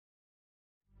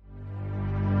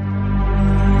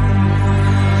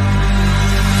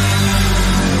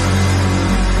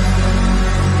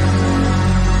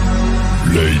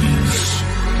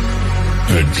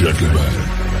gentlemen,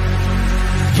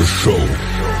 the show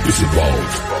is about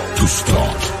to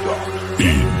start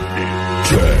in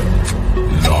 10,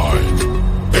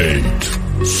 9,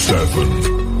 8,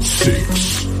 7,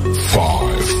 6,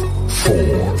 5,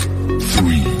 4,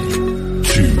 3,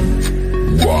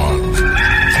 2, 1.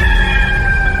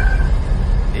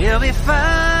 He'll be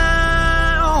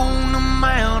fire on the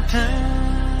mountain.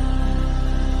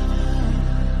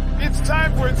 It's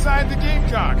time for Inside the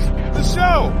Gamecocks, the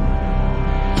show.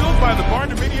 Built by the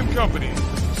Barndominium Company,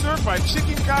 served by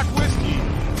Chicken Cock Whiskey,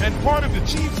 and part of the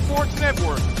Chief Sports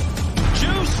Network.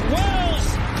 Juice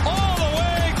Wells, all the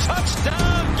way,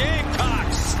 touchdown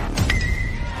Gamecocks.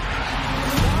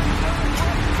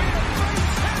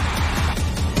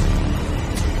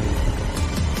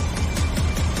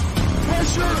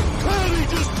 Pressure, and he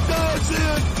just dives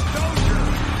in. Dozier,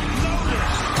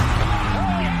 Lotus.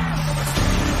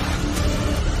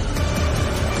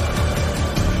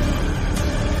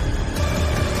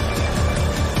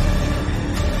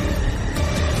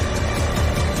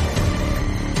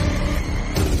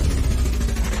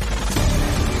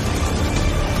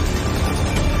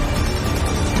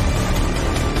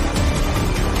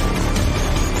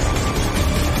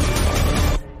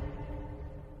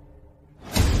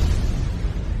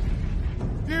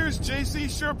 J.C.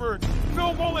 Sherbert,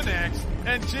 Phil Molinax,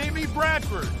 and Jamie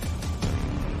Bradford.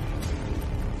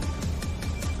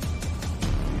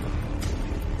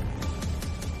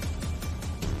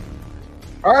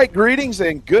 All right, greetings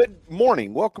and good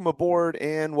morning. Welcome aboard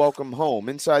and welcome home.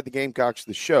 Inside the Gamecocks,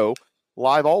 the show,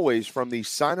 live always from the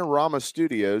Signorama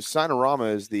Studios.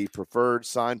 Signorama is the preferred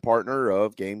sign partner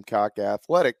of Gamecock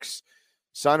Athletics.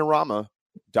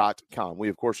 Signorama.com. We,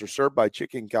 of course, are served by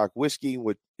Chicken Cock Whiskey,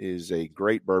 which is a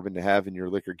great bourbon to have in your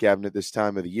liquor cabinet this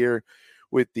time of the year.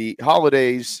 With the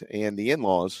holidays and the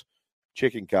in-laws,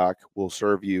 Chicken Cock will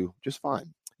serve you just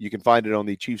fine. You can find it on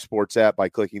the Chief Sports app by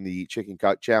clicking the Chicken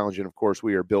Cock Challenge. And, of course,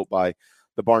 we are built by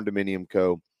the Barndominium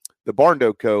Co. The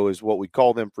Barndo Co. is what we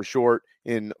call them for short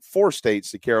in 4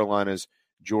 states, the Carolinas,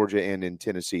 Georgia, and in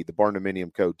Tennessee. The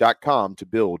BarndominiumCo.com to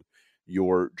build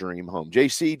your dream home.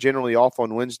 JC generally off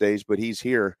on Wednesdays, but he's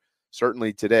here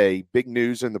certainly today. Big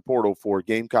news in the portal for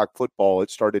Gamecock football. It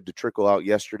started to trickle out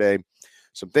yesterday.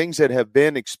 Some things that have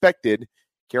been expected.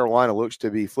 Carolina looks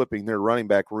to be flipping their running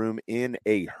back room in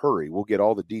a hurry. We'll get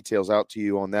all the details out to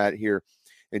you on that here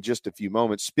in just a few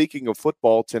moments. Speaking of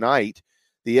football, tonight,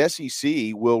 the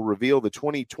SEC will reveal the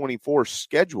 2024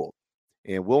 schedule,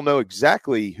 and we'll know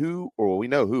exactly who, or we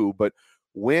know who, but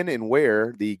when and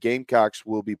where the Gamecocks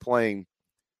will be playing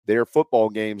their football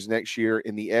games next year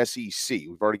in the SEC.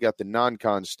 We've already got the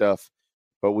non-con stuff,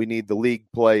 but we need the league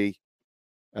play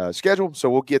schedule, so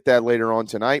we'll get that later on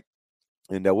tonight,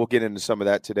 and we'll get into some of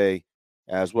that today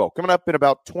as well. Coming up in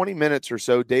about 20 minutes or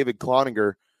so, David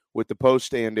Cloninger with the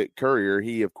Post and Courier.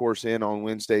 He, of course, in on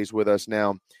Wednesdays with us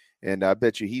now, and I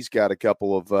bet you he's got a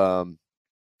couple of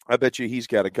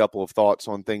thoughts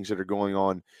on things that are going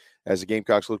on as the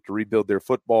Gamecocks look to rebuild their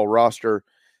football roster.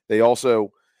 They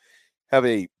also have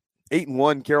a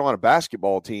 8-1 Carolina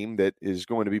basketball team that is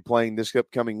going to be playing this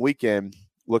upcoming weekend,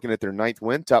 looking at their 9th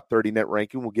win, top 30 net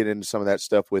ranking. We'll get into some of that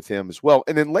stuff with him as well.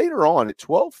 And then later on at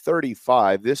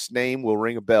 12:35, this name will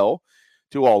ring a bell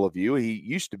to all of you. He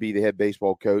used to be the head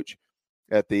baseball coach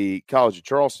at the College of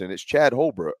Charleston. It's Chad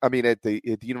Holbrook. I mean, at the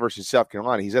University of South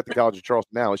Carolina. He's at the College of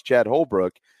Charleston now. It's Chad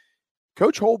Holbrook.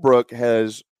 Coach Holbrook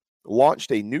has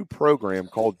launched a new program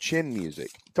called Chin Music.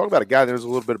 Talk about a guy that knows a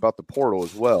little bit about the portal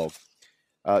as well.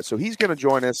 So he's going to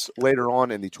join us later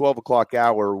on in the 12 o'clock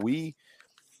hour. We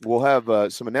will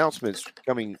have some announcements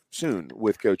coming soon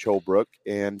with Coach Holbrook,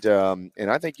 and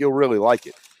I think you'll really like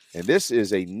it. And this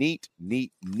is a neat.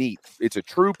 It's a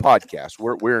true podcast.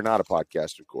 We're not a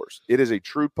podcast, of course. It is a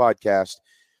true podcast,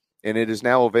 and it is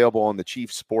now available on the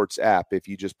Chief Sports app. If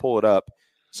you just pull it up,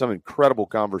 some incredible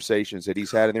conversations that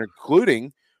he's had in there,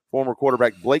 including former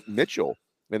quarterback Blake Mitchell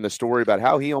in the story about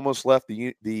how he almost left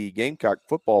the Gamecock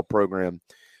football program.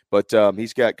 But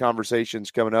he's got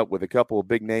conversations coming up with a couple of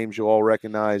big names you'll all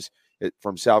recognize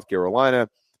from South Carolina,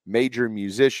 major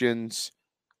musicians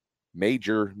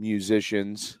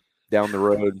down the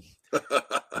road.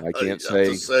 I can't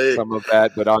say some of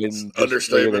that, but I'm just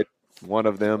saying that one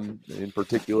of them in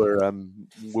particular, I'm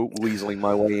weaseling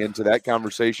my way into that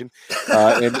conversation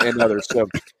and others. So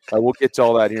we'll get to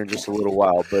all that here in just a little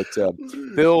while. But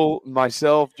Phil,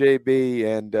 myself, JB,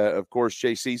 and of course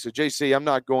JC. So JC, I'm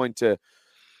not going to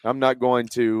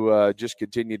just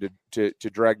continue to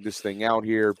drag this thing out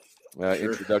here.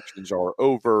 Introductions are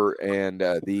over, and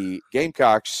the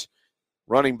Gamecocks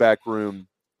running back room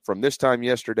from this time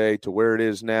yesterday to where it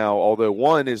is now, although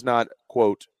one is not,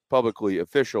 quote, publicly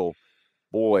official,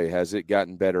 boy, has it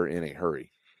gotten better in a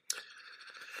hurry.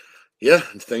 Yeah,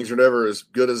 things are never as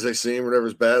good as they seem, or never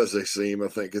as bad as they seem. I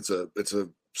think it's a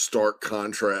stark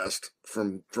contrast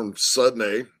from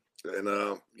Sunday, and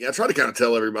I try to kind of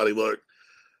tell everybody, look,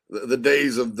 the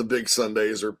days of the big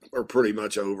Sundays are pretty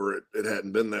much over. It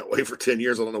hadn't been that way for 10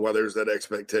 years. I don't know why there's that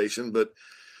expectation, but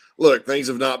look, things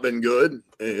have not been good.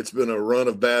 It's been a run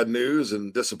of bad news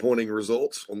and disappointing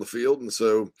results on the field, and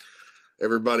so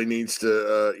everybody needs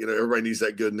to, everybody needs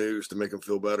that good news to make them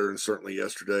feel better. And certainly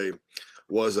yesterday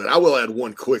was that. I will add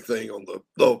one quick thing on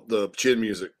the Chin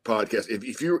Music podcast.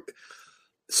 If you,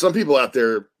 some people out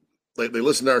there, they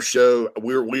listen to our show.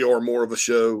 We are more of a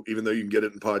show, even though you can get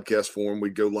it in podcast form. We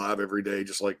go live every day,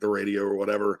 just like the radio or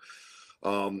whatever.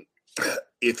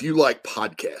 If you like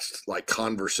podcasts, like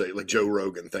conversation, like Joe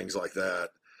Rogan, things like that,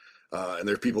 and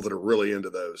there's people that are really into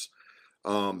those,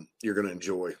 you're going to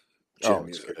enjoy Chin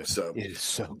Music. Good. So it is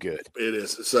so good. It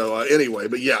is. So anyway,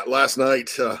 but yeah, last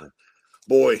night,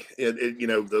 boy,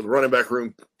 the running back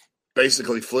room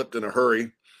basically flipped in a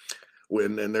hurry.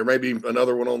 And there may be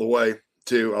another one on the way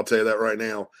too. I'll tell you that right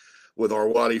now, with our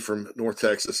Waddy from North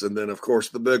Texas, and then of course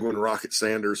the big one, Rocket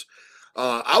Sanders.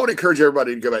 I would encourage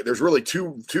everybody to go back. There's really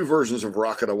two versions of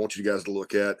Rocket I want you guys to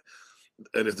look at,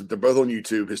 and they're both on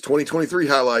YouTube. His 2023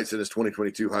 highlights and his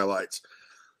 2022 highlights.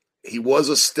 He was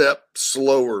a step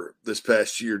slower this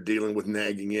past year dealing with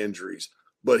nagging injuries,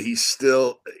 but he's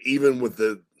still,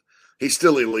 he's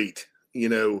still elite. He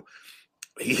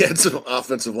had some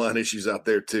offensive line issues out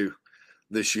there too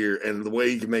this year, and the way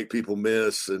he can make people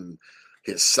miss and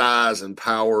his size and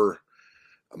power,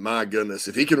 my goodness,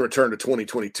 if he can return to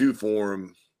 2022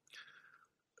 form,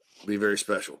 be very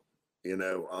special.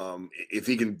 If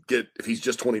he's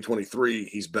just 2023,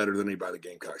 he's better than anybody the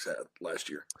Gamecocks had last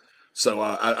year. So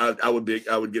I would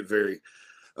get very,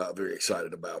 very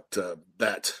excited about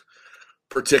that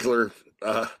particular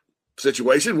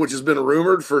situation, which has been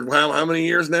rumored for how many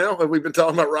years now? Have we been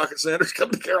talking about Rocket Sanders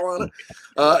coming to Carolina?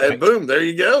 And boom, there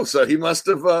you go. So he must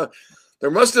have. There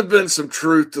must have been some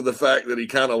truth to the fact that he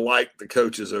kind of liked the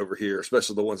coaches over here,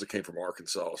 especially the ones that came from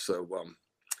Arkansas. So,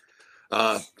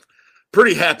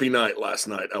 pretty happy night last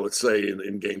night, I would say,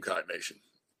 in Gamecock Nation.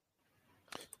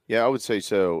 Yeah, I would say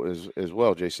so as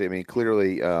well, JC. I mean,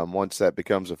 clearly, once that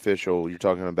becomes official, you're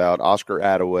talking about Oscar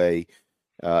Attaway,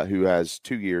 who has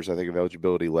 2 years, I think, of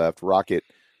eligibility left. Rocket,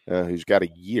 who's got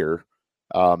a year.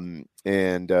 And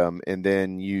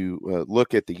then you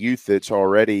look at the youth that's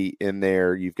already in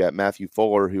there. You've got Matthew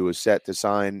Fuller, who is set to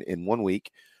sign in 1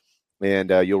 week, and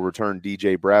you'll return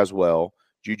DJ Braswell.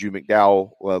 Juju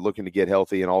McDowell looking to get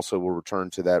healthy and also will return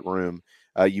to that room.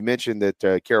 You mentioned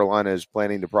that Carolina is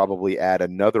planning to probably add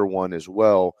another one as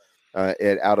well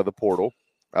out of the portal.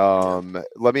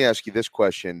 Let me ask you this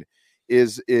question.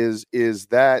 Is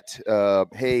that,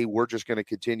 hey, we're just going to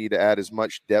continue to add as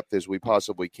much depth as we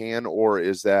possibly can, or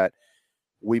is that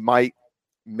we might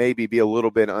maybe be a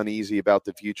little bit uneasy about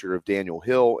the future of Daniel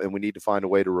Hill and we need to find a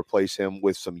way to replace him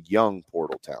with some young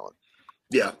portal talent?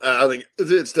 Yeah, I think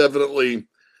it's definitely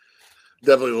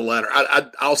the latter.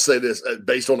 I'll say this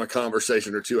based on a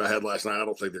conversation or two I had last night. I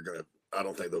don't think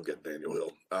they'll get Daniel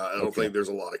Hill. I don't think there's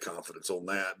a lot of confidence on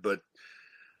that, but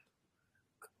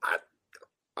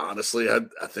honestly, I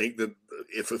think that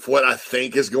if what I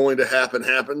think is going to happen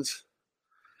happens,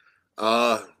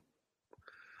 I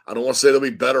don't want to say they'll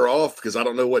be better off because I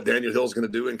don't know what Daniel Hill's going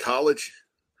to do in college,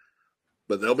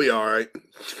 but they'll be all right.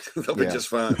 They'll be just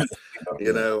fine.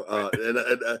 And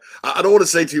I don't want to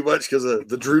say too much because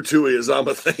the Drew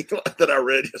Tuiazama thing that I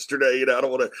read yesterday. I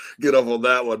don't want to get off on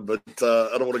that one, but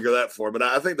I don't want to go that far. But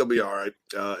I think they'll be all right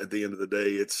at the end of the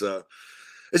day. It's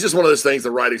just one of those things.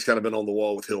 The writing's kind of been on the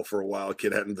wall with Hill for a while.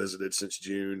 Kid hadn't visited since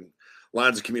June.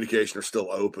 Lines of communication are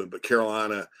still open, but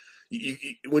Carolina, you,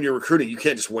 when you're recruiting, you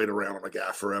can't just wait around on a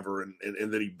guy forever and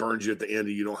then he burns you at the end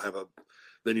and you don't have a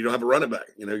running back.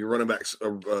 Your running back's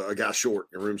a guy short.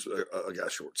 Your room's a guy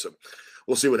short. So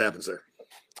we'll see what happens there.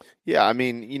 Yeah, I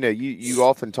mean, you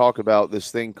often talk about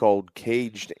this thing called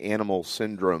caged animal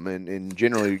syndrome, and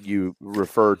generally you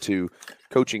refer to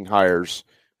coaching hires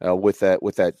with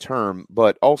that term,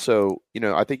 but also,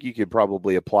 I think you could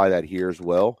probably apply that here as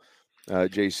well,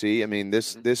 JC.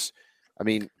 I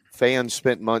mean, fans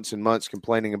spent months and months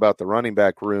complaining about the running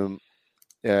back room,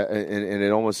 and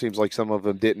it almost seems like some of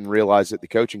them didn't realize that the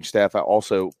coaching staff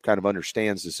also kind of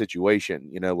understands the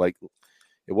situation. Like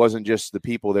it wasn't just the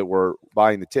people that were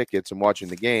buying the tickets and watching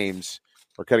the games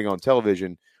or cutting on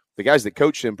television. The guys that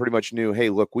coached him pretty much knew, hey,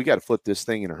 look, we got to flip this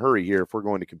thing in a hurry here if we're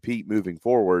going to compete moving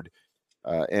forward.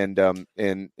 And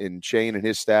Shane and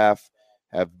his staff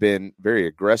have been very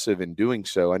aggressive in doing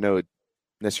so. I know it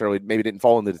necessarily maybe didn't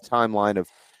fall into the timeline of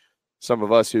some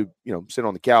of us who, sit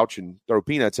on the couch and throw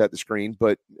peanuts at the screen,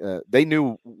 but they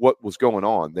knew what was going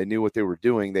on. They knew what they were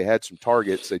doing. They had some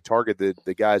targets. They targeted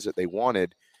the guys that they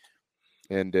wanted,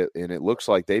 and it looks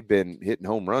like they've been hitting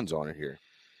home runs on it here.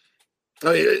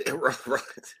 I mean,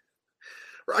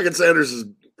 Rocket Sanders is.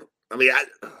 I mean,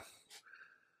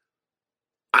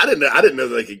 I didn't know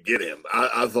they could get him.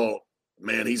 I thought,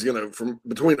 man, he's gonna from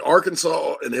between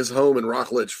Arkansas and his home in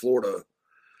Rockledge, Florida.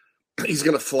 He's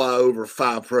going to fly over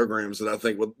 5 programs that I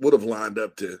think would have lined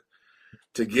up to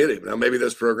get him. Now, maybe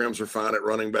those programs are fine at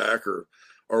running back or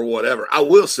whatever. I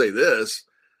will say this,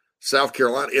 South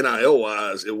Carolina,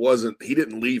 NIL-wise, he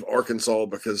didn't leave Arkansas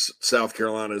because South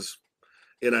Carolina's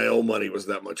NIL money was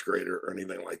that much greater or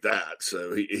anything like that.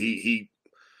 So he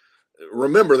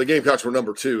remember, the Gamecocks were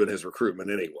number 2 in his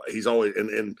recruitment anyway. He's always –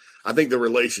 and I think the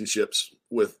relationships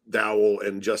with Dowell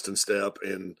and Justin Stepp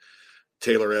and –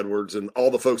 Taylor Edwards and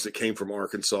all the folks that came from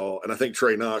Arkansas. And I think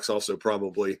Trey Knox also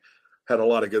probably had a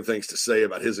lot of good things to say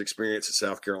about his experience at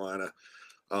South Carolina.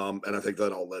 And I think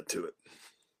that all led to it.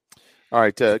 All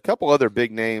right. A couple other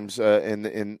big names on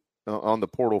the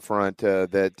portal front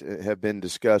that have been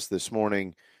discussed this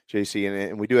morning, JC,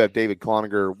 and we do have David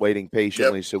Cloninger waiting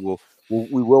patiently. Yep. So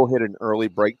we will hit an early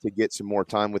break to get some more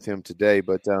time with him today.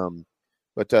 But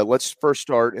let's first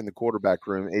start in the quarterback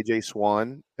room. A.J.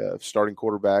 Swan, starting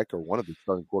quarterback, or one of the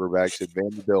starting quarterbacks at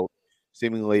Vanderbilt,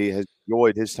 seemingly has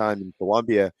enjoyed his time in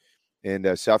Columbia.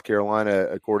 And South Carolina,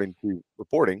 according to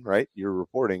reporting, right? Your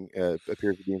reporting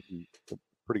appears to be in some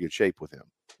pretty good shape with him.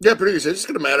 Yeah, pretty good shape. It's just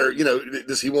going to matter,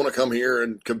 does he want to come here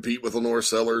and compete with Lenore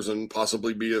Sellers and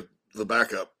possibly be the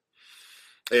backup?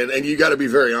 And you got to be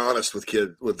very honest with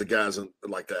the guys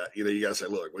like that. You got to say,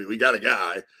 look, we got a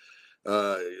guy.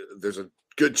 There's a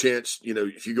good chance,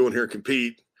 if you go in here and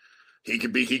compete, he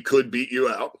could beat you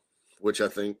out, which I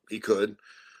think he could.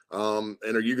 And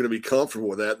are you going to be comfortable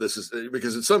with that? This is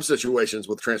because in some situations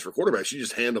with transfer quarterbacks, you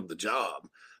just hand them the job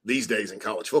these days in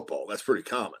college football. That's pretty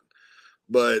common,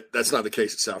 but that's not the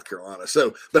case at South Carolina.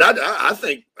 So, but I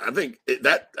think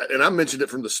that, and I mentioned it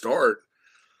from the start,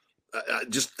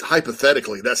 just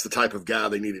hypothetically, that's the type of guy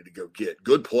they needed to go get.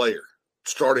 Good player,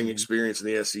 starting experience in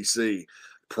the SEC.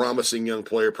 Promising young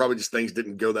player. Probably just things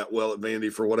didn't go that well at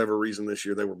Vandy for whatever reason this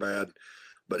year. They were bad,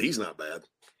 but he's not bad.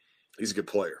 He's a good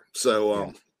player.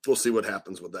 So we'll see what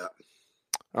happens with that.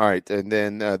 All right. And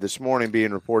then this morning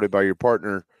being reported by your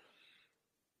partner,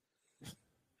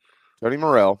 Tony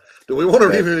Morrell. Do we want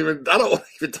to even I don't want to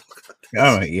even talk about this.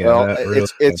 Oh, yeah. Well,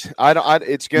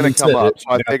 it's going to come up. So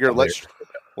I figure let's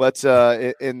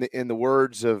in the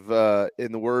words of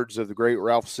the great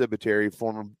Ralph Sibiteri,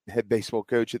 former head baseball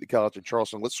coach at the College of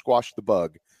Charleston, let's squash the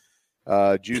bug.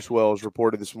 Juice Wells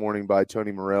reported this morning by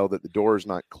Tony Morrell that the door is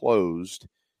not closed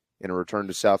and a return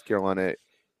to South Carolina,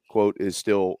 quote, is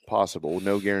still possible.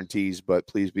 No guarantees, but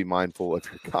please be mindful of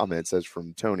your comments. That's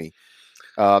from Tony.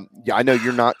 I know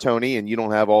you're not Tony and you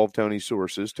don't have all of Tony's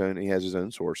sources. Tony has his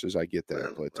own sources. I get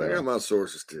that. Well, but I got my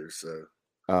sources too, so.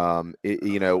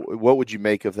 What would you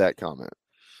make of that comment?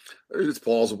 It's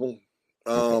plausible.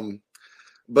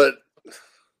 But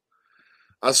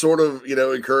I sort of,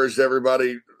 encouraged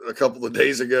everybody a couple of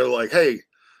days ago, like, hey,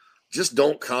 just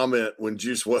don't comment when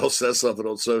Juice Wells says something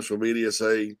on social media.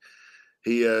 Say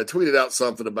he tweeted out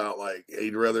something about like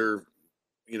he'd rather,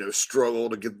 struggle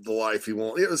to get the life he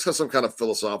wants. It's some kind of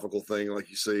philosophical thing like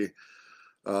you see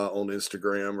on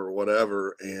Instagram or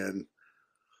whatever. And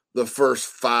the first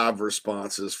 5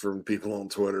 responses from people on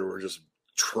Twitter were just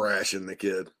trashing the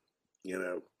kid,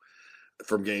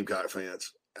 from Gamecock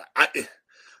fans.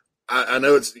 I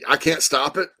know I can't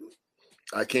stop it.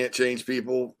 I can't change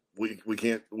people.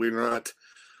 We're not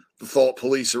the thought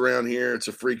police around here. It's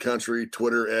a free country.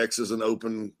 Twitter X is an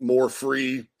open, more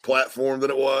free platform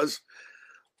than it was.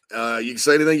 You can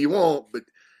say anything you want, but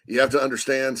you have to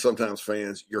understand sometimes,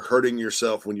 fans, you're hurting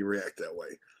yourself when you react that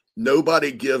way.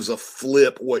 Nobody gives a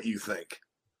flip what you think.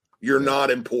 You're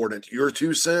not important. Your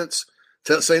 2 cents,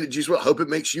 saying to Jesus, well, I hope it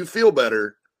makes you feel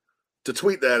better to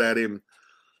tweet that at him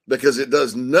because it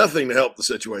does nothing to help the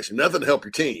situation, nothing to help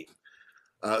your team.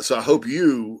 So I hope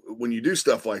when you do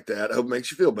stuff like that, I hope it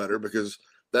makes you feel better because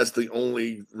that's the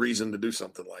only reason to do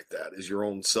something like that is your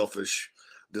own selfish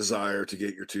desire to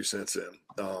get your 2 cents in.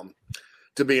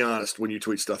 To be honest, when you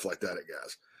tweet stuff like that at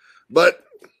guys. But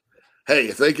hey,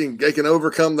 if they can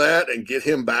overcome that and get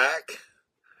him back,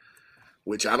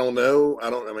 which I don't know.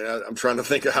 I'm trying to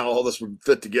think of how all this would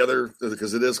fit together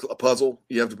because it is a puzzle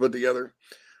you have to put together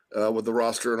with the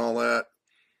roster and all that.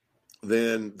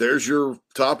 Then there's your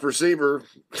top receiver.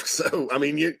 So,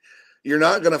 you're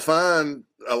not going to find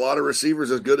a lot of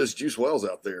receivers as good as Juice Wells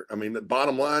out there. The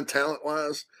bottom line,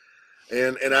 talent-wise,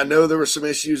 And I know there were some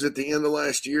issues at the end of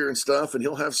last year and stuff, and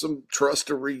he'll have some trust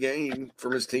to regain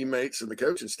from his teammates and the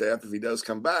coaching staff if he does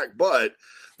come back. But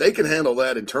they can handle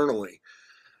that internally.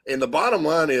 And the bottom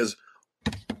line is,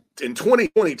 in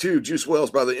 2022, Juice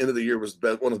Wells, by the end of the year, was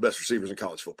one of the best receivers in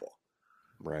college football.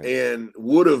 Right. And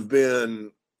would have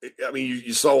been – I mean,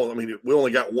 you saw – I mean, we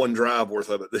only got one drive worth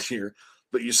of it this year,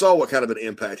 but you saw what kind of an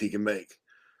impact he can make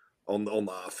on the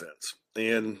offense.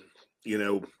 And, you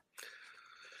know –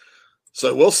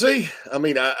 so we'll see. I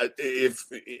mean, if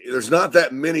there's not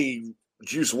that many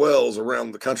Juice Wells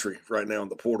around the country right now in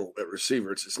the portal at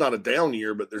receiver, it's not a down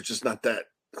year, but there's just not that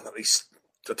a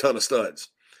ton of studs.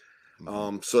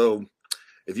 So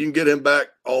if you can get him back,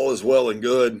 all is well and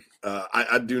good.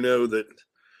 I do know that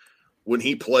when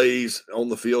he plays on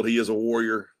the field, he is a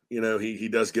warrior. You know, he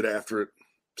does get after it.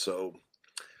 So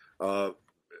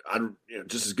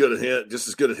just as good at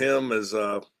him as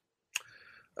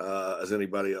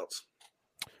anybody else.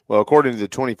 Well, according to the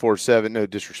 24/7, no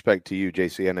disrespect to you,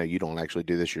 JC, I know you don't actually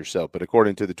do this yourself, but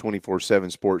according to the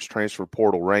 24/7 Sports Transfer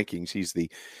Portal rankings, he's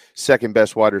the second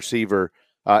best wide receiver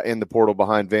in the portal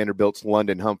behind Vanderbilt's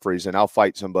London Humphreys, and I'll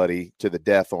fight somebody to the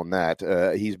death on that.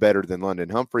 He's better than London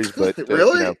Humphreys, but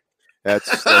really, you know,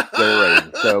 that's their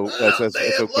rating. So that's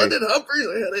okay. London Humphreys,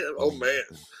 oh man.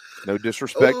 No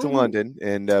disrespect to London,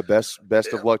 and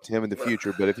best of luck to him in the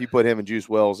future. But if you put him and Juice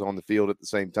Wells on the field at the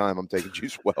same time, I'm taking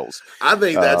Juice Wells. I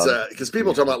think that's because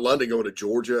people talk about London going to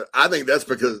Georgia. I think that's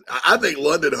because I think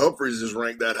London Humphreys is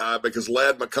ranked that high because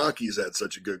Ladd McConkey's had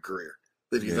such a good career.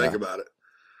 If you think about it,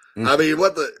 I mean,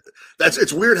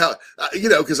 it's weird how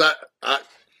because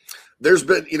there's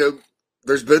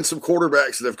been some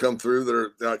quarterbacks that have come through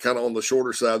that are kind of on the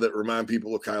shorter side that remind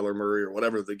people of Kyler Murray or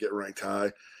whatever that get ranked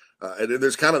high. And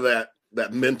there's kind of that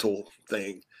mental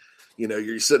thing. You know,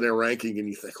 you're sitting there ranking and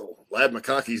you think, oh, Ladd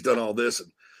McConkey's done all this.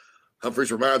 And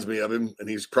Humphreys reminds me of him, and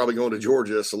he's probably going to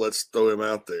Georgia, so let's throw him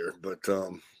out there. But,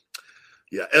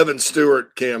 Evan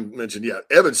Stewart, Cam mentioned,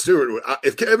 Evan Stewart.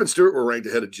 If Evan Stewart were ranked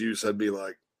ahead of Juice, I'd be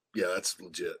like, yeah, that's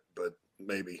legit. But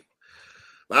maybe.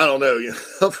 I don't know.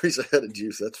 Humphreys ahead of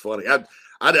Juice. That's funny. I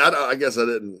guess I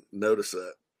didn't notice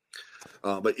that.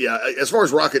 But yeah, as far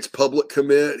as Rocket's public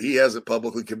commit, he hasn't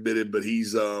publicly committed, but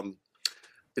he's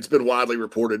it's been widely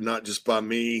reported, not just by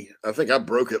me. I think I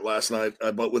broke it last night,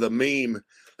 but with a meme.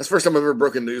 That's the first time I've ever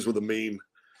broken news with a meme.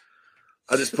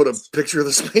 I just put a picture of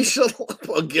the space shuttle,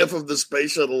 a gif of the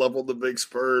space shuttle up on the big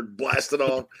spur, blasted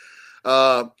off.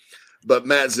 But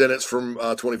Matt Zenitz from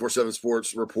 24/7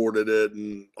 Sports reported it,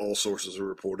 and all sources are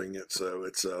reporting it. So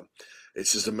it's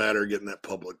just a matter of getting that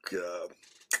public out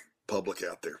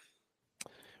there.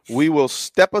 We will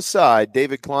step aside.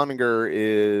 David Cloninger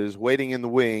is waiting in the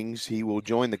wings. He will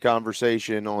join the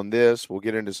conversation on this. We'll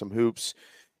get into some hoops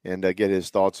and get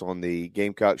his thoughts on the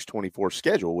Gamecocks 24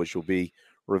 schedule, which will be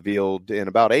revealed in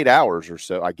about 8 hours or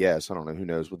so, I guess. I don't know. Who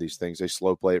knows with these things. They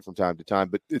slow play it from time to time.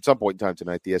 But at some point in time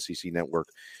tonight, the SEC Network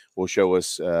will show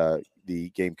us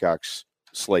the Gamecocks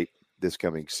slate this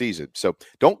coming season. So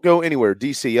don't go anywhere.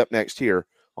 DC up next here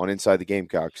on Inside the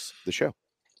Gamecocks, the show.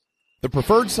 The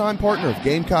preferred sign partner of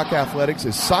Gamecock Athletics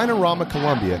is Signorama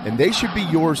Columbia, and they should be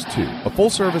yours too. A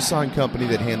full-service sign company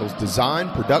that handles design,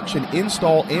 production,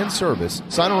 install, and service,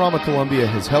 Signorama Columbia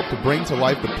has helped to bring to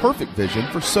life the perfect vision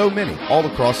for so many all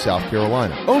across South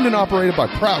Carolina. Owned and operated by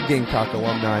proud Gamecock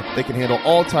alumni, they can handle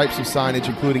all types of signage,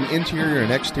 including interior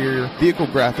and exterior, vehicle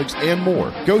graphics, and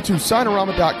more. Go to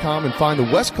Signorama.com and find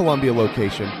the West Columbia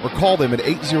location, or call them at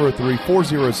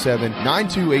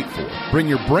 803-407-9284. Bring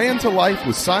your brand to life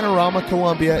with Signorama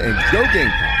Columbia, and go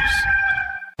Gamecocks!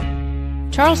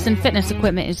 Charleston Fitness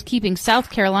Equipment is keeping South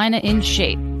Carolina in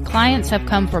shape. Clients have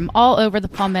come from all over the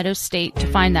Palmetto State to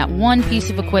find that one piece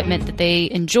of equipment that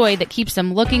they enjoy that keeps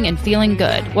them looking and feeling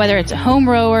good. Whether it's a home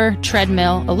rower,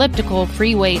 treadmill, elliptical,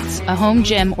 free weights, a home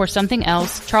gym, or something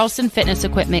else, Charleston Fitness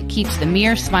Equipment keeps the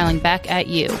mirror smiling back at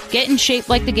you. Get in shape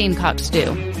like the Gamecocks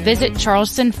do. Visit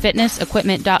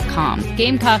charlestonfitnessequipment.com.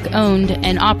 Gamecock owned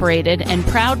and operated and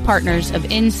proud partners of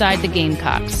Inside the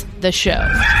Gamecocks, the show.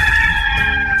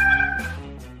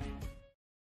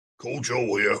 Coach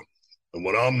O here. And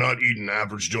when I'm not eating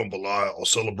average jambalaya or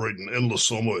celebrating endless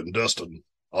summer in Destin,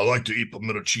 I like to eat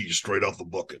pimento cheese straight out the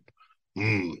bucket.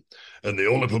 And the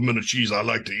only pimento cheese I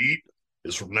like to eat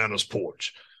is from Nana's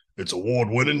Porch. It's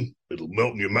award-winning. It'll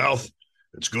melt in your mouth.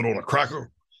 It's good on a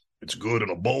cracker. It's good in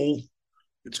a bowl.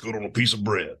 It's good on a piece of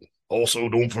bread. Also,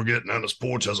 don't forget Nana's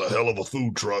Porch has a hell of a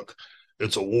food truck.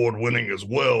 It's award-winning as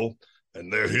well,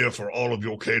 and they're here for all of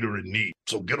your catering needs.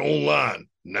 So get online,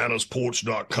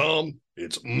 nanasporch.com.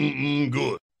 It's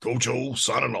good. Coach O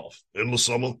signing off. Endless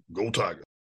summer. Go Tiger.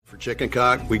 For chicken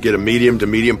cock, we get a medium to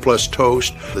medium plus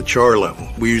toast, the char level.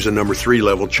 We use a number 3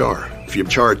 level char. If you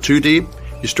char it too deep,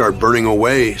 you start burning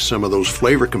away some of those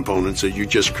flavor components that you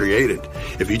just created.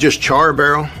 If you just char a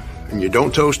barrel and you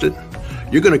don't toast it,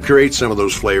 you're going to create some of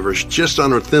those flavors just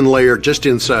on a thin layer just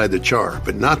inside the char,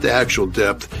 but not the actual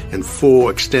depth and full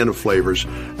extent of flavors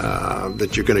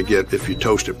that you're going to get if you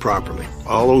toast it properly.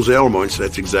 All those elements,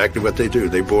 that's exactly what they do.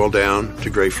 They boil down to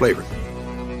great flavor.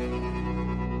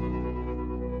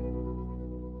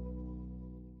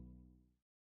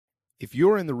 If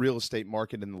you're in the real estate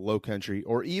market in the Lowcountry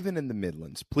or even in the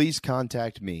Midlands, please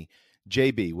contact me,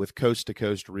 JB, with Coast to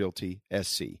Coast Realty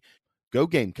SC. Go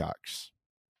Gamecocks.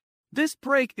 This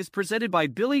break is presented by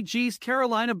Billy G's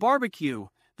Carolina Barbecue,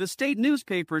 the state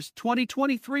newspaper's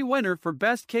 2023 winner for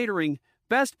Best Catering,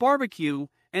 Best Barbecue,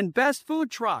 and Best Food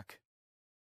Truck.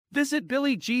 Visit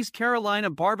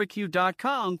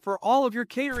BillyG'sCarolinaBarbecue.com for all of your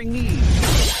catering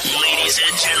needs. Ladies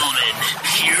and gentlemen,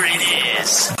 here it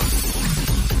is.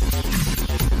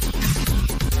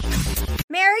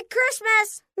 Merry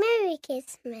Christmas! Merry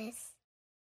Christmas.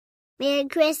 Merry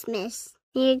Christmas.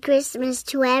 Merry Christmas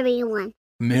to everyone.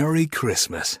 Merry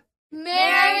Christmas.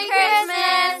 Merry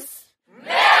Christmas!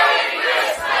 Merry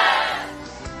Christmas!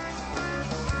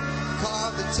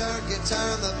 Carve the turkey,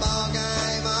 turn the ball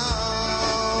game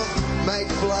on. Make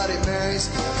Bloody Marys,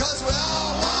 cause we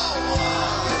all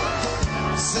want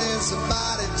one. Send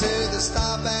somebody to the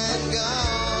stop and go.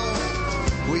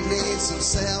 We need some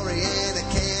celery and a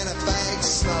can of baked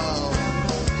snow.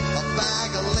 A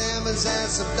bag of lemons and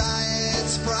some diet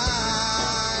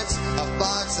Sprites. A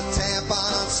box of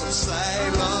tampons, some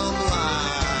Salem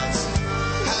lights.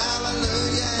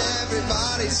 Hallelujah,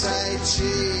 everybody say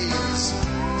cheese.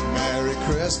 Merry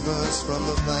Christmas from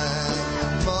the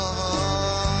family. Feliz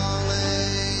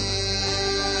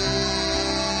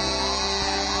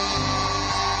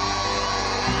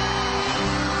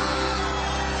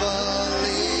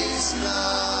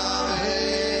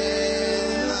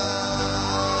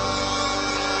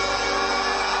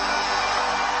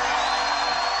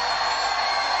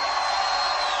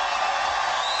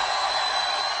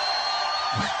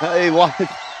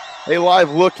A live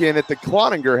look in at the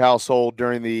Cloninger household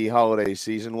during the holiday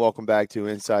season. Welcome back to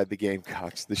Inside the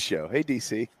Gamecocks, the show. Hey,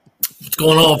 DC. What's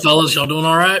going on, fellas? Y'all doing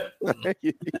all right?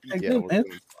 Yeah,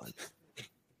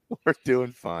 we're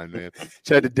doing fine, man. Just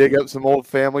had to dig up some old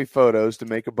family photos to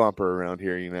make a bumper around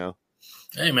here, you know.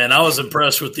 Hey, man, I was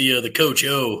impressed with the Coach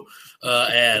O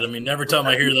ad. I mean, every time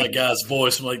I hear that guy's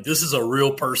voice, I'm like, this is a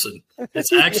real person.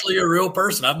 It's actually a real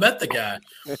person. I've met the guy.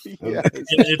 Yeah.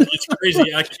 It's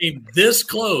crazy. I came this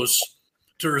close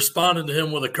to responding to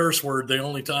him with a curse word the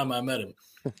only time I met him.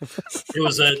 It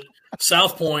was at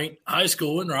South Point High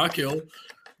School in Rock Hill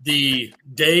the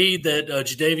day that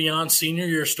Jadavion's senior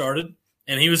year started,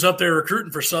 and he was up there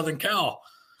recruiting for Southern Cal.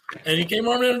 And he came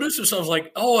on and introduced himself. I was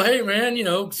like, oh, hey, man, you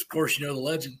know, of course, you know the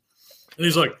legend. And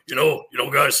he's like, you know,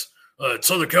 guys, at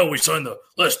Southern Cal, we signed the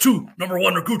last 2 number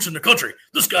 1 recruits in the country.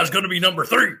 This guy's going to be number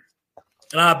 3.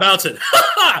 And I about said,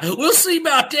 we'll see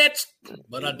about that.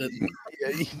 But I didn't.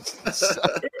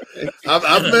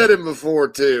 I've met him before,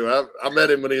 too. I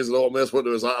met him when he was at Ole Miss.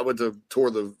 I went to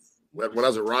tour when I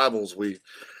was at Rivals. We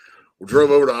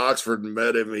drove over to Oxford and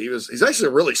met him. He's actually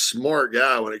a really smart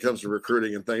guy when it comes to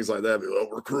recruiting and things like that.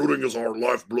 Recruiting is our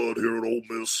lifeblood here at Ole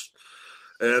Miss.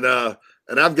 And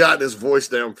I've gotten his voice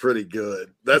down pretty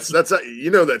good. That's that's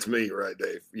me, right,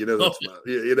 Dave?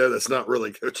 That's not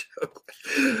really Coach O.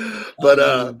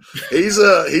 But he's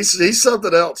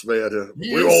something else, man.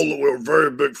 We're very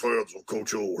big fans of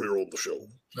Coach O here on the show.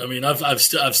 I mean, I've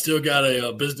still got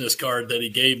a business card that he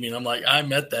gave me, and I'm like, I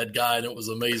met that guy, and it was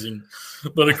amazing.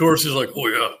 But of course, he's like, oh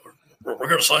yeah, we're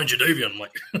gonna sign Jadavion. I'm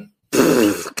like.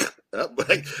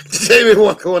 David,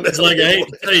 it's like, I hate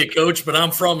to tell you, Coach, but I'm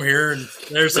from here, and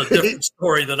there's a different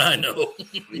story that I know.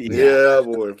 Yeah,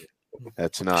 boy.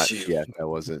 That's not yet. That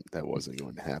wasn't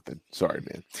going to happen. Sorry,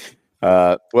 man.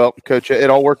 Well, Coach, it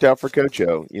all worked out for Coach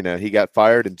O. You know, he got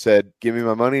fired and said, "Give me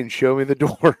my money and show me the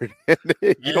door."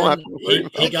 You don't have to.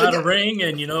 He got a ring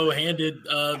and handed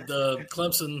the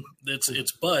Clemson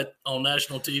its butt on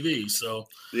national TV. So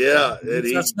yeah,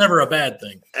 that's never a bad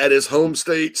thing. At his home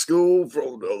state school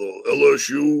from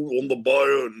LSU on the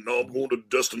bio, and now I'm going to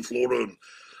Destin, Florida, and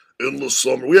endless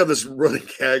summer. We have this running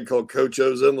gag called Coach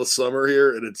O's Endless Summer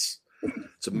here, and it's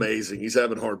amazing. He's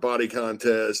having hard body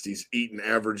contest. He's eating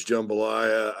average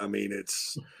jambalaya. I mean,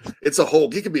 it's a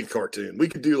whole. He could be a cartoon. We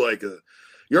could do like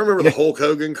you remember the Hulk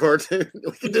Hogan cartoon?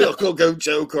 We could do a Coach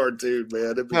O cartoon,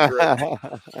 man. It'd be great.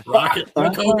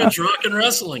 Hulk Hogan's Rock and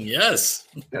Wrestling. Yes.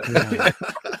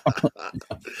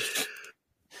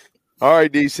 All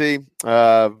right, DC.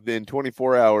 In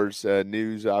 24 hours,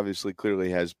 news obviously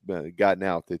clearly has gotten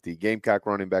out that the Gamecock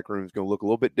running back room is going to look a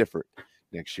little bit different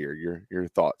next year. Your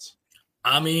thoughts?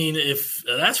 I mean, if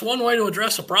that's one way to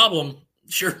address a problem,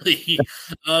 surely, you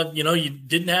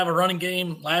didn't have a running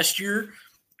game last year.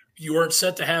 You weren't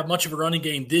set to have much of a running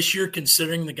game this year,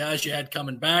 considering the guys you had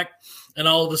coming back. And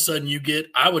all of a sudden you get,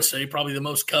 I would say, probably the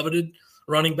most coveted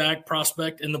running back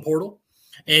prospect in the portal.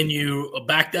 And you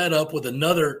back that up with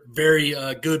another very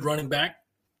good running back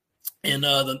in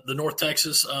the North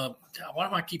Texas. Why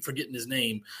do I keep forgetting his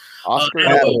name? Oscar.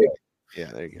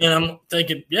 Yeah, there you go. And I'm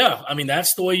thinking,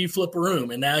 that's the way you flip a room.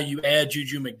 And now you add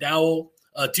Juju McDowell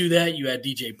to that. You add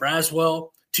DJ Braswell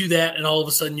to that, and all of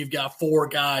a sudden you've got 4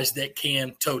 guys that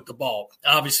can tote the ball.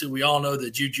 Obviously, we all know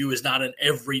that Juju is not an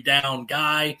every down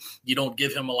guy. You don't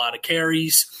give him a lot of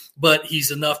carries, but he's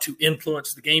enough to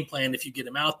influence the game plan if you get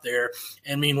him out there.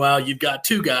 And meanwhile, you've got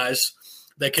 2 guys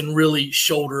that can really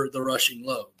shoulder the rushing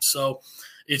load. So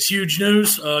it's huge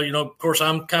news. Of course,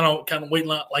 I'm kind of waiting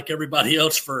like everybody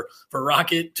else for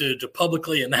Rocket to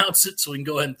publicly announce it so we can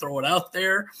go ahead and throw it out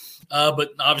there. But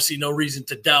obviously no reason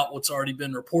to doubt what's already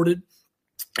been reported.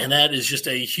 And that is just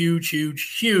a huge,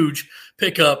 huge, huge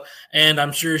pickup. And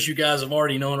I'm sure, as you guys have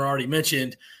already known or already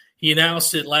mentioned, he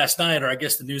announced it last night, or I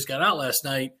guess the news got out last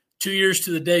night, 2 years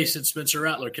to the day since Spencer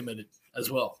Rattler committed as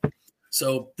well.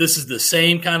 So this is the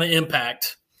same kind of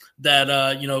impact that,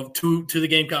 to the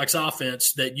Gamecocks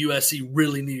offense that USC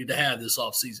really needed to have this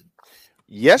offseason.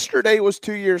 Yesterday was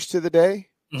 2 years to the day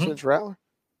since Rattler?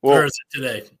 Well, or is it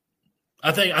today?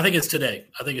 I think it's today.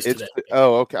 I think it's today.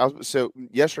 Oh, okay. So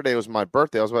yesterday was my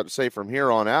birthday. I was about to say from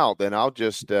here on out, then I'll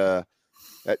just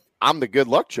I'm the good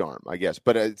luck charm, I guess.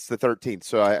 But it's the 13th,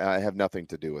 so I have nothing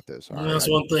to do with this. That's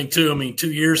one thing, too. I mean,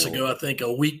 2 years ago, I think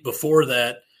a week before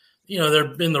that, there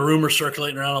have been the rumors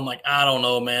circulating around. I'm like, I don't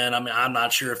know, man. I mean, I'm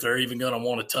not sure if they're even going to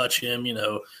want to touch him.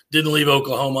 Didn't leave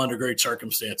Oklahoma under great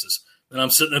circumstances. And I'm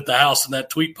sitting at the house, and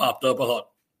that tweet popped up. I thought,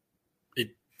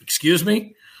 excuse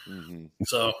me? Mm-hmm.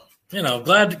 So –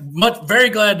 very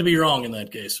glad to be wrong in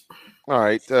that case. All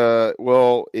right.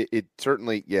 Well, it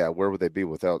certainly, where would they be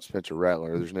without Spencer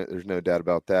Rattler? There's no doubt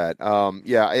about that.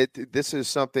 This is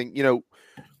something,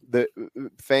 the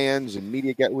fans and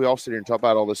media we all sit here and talk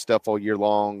about all this stuff all year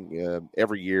long.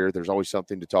 Every year, there's always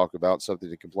something to talk about, something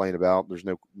to complain about. There's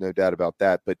no doubt about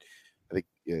that. But I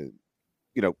think,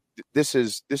 this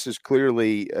is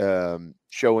clearly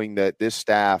showing that this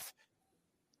staff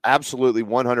absolutely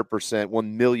 100%,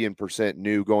 1,000,000%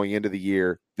 knew going into the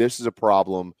year. This is a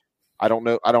problem. I don't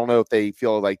know if they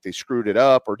feel like they screwed it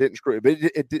up or didn't screw it, but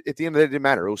at the end of the day, it didn't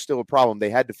matter. It was still a problem.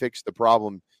 They had to fix the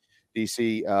problem.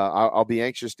 DC, I'll be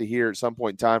anxious to hear at some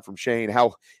point in time from Shane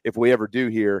if we ever do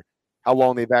hear, how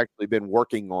long they've actually been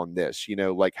working on this.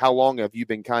 Like how long have you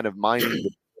been kind of mining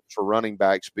for running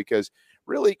backs? Because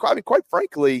really, quite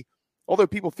frankly, although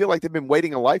people feel like they've been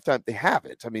waiting a lifetime, they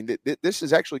haven't. I mean, this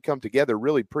has actually come together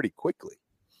really pretty quickly.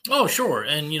 Oh, sure.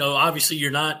 And, obviously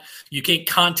you can't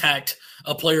contact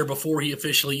a player before he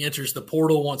officially enters the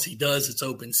portal. Once he does, it's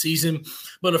open season.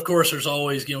 But of course, there's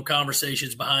always,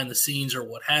 conversations behind the scenes or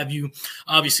what have you.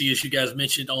 Obviously, as you guys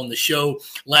mentioned on the show,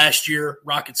 last year,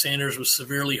 Rocket Sanders was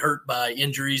severely hurt by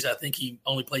injuries. I think he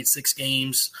only played 6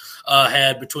 games,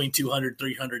 had between 200,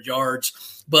 300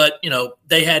 yards. But,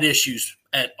 they had issues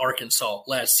at Arkansas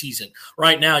last season.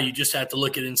 Right now, you just have to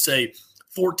look at it and say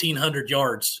 1,400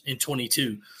 yards in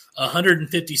 22,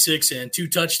 156 and 2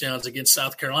 touchdowns against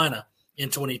South Carolina in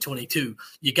 2022.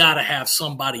 You got to have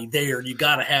somebody there. You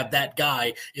got to have that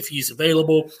guy if he's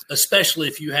available, especially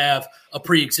if you have a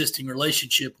pre-existing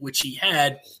relationship, which he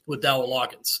had with Dowell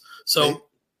Loggins. So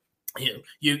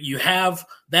you have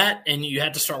that, and you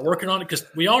had to start working on it, because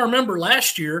we all remember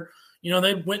last year,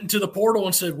 they went into the portal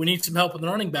and said, we need some help in the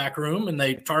running back room, and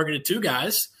they targeted 2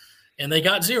 guys, and they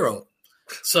got 0.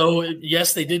 So,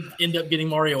 yes, they did end up getting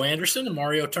Mario Anderson, and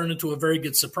Mario turned into a very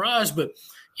good surprise. But,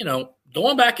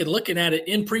 going back and looking at it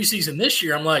in preseason this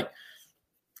year, I'm like,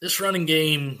 this running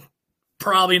game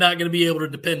probably not going to be able to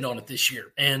depend on it this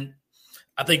year. And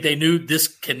I think they knew this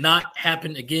cannot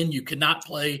happen again. You cannot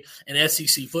play an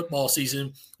SEC football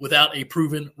season without a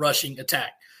proven rushing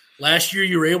attack. Last year,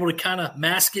 you were able to kind of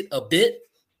mask it a bit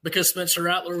because Spencer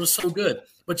Rattler was so good,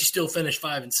 but you still finished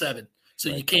 5-7. So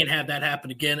you can't have that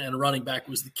happen again, and a running back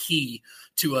was the key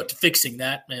to fixing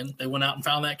that, and they went out and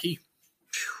found that key.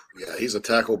 Yeah, he's a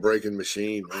tackle-breaking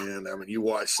machine, man. I mean, you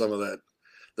watch some of that.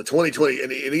 The 2020,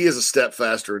 and he is a step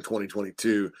faster in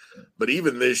 2022, but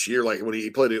even this year, like when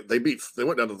he played, they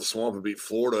went down to the Swamp and beat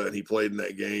Florida, and he played in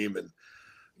that game, and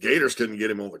Gators couldn't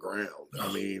get him on the ground.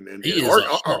 I mean, and He is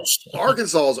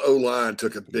Arkansas's O-line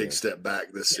took a big step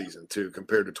back this season too,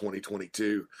 compared to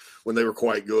 2022 when they were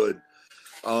quite good.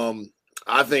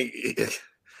 I think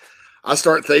I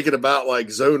start thinking about like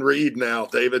zone read now,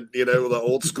 David. You know, the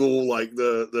old school, like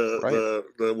the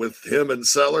with him and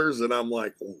Sellers, and I'm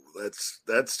like, oh,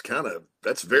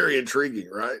 that's very intriguing,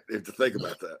 right? If to think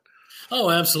about that. Oh,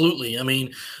 absolutely. I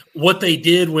mean, what they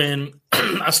did when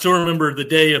I still remember the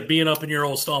day of being up in your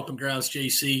old stomping grounds,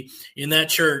 JC, in that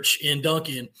church in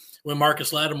Duncan when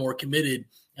Marcus Lattimore committed.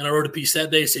 And I wrote a piece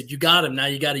that day that said, you got him. Now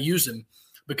you got to use him,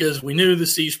 because we knew the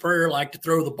Steve Spurrier liked to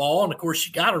throw the ball. And, of course,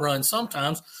 you got to run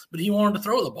sometimes, but he wanted to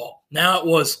throw the ball. Now it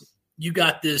was you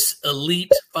got this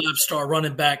elite 5-star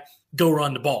running back, go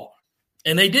run the ball.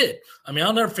 And they did. I mean,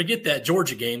 I'll never forget that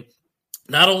Georgia game,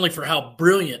 not only for how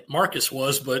brilliant Marcus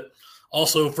was, but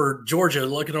also for Georgia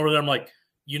looking over there. I'm like,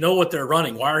 you know what they're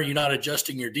running. Why are you not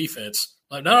adjusting your defense?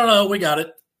 Like, no, we got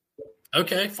it.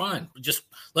 Okay, fine. Just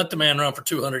let the man run for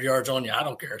 200 yards on you. I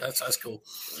don't care. That's cool.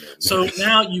 So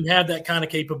now you have that kind of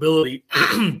capability.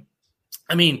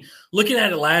 I mean, looking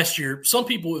at it last year, some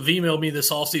people have emailed me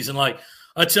this offseason like,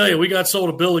 I tell you, we got sold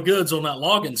a bill of goods on that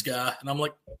Loggins guy. And I'm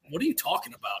like, what are you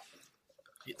talking about?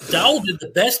 Dowell did the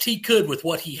best he could with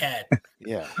what he had.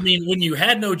 Yeah. I mean, when you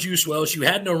had no Juice Wells, you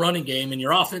had no running game, and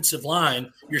your offensive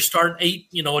line, you're starting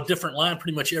a different line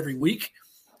pretty much every week.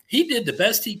 He did the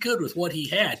best he could with what he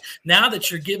had. Now that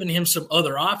you're giving him some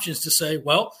other options to say,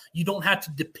 well, you don't have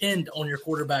to depend on your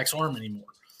quarterback's arm anymore.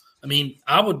 I mean,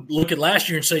 I would look at last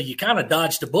year and say you kind of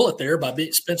dodged a bullet there by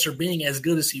Spencer being as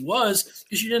good as he was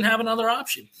because you didn't have another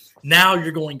option. Now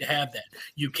you're going to have that.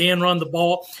 You can run the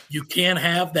ball. You can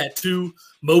have that two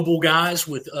mobile guys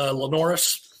with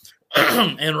Lenoris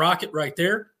and Rocket right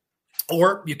there.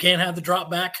 Or you can have the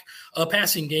drop back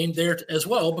passing game there as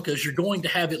well, because you're going to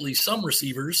have at least some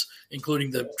receivers,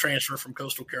 including the transfer from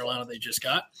Coastal Carolina they just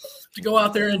got, to go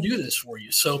out there and do this for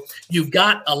you. So you've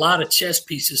got a lot of chess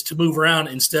pieces to move around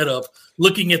instead of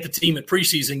looking at the team at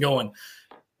preseason going,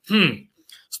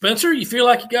 Spencer, you feel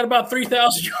like you got about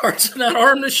 3,000 yards in that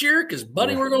arm this year? Because,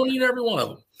 buddy, we're going to need every one of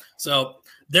them. So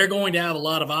they're going to have a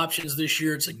lot of options this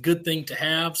year. It's a good thing to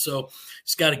have. So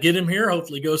just got to get him here.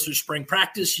 Hopefully goes through spring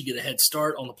practice. You get a head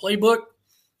start on the playbook,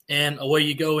 and away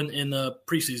you go in the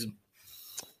preseason.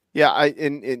 Yeah, I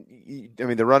mean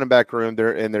the running back room,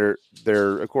 they're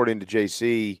according to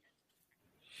JC,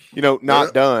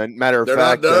 not done. Matter of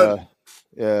fact,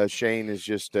 Shane has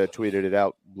just tweeted it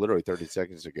out literally 30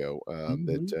 seconds ago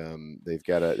that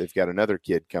they've got another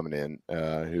kid coming in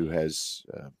who has.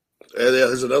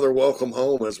 There's another welcome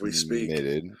home as we speak.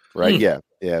 Right? Yeah.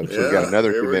 So we've got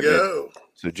another commitment. We go.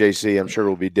 So JC, I'm sure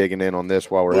we'll be digging in on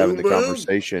this while we're having the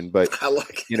conversation. But I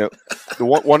like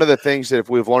one of the things that if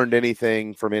we've learned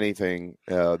anything from anything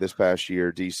this past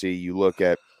year, DC, you look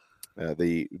at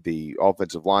the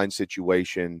offensive line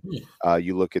situation,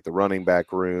 you look at the running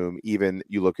back room, even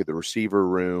you look at the receiver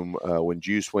room. When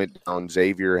Juice went down,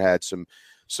 Xavier had some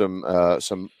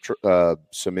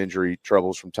injury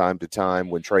troubles from time to time.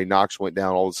 When Trey Knox went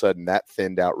down, all of a sudden that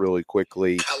thinned out really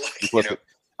quickly.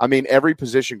 I mean, every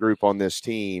position group on this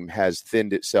team has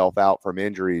thinned itself out from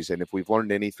injuries. And if we've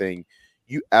learned anything,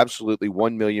 you absolutely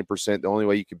 1,000,000%, the only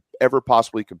way you could ever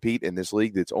possibly compete in this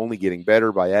league that's only getting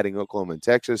better by adding Oklahoma and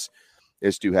Texas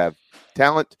is to have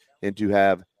talent and to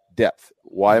have depth.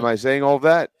 Why am I saying all of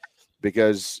that?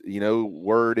 Because,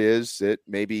 word is that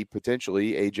maybe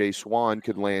potentially A.J. Swan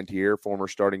could land here, former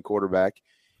starting quarterback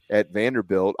at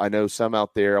Vanderbilt. I know some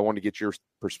out there, I want to get your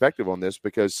perspective on this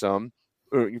because some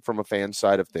from a fan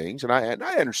side of things, and I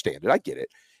understand it. I get it.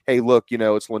 Hey, look,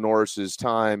 it's Lenoris's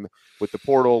time with the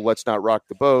portal. Let's not rock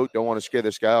the boat. Don't want to scare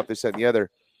this guy off, this, that, and the other.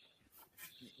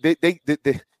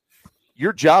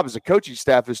 Your job as a coaching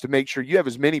staff is to make sure you have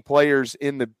as many players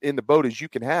in the boat as you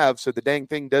can have so the dang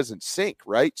thing doesn't sink,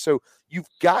 right? So you've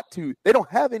got to – they don't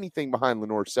have anything behind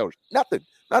Lenoris Sellers. Nothing.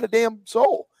 Not a damn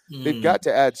soul. They've got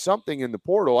to add something in the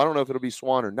portal. I don't know if it'll be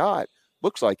Swan or not.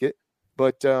 Looks like it.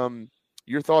 But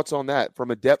your thoughts on that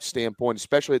from a depth standpoint,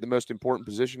 especially at the most important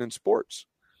position in sports?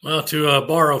 Well, to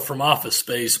borrow from Office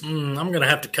Space, I'm going to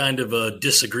have to kind of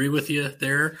disagree with you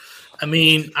there. I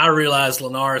mean, I realize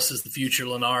Lenoris is the future.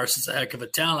 Lenoris is a heck of a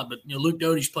talent, but Luke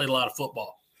Doty's played a lot of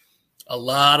football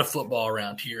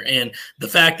around here. And the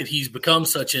fact that he's become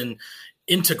such an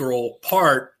integral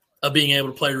part of being able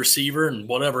to play receiver and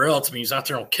whatever else, I mean, he's out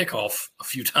there on kickoff a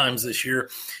few times this year.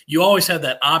 You always have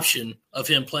that option of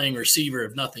him playing receiver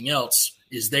if nothing else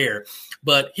is there.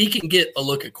 But he can get a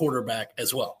look at quarterback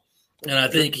as well. And I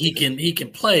think he can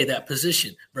play that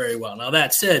position very well. Now,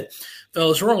 that said,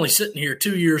 fellas, we're only sitting here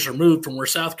 2 years removed from where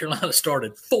South Carolina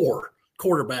started 4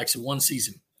 quarterbacks in one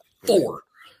season. 4.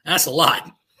 That's a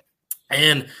lot.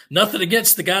 And nothing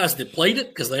against the guys that played it,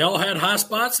 because they all had high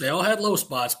spots, they all had low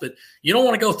spots, but you don't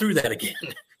want to go through that again.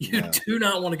 You do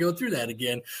not want to go through that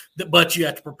again, but you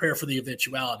have to prepare for the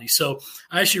eventuality. So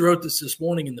I actually wrote this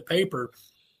morning in the paper.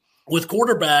 With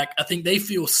quarterback, I think they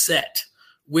feel set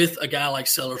with a guy like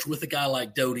Sellers, with a guy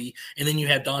like Doty, and then you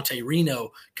have Dante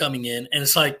Reno coming in. And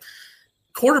it's like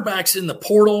quarterbacks in the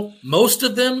portal, most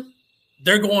of them,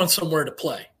 they're going somewhere to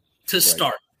play, to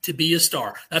start, to be a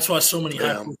star. That's why so many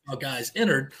high-profile guys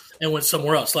entered and went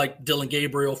somewhere else, like Dylan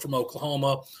Gabriel from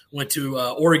Oklahoma went to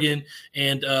Oregon,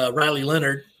 and Riley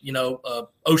Leonard,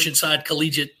 Oceanside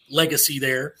Collegiate legacy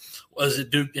there, was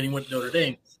at Duke, and he went to Notre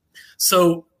Dame.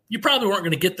 So you probably weren't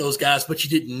going to get those guys, but you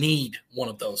didn't need one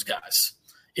of those guys.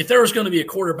 If there was going to be a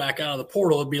quarterback out of the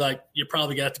portal, it'd be like you're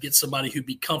probably going to have to get somebody who'd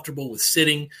be comfortable with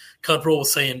sitting, comfortable with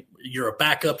saying you're a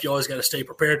backup, you always got to stay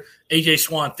prepared. A.J.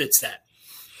 Swan fits that.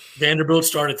 Vanderbilt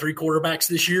started 3 quarterbacks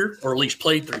this year, or at least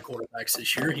played 3 quarterbacks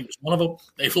this year. He was one of them.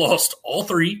 They've lost all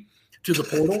 3 to the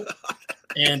portal.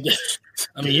 And,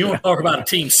 I mean, you want to talk about a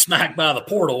team smacked by the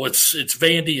portal. It's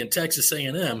Vandy and Texas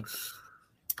A&M.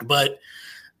 But,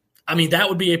 I mean, that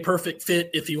would be a perfect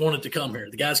fit if he wanted to come here.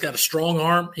 The guy's got a strong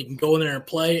arm. He can go in there and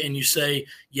play, and you say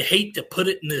you hate to put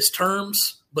it in these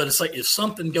terms, but it's like if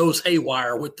something goes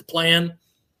haywire with the plan,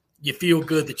 you feel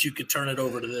good that you could turn it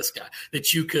over to this guy,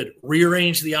 that you could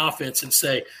rearrange the offense and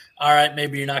say, all right,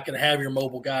 maybe you're not going to have your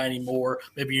mobile guy anymore.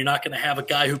 Maybe you're not going to have a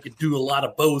guy who could do a lot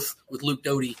of both with Luke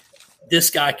Doty.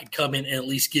 This guy could come in and at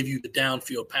least give you the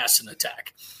downfield passing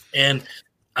attack. And,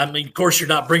 I mean, of course, you're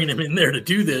not bringing him in there to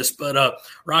do this, but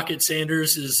Rocket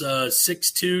Sanders is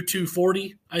 6'2",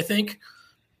 240, I think.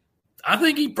 I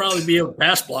think he'd probably be able to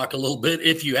pass block a little bit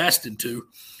if you asked him to.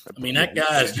 I mean, that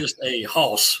guy is just a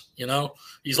hoss,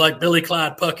 He's like Billy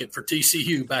Clyde Puckett for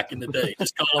TCU back in the day.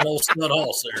 Just call him old Stud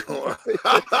Hoss there.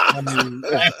 I mean,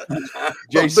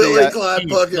 Billy Clyde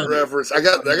Puckett reference. I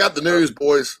got the news,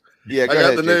 boys. Yeah, I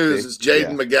got the news. It's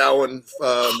Jaden McGowan,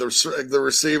 the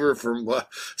receiver from.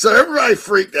 So everybody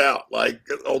freaked out like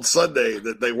on Sunday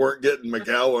that they weren't getting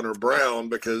McGowan or Brown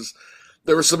because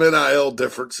there were some NIL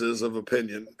differences of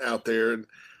opinion out there. And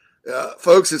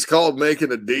folks, it's called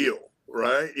making a deal.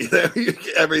 Right.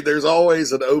 I mean, there's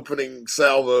always an opening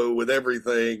salvo with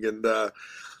everything. And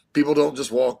people don't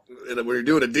just walk. And when you're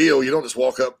doing a deal, you don't just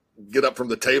walk up, get up from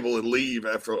the table and leave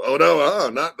after. Oh, no,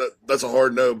 not that. That's a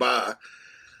hard no bye.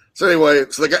 So anyway,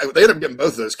 they ended up getting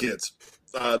both of those kids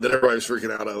that everybody was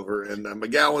freaking out over. And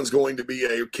McGowan's going to be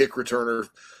a kick returner.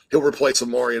 He'll replace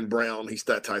Amarian Brown. He's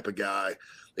that type of guy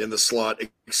in the slot,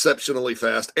 exceptionally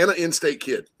fast. And an in-state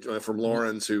kid from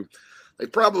Lawrence who they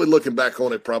probably, looking back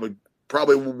on it, probably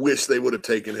wish they would have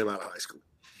taken him out of high school.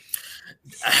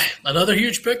 Another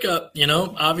huge pickup,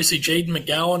 Obviously, Jaden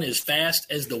McGowan is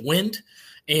fast as the wind,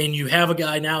 and you have a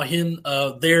guy now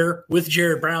there with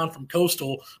Jared Brown from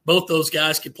Coastal. Both those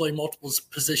guys can play multiple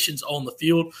positions on the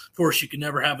field. Of course, you can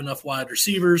never have enough wide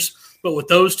receivers, but with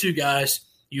those 2 guys,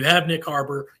 you have Nick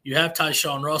Harbor, you have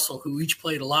Tyshawn Russell, who each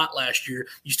played a lot last year.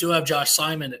 You still have Josh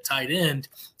Simon at tight end,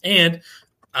 and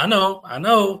I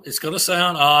know it's going to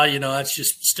sound, that's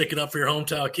just sticking up for your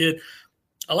hometown kid.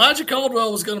 Elijah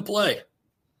Caldwell was going to play.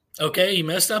 Okay, he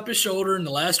messed up his shoulder in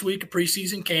the last week of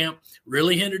preseason camp,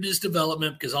 really hindered his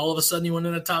development because all of a sudden he wasn't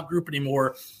in a top group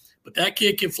anymore. But that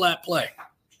kid can flat play.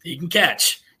 He can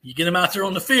catch. You get him out there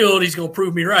on the field, he's going to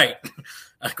prove me right.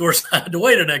 Of course, I had to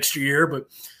wait an extra year, but,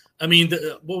 I mean,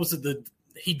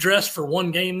 he dressed for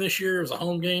one game this year. It was a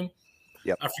home game.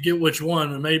 Yep. I forget which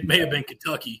one. It may have been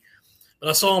Kentucky. But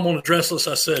I saw him on the dress list.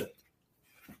 I said,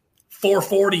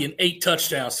 440 and 8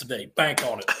 touchdowns today. Bank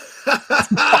on it.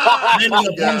 I ended up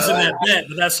losing that bet,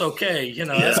 but that's okay.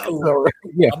 That's cool.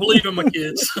 Yeah. I believe in my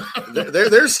kids.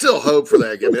 There's still hope for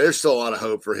that game. There's still a lot of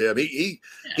hope for him.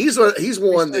 He's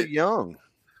one that young.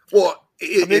 Well,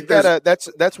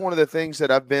 that's one of the things that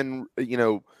I've been,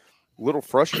 a little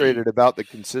frustrated about the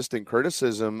consistent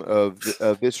criticism of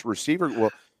this receiver.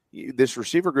 Well, this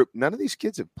receiver group, none of these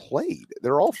kids have played.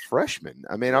 They're all freshmen.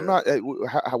 I mean,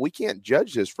 we can't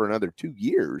judge this for another 2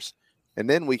 years, and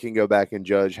then we can go back and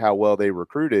judge how well they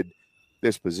recruited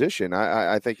this position.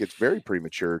 I think it's very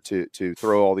premature to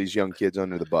throw all these young kids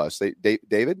under the bus.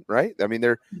 David, right? I mean,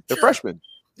 they're freshmen.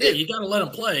 Yeah, you got to let them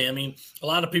play. I mean, a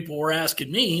lot of people were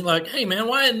asking me, like, hey, man,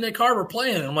 why isn't Nick Harbor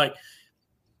playing? And I'm like,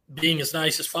 being as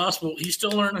nice as possible, he's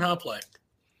still learning how to play.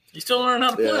 He's still learning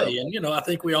how to play. And, I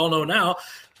think we all know now,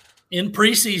 in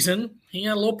preseason, he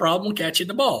had a little problem catching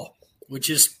the ball, which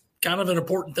is kind of an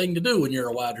important thing to do when you're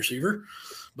a wide receiver.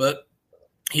 But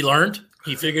he learned.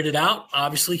 He figured it out.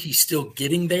 Obviously, he's still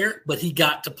getting there, but he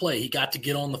got to play. He got to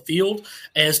get on the field,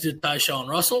 as did Tyshawn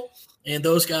Russell. and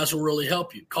those guys will really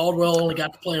help you. Caldwell only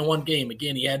got to play in one game.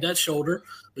 Again, he had that shoulder,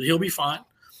 but he'll be fine.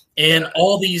 And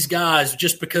all these guys,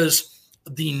 just because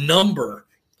the number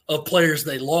of players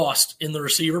they lost in the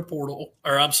receiver portal,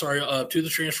 to the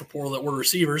transfer portal that were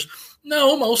receivers,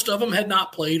 no, most of them had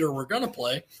not played or were going to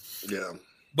play. Yeah.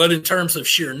 But in terms of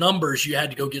sheer numbers, you had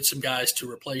to go get some guys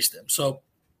to replace them. So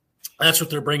that's what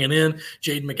they're bringing in.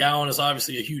 Jaden McGowan is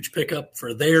obviously a huge pickup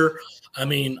for there. I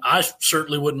mean, I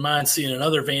certainly wouldn't mind seeing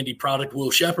another Vandy product,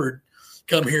 Will Shepherd,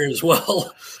 come here as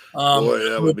well. Boy,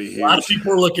 that would be huge. A lot of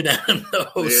people are looking at him.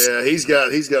 Yeah, he's got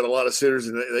a lot of sitters,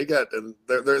 and they got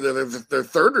their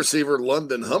third receiver,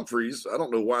 London Humphreys. I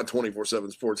don't know why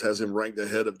 24/7 Sports has him ranked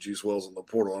ahead of Juice Wells in the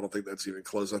portal. I don't think that's even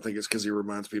close. I think it's because he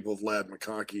reminds people of Lad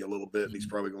McConkey a little bit, and he's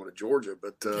probably going to Georgia.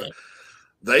 But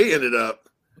they ended up.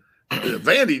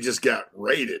 Vandy just got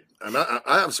raided, and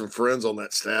I have some friends on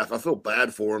that staff. I feel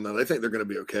bad for them. Now they think they're going to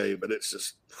be okay, but it's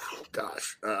just,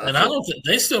 gosh. I don't think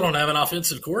they still don't have an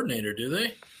offensive coordinator, do they?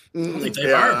 I don't think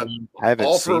they've hired one. I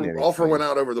haven't seen anything. Offer went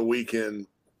out over the weekend.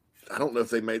 I don't know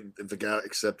if if the guy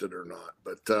accepted or not,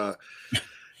 but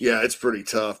yeah, it's pretty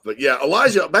tough. But yeah,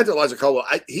 back to Elijah Caldwell.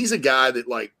 He's a guy that,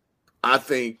 like, I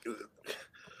think.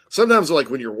 Sometimes, like,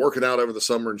 when you're working out over the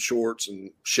summer in shorts and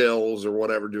shells or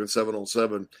whatever, doing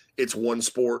 7-on-7, it's one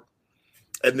sport.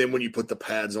 And then when you put the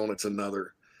pads on, it's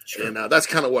another. Sure. And that's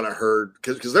kind of what I heard,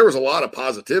 because there was a lot of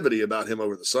positivity about him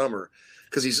over the summer.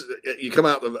 Because you come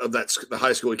out of the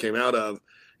high school he came out of,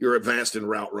 you're advanced in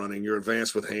route running, you're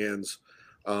advanced with hands.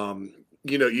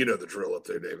 You know the drill up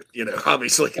there, David.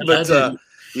 Obviously, but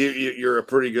you're a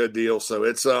pretty good deal. So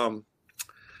it's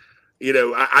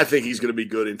I think he's going to be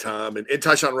good in time. And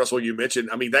Tyshawn Russell, you mentioned,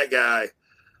 I mean, that guy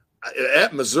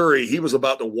at Missouri, he was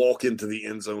about to walk into the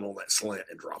end zone on that slant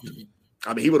and dropped it.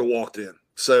 I mean, he would have walked in.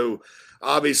 So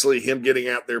obviously, him getting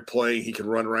out there playing, he can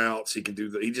run routes. He can do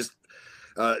that. He just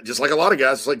like a lot of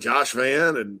guys, it's like Josh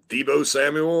Vann and Debo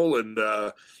Samuel and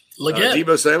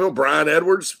Debo Samuel, Brian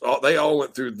Edwards. They all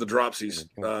went through the dropsies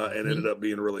and ended up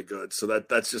being really good. So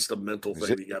that's just a mental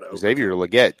thing you got to overcome. Xavier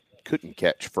Legette couldn't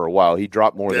catch for a while. He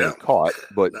dropped more than he caught,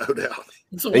 but no doubt.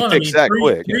 They fixed that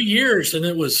quick. 3 years, and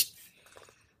it was.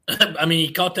 I mean,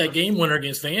 he caught that game winner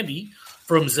against Vandy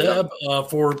from Zeb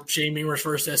for Shane Beamer's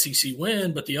first SEC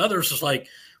win, but the others was like,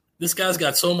 this guy's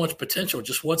got so much potential.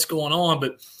 Just what's going on?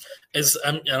 But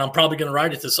I'm probably going to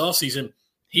write it this offseason.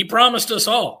 He promised us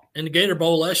all in the Gator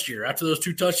Bowl last year. After those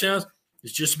 2 touchdowns,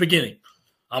 it's just the beginning.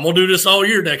 I'm going to do this all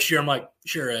year next year. I'm like,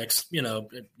 sure, X.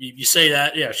 You say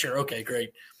that. Yeah, sure. Okay,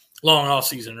 great. Long off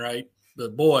season, right?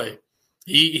 But boy,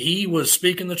 he was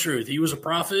speaking the truth. He was a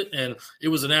prophet, and it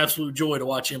was an absolute joy to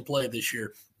watch him play this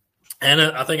year. And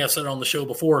I think I've said it on the show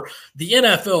before, the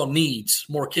NFL needs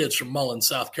more kids from Mullen,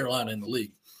 South Carolina in the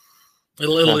league.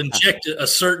 It'll inject a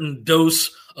certain dose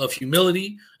of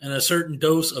humility and a certain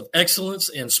dose of excellence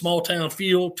and small town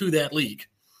feel to that league.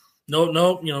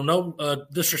 No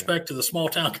disrespect to the small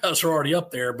town guys who are already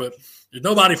up there, but there's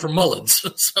nobody from Mullins,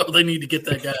 so they need to get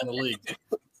that guy in the league.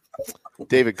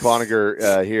 David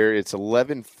Cloninger here. It's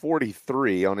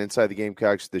 11:43 on Inside the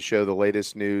Gamecocks, the show. The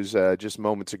latest news just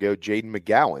moments ago, Jaden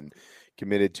McGowan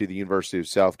committed to the University of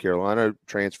South Carolina,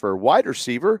 transfer wide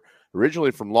receiver, originally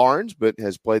from Lawrence, but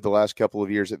has played the last couple of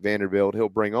years at Vanderbilt. He'll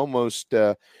bring almost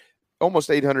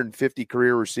 850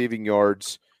 career receiving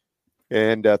yards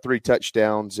and 3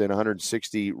 touchdowns and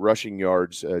 160 rushing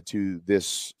yards to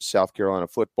this South Carolina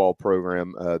football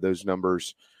program. Those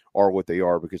numbers are what they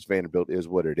are because Vanderbilt is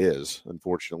what it is,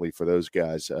 unfortunately for those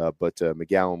guys. But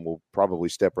McGowan will probably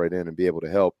step right in and be able to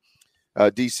help.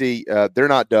 DC, they're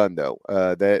not done, though.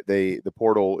 The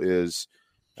portal is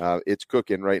it's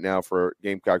cooking right now for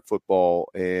Gamecock football.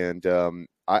 And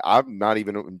I'm not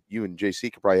even – you and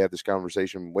JC could probably have this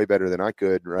conversation way better than I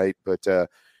could, right? But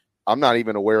I'm not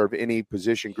even aware of any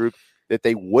position group that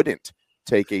they wouldn't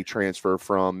take a transfer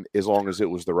from as long as it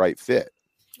was the right fit.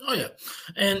 Oh, yeah.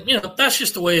 And, that's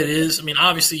just the way it is. I mean,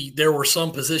 obviously, there were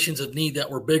some positions of need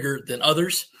that were bigger than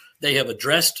others. They have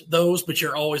addressed those, but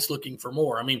you're always looking for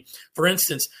more. I mean, for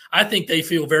instance, I think they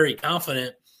feel very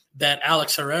confident that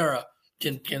Alex Herrera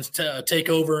can take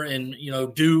over and,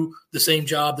 do the same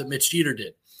job that Mitch Jeter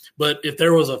did. But if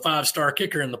there was a 5-star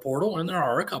kicker in the portal, and there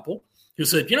are a couple, who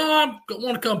said, I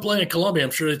want to come play in Columbia, I'm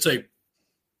sure they'd say,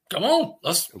 come on,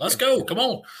 let's go, come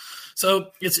on.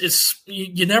 So it's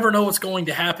you never know what's going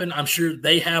to happen. I'm sure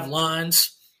they have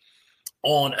lines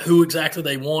on who exactly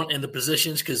they want in the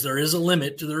positions because there is a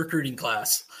limit to the recruiting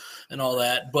class and all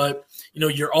that. But,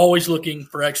 you're always looking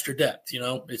for extra depth.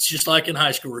 It's just like in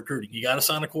high school recruiting. You got to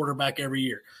sign a quarterback every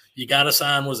year. You got to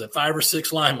sign, 5 or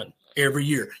 6 linemen every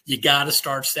year. You got to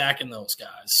start stacking those guys.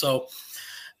 So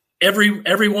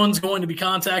everyone's going to be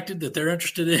contacted that they're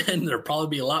interested in. There'll probably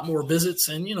be a lot more visits.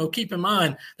 And, keep in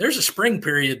mind, there's a spring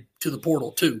period to the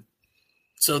portal too.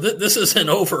 So this isn't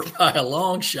over by a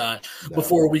long shot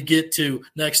before we get to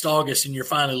next August and you're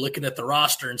finally looking at the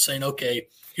roster and saying, okay,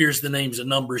 here's the names and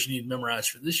numbers you need to memorize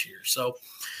for this year. So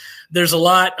there's a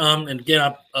lot. And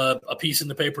again, a piece in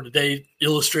the paper today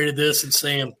illustrated this and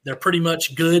saying they're pretty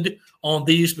much good on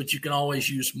these, but you can always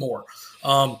use more.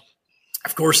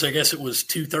 Of course, I guess it was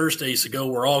 2 Thursdays ago,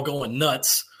 we're all going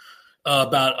nuts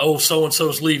about,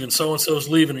 so-and-so's leaving,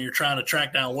 and you're trying to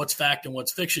track down what's fact and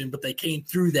what's fiction, but they came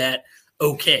through that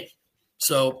okay.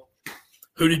 So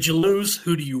who did you lose?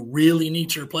 Who do you really need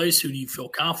to replace? Who do you feel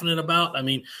confident about? I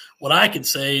mean, what I can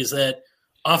say is that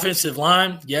offensive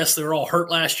line, yes, they were all hurt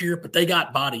last year, but they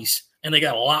got bodies, and they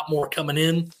got a lot more coming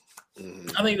in.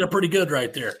 I think they're pretty good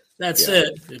right there. That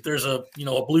said, if there's a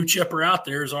blue chipper out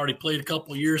there who's already played a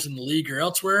couple of years in the league or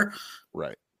elsewhere,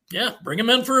 right? Yeah, bring him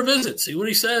in for a visit, see what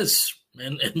he says,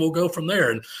 and we'll go from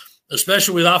there. And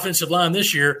especially with offensive line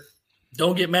this year,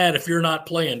 don't get mad if you're not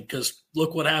playing, because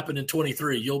look what happened in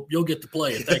 23. You'll get to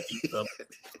play if they keep up.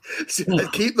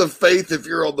 Keep the faith if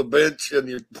you're on the bench and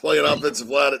you're playing offensive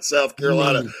line at South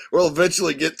Carolina. We'll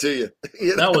eventually get to you.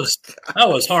 That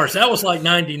was harsh. That was like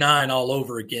 99 all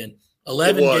over again.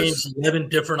 11 games, 11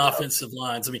 different offensive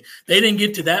lines. I mean, they didn't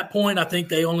get to that point. I think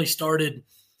they only started,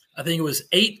 I think it was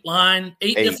eight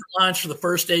different lines for the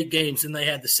first 8 games, and they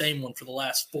had the same one for the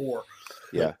last 4.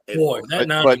 Yeah. Boy,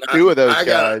 but 2 of those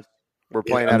guys were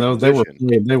playing out of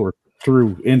position. They were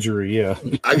through injury, yeah.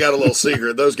 I got a little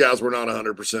secret. Those guys were not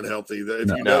 100% healthy. If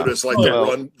you notice,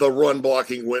 the run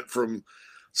blocking went from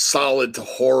solid to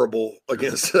horrible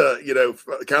against,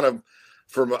 kind of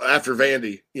from after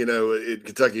Vandy, in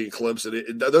Kentucky and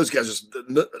Clemson. Those guys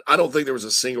I don't think there was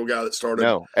a single guy that started.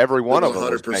 No, every one of them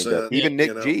 100%. Even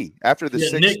Nick G. After the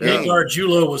 6th Nick game.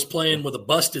 Gargiulo was playing with a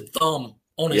busted thumb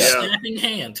on his snapping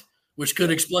hand, which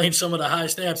could explain some of the high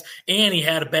snaps. And he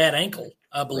had a bad ankle,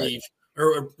 I believe. Right.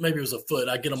 Or maybe it was a foot.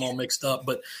 I get them all mixed up.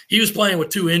 But he was playing with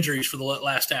 2 injuries for the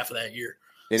last half of that year.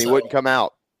 And he wouldn't come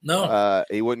out. No.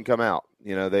 He wouldn't come out.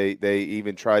 They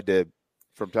even tried to,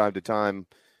 from time to time,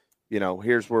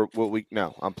 here's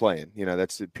I'm playing.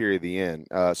 That's the period of the end.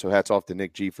 So hats off to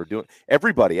Nick G for doing.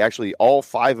 Everybody, actually, all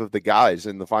 5 of the guys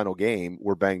in the final game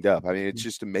were banged up. I mean, it's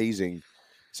just amazing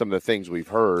some of the things we've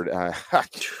heard. Wow.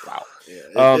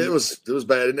 Yeah, it was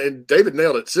bad. And David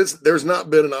nailed it. Since there's not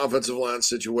been an offensive line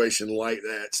situation like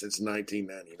that since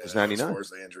 1999. It's 99. As far as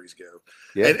the injuries go.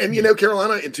 Yeah. And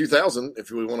Carolina in 2000, if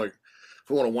we want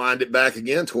to wind it back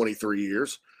again 23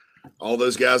 years, all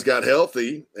those guys got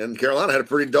healthy, and Carolina had a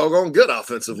pretty doggone good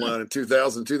offensive line in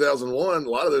 2000, 2001. A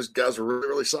lot of those guys were really,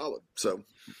 really solid. So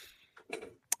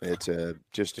it's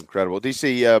just incredible.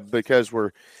 DC, because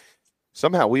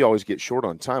somehow we always get short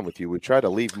on time with you. We try to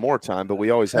leave more time, but we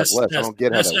always have less. I don't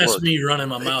get how that works. That's me running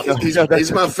my mouth.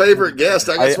 He's my favorite guest.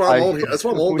 That's why I'm on here. That's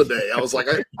why I'm on today. I was like,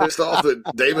 I pissed off that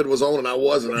David was on and I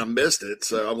wasn't, and I missed it.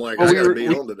 So I'm like, I got to be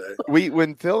on today.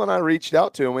 When Phil and I reached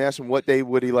out to him, we asked him what day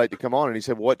would he like to come on, and he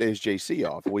said, "What day is JC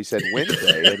off?" And we said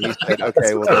Wednesday, and he said,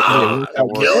 "Okay, well,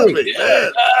 killing me,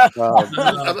 man.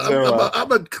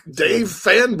 I'm a Dave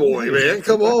fanboy, man.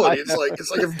 Come on, it's like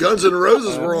if Guns N'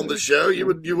 Roses were on the show, you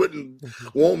wouldn't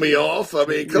want me off. I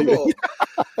mean, come on."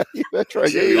 That's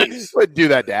right. You wouldn't do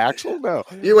that to Axel. No.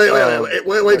 You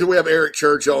wait till we have Eric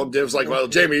Church on. Dim's like, well,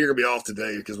 Jamie, you're gonna be off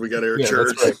today because we got Eric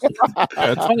Church. That's right.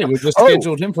 That's funny. We just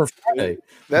scheduled him for Friday.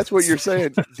 That's what you're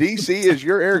saying. DC is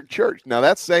your Eric Church. Now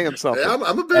that's saying something. Yeah,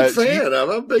 I'm a big fan. I'm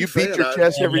a big fan. You beat your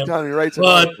chest every time he writes an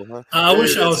but article, huh? I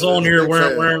wish I was on here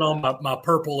wearing on my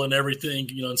purple and everything,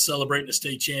 and celebrating the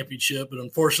state championship. But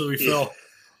unfortunately, we fell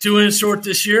 2 inches short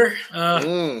this year.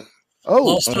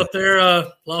 Lost up there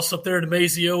to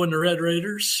Mazio and the Red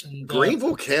Raiders. And,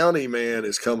 Greenville County, man,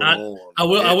 is coming on. I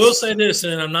will say this,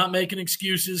 and I'm not making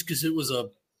excuses because it was a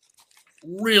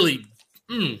really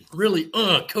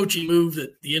coaching move at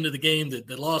the end of the game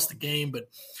that lost the game. But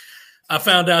I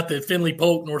found out that Finley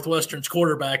Polk, Northwestern's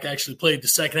quarterback, actually played the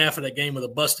second half of that game with a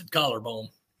busted collarbone.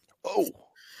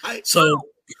 So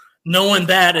knowing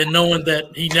that and knowing that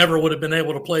he never would have been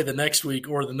able to play the next week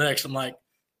or the next, I'm like,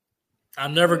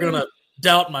 I'm never going to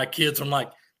doubt my kids. I'm like,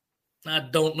 I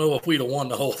don't know if we'd have won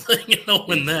the whole thing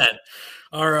knowing that.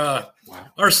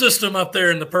 Our system up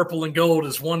there in the purple and gold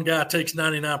is one guy takes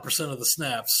 99% of the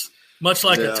snaps, much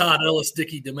like a Todd Ellis,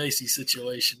 Dickie DeMacy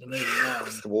situation in 89.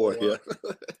 Boy, yeah.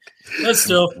 That's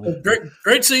still a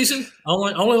great season.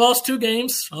 Only lost 2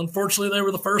 games. Unfortunately, they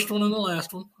were the first one and the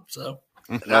last one. So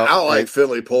I like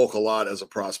Finley Polk a lot as a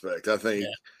prospect. I think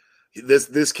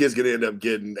this kid's going to end up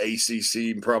getting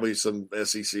ACC and probably some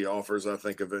SEC offers. I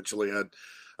think eventually.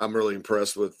 I'm really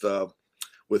impressed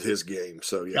with his game.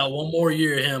 So yeah, got one more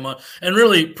year of him, and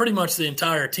really pretty much the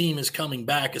entire team is coming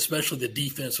back, especially the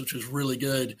defense, which was really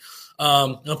good.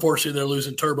 Unfortunately, they're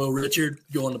losing Turbo Richard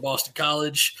going to Boston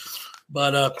College,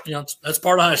 but that's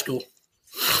part of high school.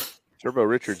 Turbo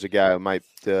Richard's a guy who might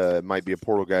be a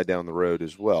portal guy down the road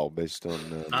as well, based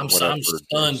on. I'm stunned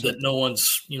that no one's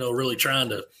really trying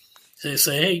to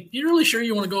say, hey, you really sure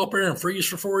you want to go up there and freeze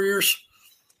for 4 years?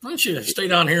 Why don't you stay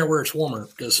down here where it's warmer?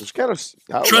 Because it's kind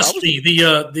of trust me,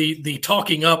 the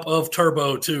talking up of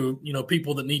Turbo to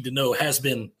people that need to know has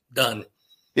been done.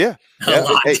 Yeah.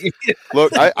 Hey,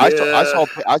 look,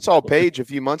 I saw Paige a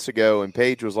few months ago, and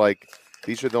Paige was like,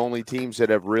 these are the only teams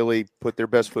that have really put their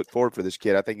best foot forward for this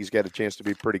kid. I think he's got a chance to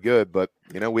be pretty good, but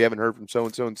we haven't heard from so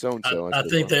and so and so and so. I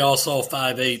think they all saw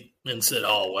 5'8" and said,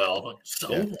 "Oh well." So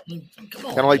come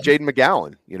on, kind of like Jaden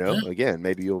McGowan. Again,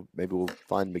 maybe we'll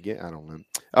find him again. I don't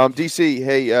know. DC,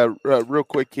 hey, real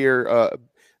quick here.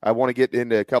 I want to get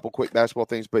into a couple quick basketball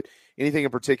things, but anything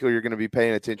in particular you're going to be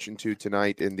paying attention to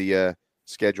tonight in the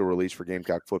schedule release for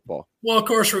Gamecock football? Well, of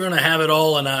course, we're going to have it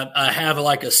all, and I have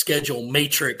like a schedule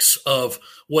matrix of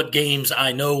what games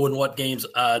I know and what games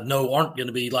I know aren't going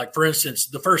to be. Like, for instance,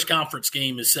 the first conference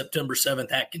game is September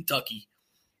 7th at Kentucky.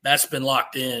 That's been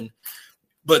locked in.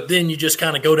 But then you just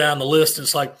kind of go down the list, and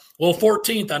it's like, well,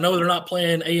 14th, I know they're not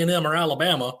playing A&M or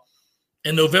Alabama.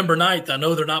 And November 9th, I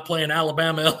know they're not playing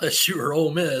Alabama, LSU, or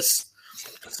Ole Miss.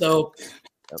 So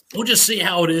we'll just see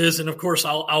how it is. And, of course,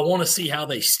 I want to see how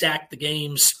they stack the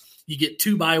games. You get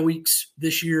 2 bye weeks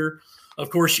this year. Of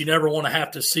course, you never want to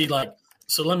have to see,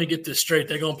 so let me get this straight.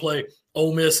 They're going to play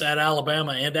Ole Miss at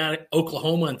Alabama and at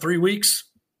Oklahoma in 3 weeks.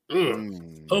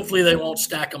 Hopefully they won't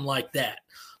stack them like that.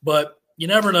 But you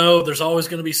never know. There's always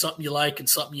going to be something you like and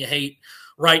something you hate.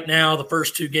 Right now, the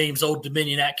first 2 games, Old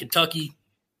Dominion at Kentucky,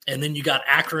 and then you got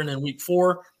Akron in week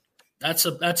 4. That's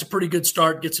a pretty good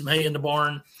start. Get some hay in the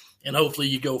barn, and hopefully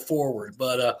you go forward.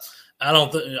 But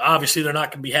obviously they're not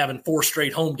going to be having 4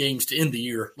 straight home games to end the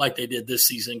year like they did this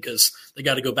season, because they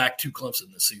got to go back to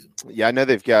Clemson this season. Yeah, I know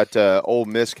they've got Ole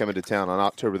Miss coming to town on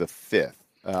October the 5th.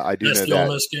 I do know that.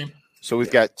 Ole Miss game. So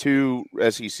we've got 2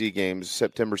 SEC games,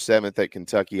 September 7th at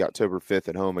Kentucky, October 5th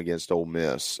at home against Ole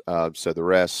Miss. So the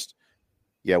rest,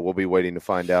 we'll be waiting to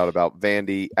find out about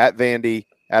Vandy,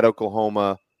 at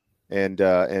Oklahoma, and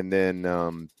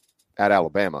then at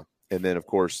Alabama. And then, of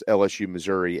course, LSU,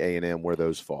 Missouri, A&M, where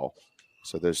those fall.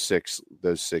 So those six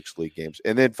league games.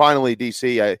 And then finally,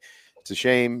 DC, it's a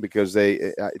shame because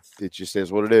it just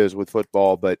is what it is with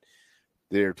football, but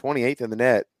they're 28th in the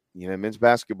net. Men's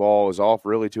basketball is off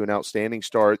really to an outstanding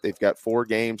start. They've got 4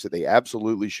 games that they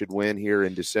absolutely should win here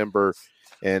in December.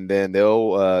 And then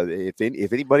they'll, if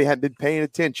anybody hadn't been paying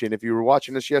attention, if you were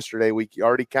watching us yesterday, we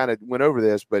already kind of went over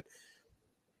this, but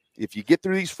if you get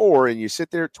through these 4 and you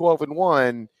sit there at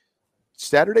 12-1,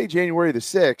 Saturday, January the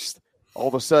 6th, all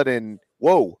of a sudden,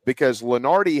 whoa, because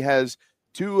Lenardi has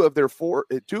 2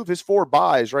 of his 4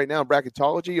 buys right now in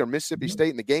bracketology are Mississippi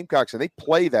State and the Gamecocks, and they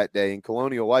play that day in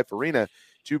Colonial Life Arena.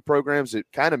 2 programs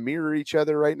that kind of mirror each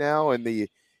other right now in the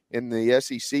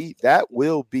SEC. That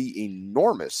will be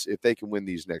enormous if they can win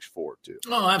these next 4 too.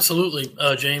 Oh, absolutely,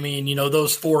 Jamie. And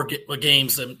those 4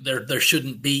 games, there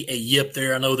shouldn't be a yip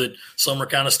there. I know that some are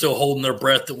kind of still holding their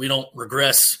breath that we don't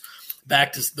regress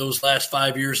back to those last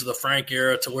 5 years of the Frank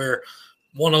era to where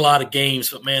won a lot of games,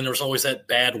 but man, there was always that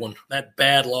bad one, that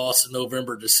bad loss in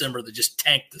November, December that just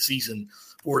tanked the season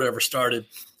before it ever started.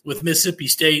 With Mississippi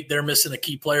State, they're missing a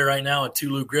key player right now in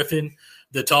Tulu Griffin.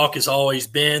 The talk has always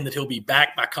been that he'll be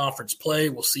back by conference play.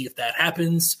 We'll see if that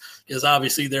happens, because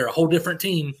obviously they're a whole different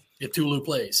team if Tulu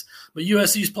plays. But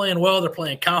USC's playing well. They're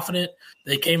playing confident.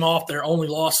 They came off their only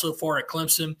loss so far at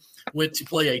Clemson, went to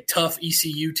play a tough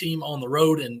ECU team on the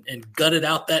road and gutted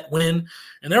out that win.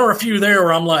 And there were a few there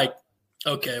where I'm like,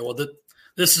 okay, well,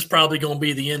 this is probably going to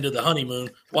be the end of the honeymoon.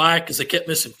 Why? Because they kept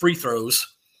missing free throws,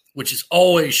 which is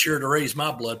always sure to raise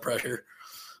my blood pressure.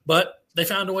 But they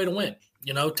found a way to win.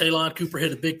 Taylon Cooper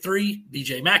hit a big 3.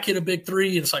 BJ Mack hit a big 3.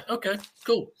 And it's like, okay,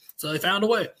 cool. So they found a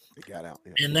way. They got out.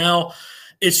 Yeah. And now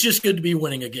it's just good to be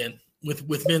winning again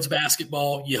with men's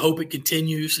basketball. You hope it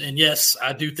continues. And, yes,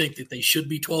 I do think that they should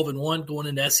be 12-1 going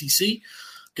into SEC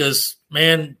because,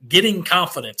 man, getting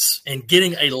confidence and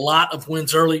getting a lot of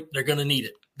wins early, they're going to need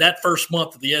it. That first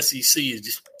month of the SEC is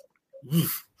just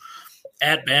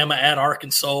at Bama, at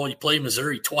Arkansas. You play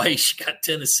Missouri twice. You got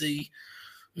Tennessee.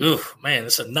 Man,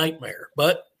 it's a nightmare.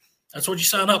 But that's what you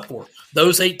sign up for.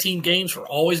 Those 18 games are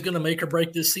always going to make or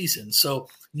break this season. So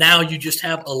now you just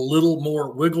have a little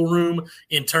more wiggle room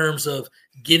in terms of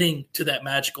getting to that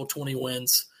magical 20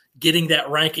 wins. getting that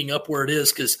ranking up where it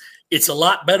is, because it's a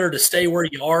lot better to stay where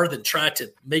you are than try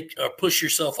to push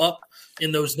yourself up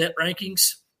in those net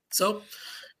rankings. So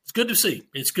it's good to see.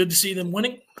 It's good to see them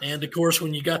winning. And, of course,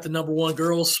 when you got the number one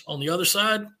girls on the other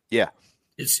side,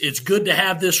 it's good to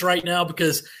have this right now,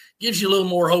 because it gives you a little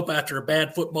more hope after a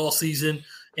bad football season.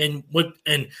 And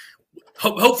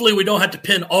hopefully we don't have to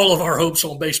pin all of our hopes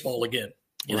on baseball again.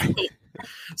 You know?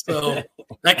 So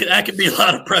that could be a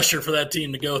lot of pressure for that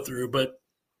team to go through. But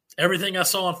everything I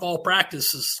saw in fall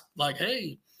practice is like,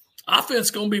 hey, offense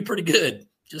going to be pretty good.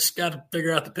 Just got to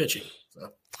figure out the pitching.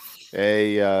 So.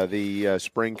 The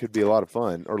spring could be a lot of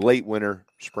fun, or late winter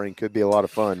spring could be a lot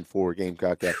of fun for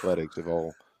Gamecock athletics if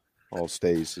all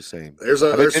stays the same. There's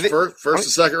first and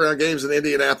second round games in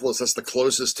Indianapolis. That's the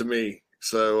closest to me.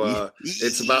 So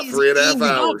it's about 3.5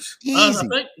 hours.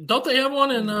 Don't they have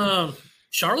one in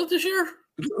Charlotte this year?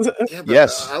 Yeah,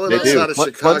 yes, I live outside of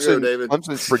Chicago, David.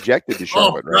 Clemson's projected to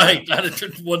Charlotte, right? I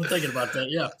wasn't thinking about that.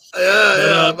 Yeah.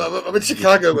 I'm in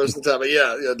Chicago most of the time, but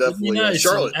yeah, definitely. Nice.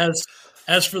 Charlotte.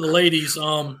 As for the ladies,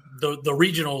 the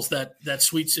regionals, that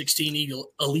Sweet 16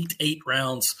 Elite 8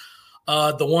 rounds,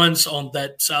 the ones on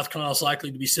that South Carolina is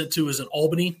likely to be sent to is in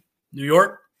Albany, New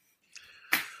York.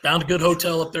 Found a good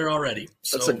hotel up there already.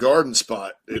 That's a garden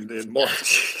spot in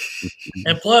March.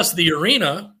 And plus, the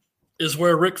arena is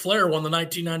where Ric Flair won the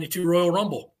 1992 Royal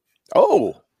Rumble.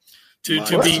 Oh. To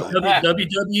be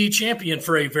WWE champion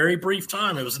for a very brief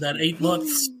time. It was that 8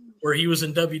 months where he was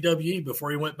in WWE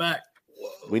before he went back.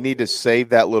 We need to save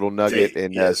that little nugget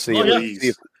and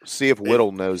see if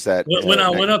Whittle knows that. When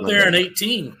I went up there in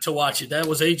 2018 to watch it, that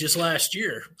was ages last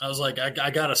year. I was like,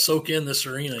 I got to soak in this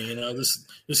arena. You know, this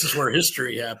is where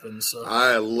history happens. So.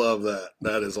 I love that.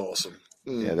 That is awesome.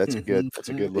 Yeah, that's a good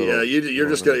little. Yeah, you're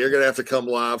gonna have to come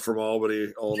live from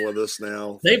Albany on with us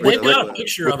now. They've got a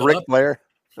picture of Ric Flair.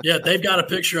 Yeah, they've got a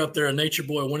picture up there of Nature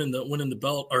Boy winning the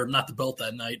belt, or not the belt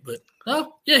that night, but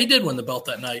he did win the belt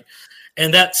that night,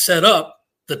 and that set up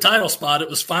the title spot. It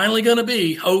was finally going to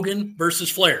be Hogan versus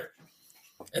Flair,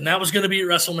 and that was going to be at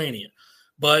WrestleMania.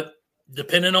 But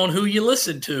depending on who you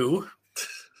listen to,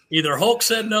 either Hulk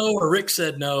said no or Rick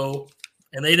said no,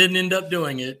 and they didn't end up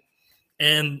doing it.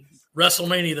 And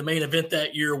WrestleMania, the main event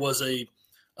that year, was how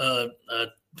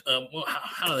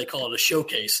do they call it? A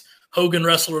showcase. Hogan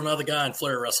wrestled another guy and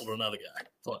Flair wrestled another guy.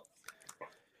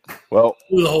 Well,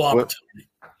 the whole opportunity.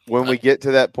 When we get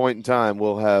to that point in time,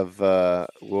 we'll have the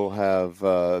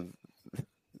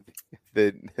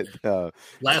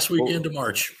last weekend of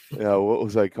March. What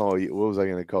was I calling you? What was I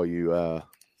going to call you?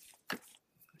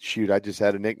 Shoot, I just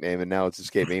had a nickname and now it's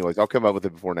escaped me. Anyways, I'll come up with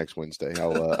it before next Wednesday.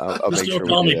 I'll just make sure.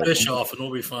 Call me Bischoff and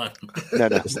we'll be fine. No,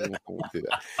 we'll do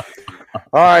that.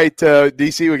 All right,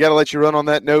 DC, we got to let you run on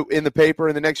that note. In the paper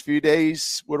in the next few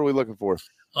days, what are we looking for?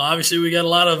 Obviously, we got a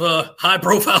lot of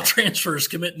high-profile transfers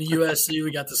committing to USC.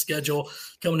 We got the schedule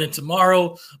coming in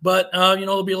tomorrow, but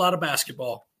there'll be a lot of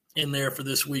basketball in there for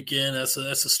this weekend. That's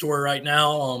a story right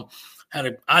now.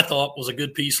 I thought was a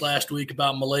good piece last week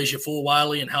about Malaysia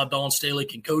Fulwiley and how Dawn Staley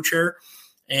can coach her,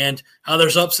 and how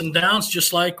there's ups and downs,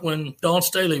 just like when Dawn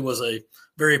Staley was a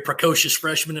very precocious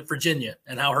freshman at Virginia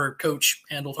and how her coach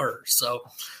handled her. So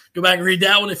go back and read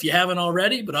that one if you haven't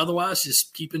already, but otherwise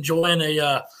just keep enjoying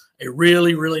a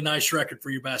really, really nice record for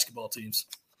your basketball teams.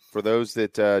 For those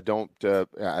that don't,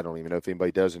 I don't even know if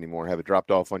anybody does anymore, have it dropped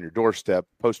off on your doorstep,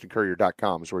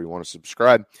 postandcourier.com is where you want to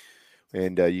subscribe.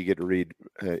 And you get to read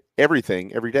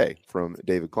everything every day from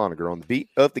David Cloninger on the beat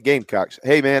of the Gamecocks.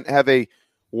 Hey, man, have a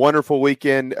wonderful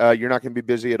weekend. You're not going to be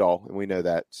busy at all, and we know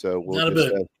that. So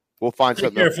we'll find Take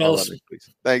something care, else. Fellas.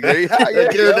 Thank you.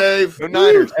 Take care, Dave. Go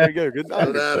Niners. There you go. Good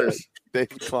Niners. Go Niners.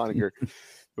 David Cloninger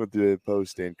with the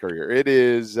Post and Courier. It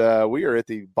is, we are at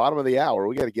the bottom of the hour.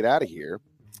 We got to get out of here.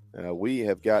 We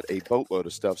have got a boatload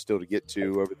of stuff still to get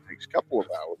to over the next couple of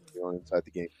hours on Inside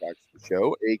the Gamecocks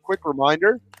show. A quick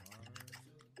reminder.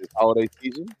 This holiday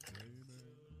season,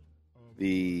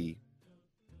 the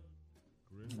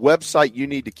website you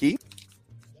need to keep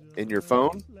in your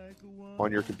phone,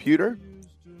 on your computer,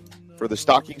 for the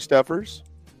stocking stuffers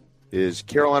is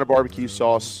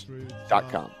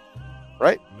CarolinaBarbecueSauce.com,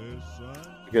 right?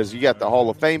 Because you got the Hall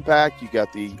of Fame pack, you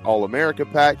got the All-America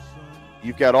pack,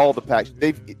 you've got all the packs.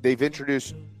 They've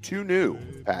introduced 2 new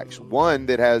packs. One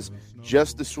that has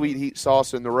just the sweet heat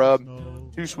sauce in the rub,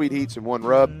 2 sweet heats and 1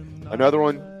 rub. Another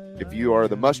one, if you are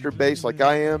the mustard base like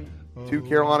I am, 2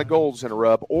 Carolina Golds in a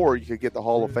rub, or you could get the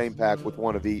Hall of Fame pack with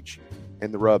 1 of each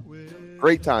in the rub.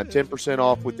 Great time, 10%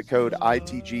 off with the code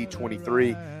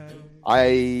ITG23.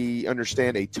 I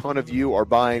understand a ton of you are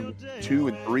buying 2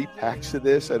 and 3 packs of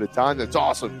this at a time. That's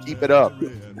awesome. Keep it up.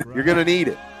 You're going to need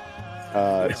it.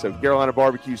 So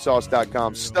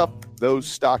CarolinaBarbecueSauce.com. Stuff those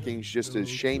stockings just as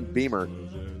Shane Beamer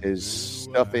is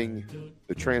stuffing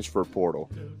the transfer portal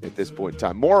at this point in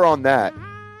time. More on that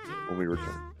when we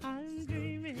return.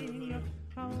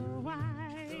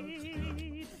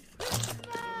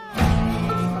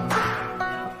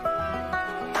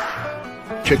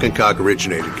 Chicken cock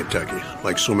originated in Kentucky,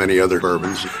 like so many other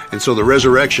bourbons. And so the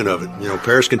resurrection of it,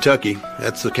 Paris, Kentucky,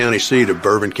 that's the county seat of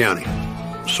Bourbon County.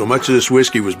 So much of this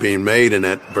whiskey was being made in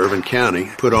that Bourbon County,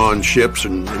 put on ships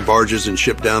and barges and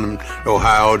shipped down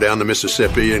Ohio, down to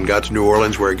Mississippi, and got to New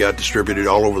Orleans, where it got distributed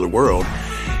all over the world.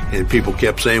 And people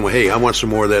kept saying, well, hey, I want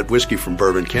some more of that whiskey from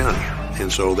Bourbon County. And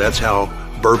so that's how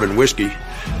bourbon whiskey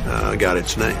got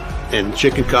its name. And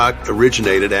chicken cock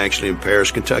originated actually in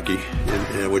Paris, Kentucky,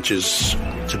 which is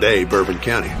today Bourbon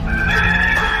County.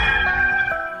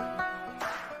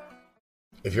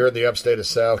 If you're in the upstate of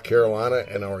South Carolina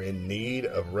and are in need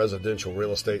of residential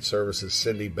real estate services,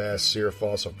 Cindy Bass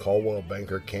Searfoss of Caldwell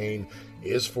Banker Kane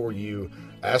is for you.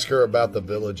 Ask her about the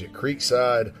village at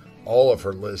Creekside, all of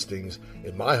her listings.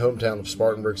 In my hometown of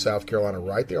Spartanburg, South Carolina,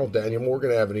 right there on Daniel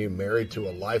Morgan Avenue, married to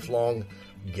a lifelong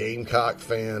Gamecock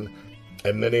fan.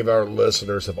 And many of our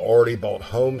listeners have already bought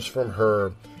homes from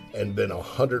her and been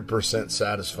 100%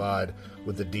 satisfied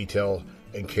with the detail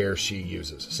and care she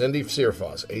uses. Cindy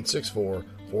Searfoss,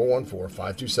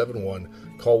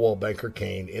 864-414-5271, Caldwell Banker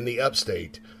Kane in the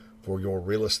upstate for your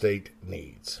real estate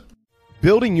needs.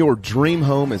 Building your dream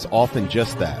home is often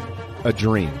just that, a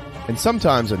dream, and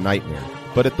sometimes a nightmare.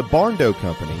 But at the Barndo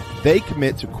Company, they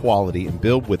commit to quality and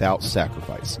build without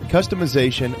sacrifice.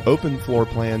 Customization, open floor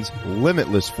plans,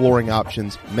 limitless flooring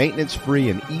options, maintenance-free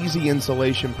and easy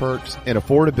installation perks, and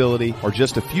affordability are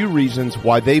just a few reasons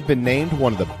why they've been named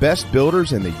one of the best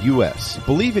builders in the U.S.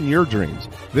 Believe in your dreams.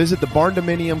 Visit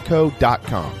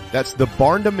thebarndominiumco.com. That's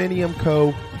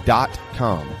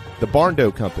thebarndominiumco.com. The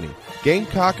Barndo Company.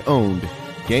 Gamecock owned,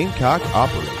 Gamecock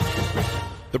operated.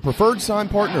 The preferred sign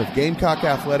partner of Gamecock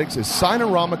Athletics is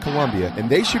Signorama Columbia, and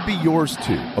they should be yours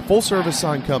too. A full-service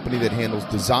sign company that handles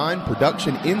design,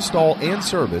 production, install, and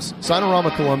service,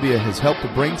 Signorama Columbia has helped to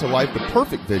bring to life the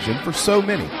perfect vision for so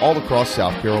many all across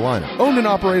South Carolina. Owned and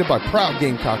operated by proud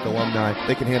Gamecock alumni,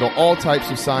 they can handle all types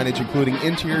of signage, including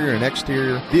interior and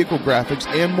exterior, vehicle graphics,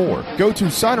 and more. Go to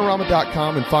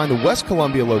Signorama.com and find the West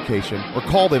Columbia location, or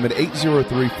call them at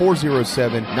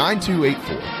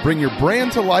 803-407-9284. Bring your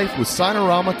brand to life with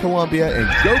Signorama Columbia, and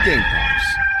go Gamecocks!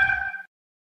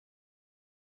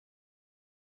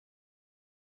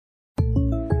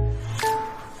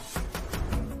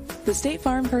 The State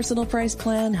Farm Personal Price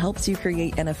Plan helps you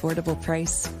create an affordable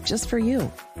price just for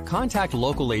you. Contact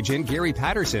local agent Gary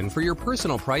Patterson for your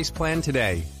personal price plan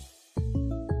today.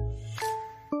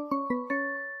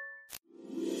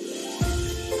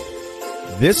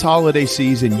 This holiday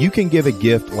season, you can give a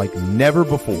gift like never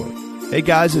before. Hey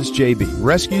guys, it's JB.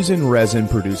 Rescues in Resin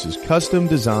produces custom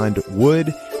designed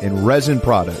wood and resin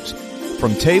products.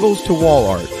 From tables to wall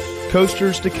art,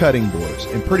 coasters to cutting boards,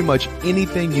 and pretty much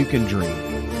anything you can dream.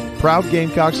 Proud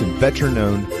Gamecocks and veteran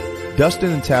owned,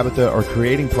 Dustin and Tabitha are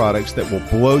creating products that will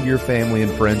blow your family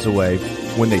and friends away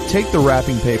when they take the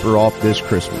wrapping paper off this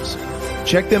Christmas.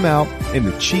 Check them out in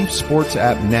the Chief Sports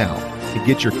app now to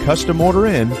get your custom order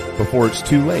in before it's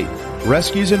too late.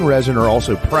 Rescues in Resin are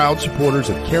also proud supporters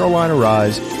of Carolina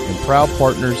Rise and proud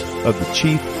partners of the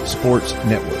Chief Sports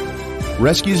Network.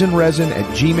 Rescues in Resin at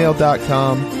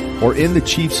gmail.com or in the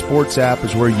Chief Sports app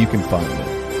is where you can find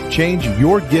them. Change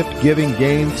your gift-giving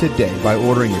game today by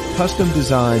ordering a custom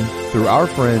design through our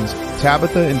friends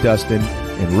Tabitha and Dustin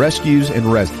and Rescues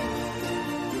in Resin.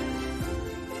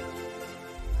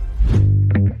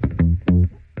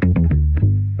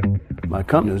 My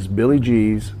company is Billy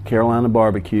G's Carolina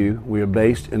Barbecue. We are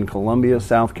based in Columbia,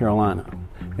 South Carolina.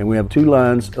 And we have 2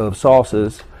 lines of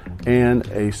sauces and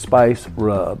a spice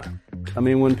rub. I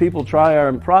mean, when people try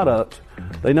our product,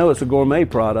 they know it's a gourmet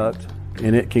product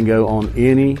and it can go on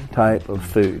any type of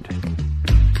food.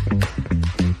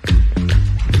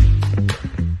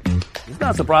 It's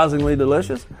not surprisingly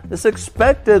delicious. It's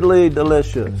expectedly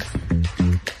delicious.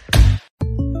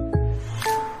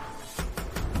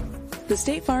 The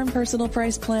State Farm Personal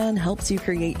Price Plan helps you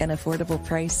create an affordable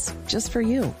price just for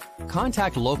you.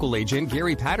 Contact local agent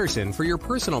Gary Patterson for your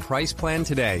personal price plan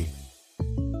today.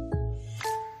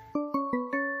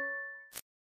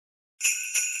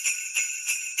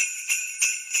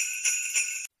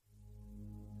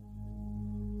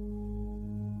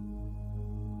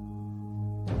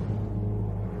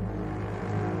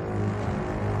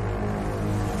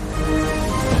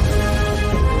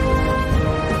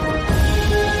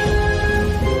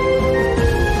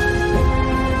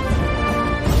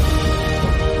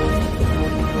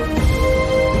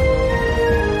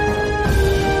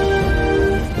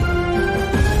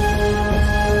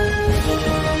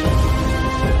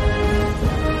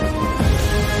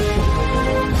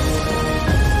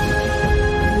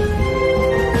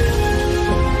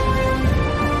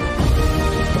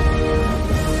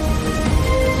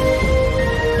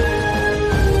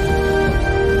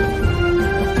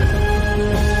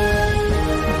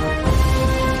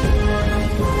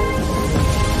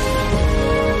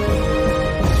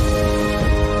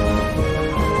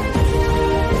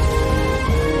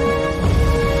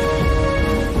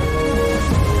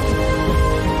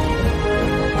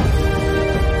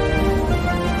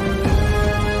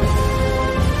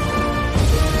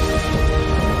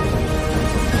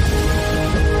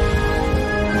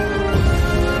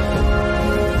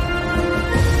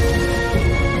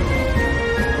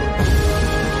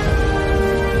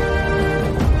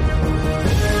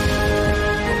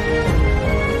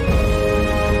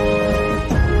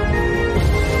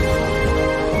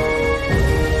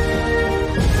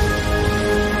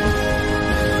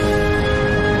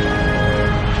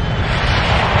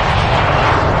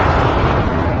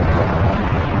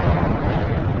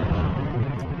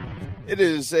 It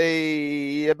is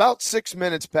about 6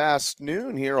 minutes past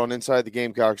noon here on Inside the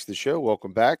Gamecocks, the show.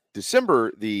 Welcome back.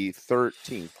 December the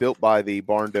 13th, built by the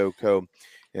Barn Dough Co.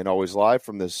 and always live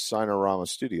from the Signorama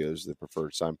Studios, the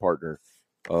preferred sign partner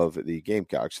of the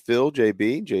Gamecocks. Phil,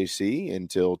 JB, JC,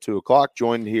 until 2 o'clock,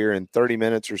 joined here in 30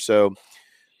 minutes or so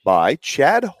by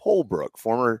Chad Holbrook,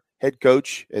 former head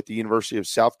coach at the University of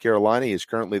South Carolina. He is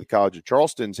currently the College of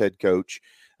Charleston's head coach.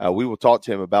 We will talk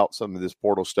to him about some of this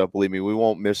portal stuff. Believe me, we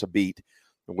won't miss a beat.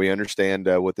 We understand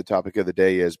what the topic of the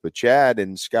day is. But Chad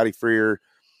and Scotty Freer,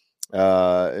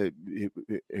 who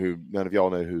none of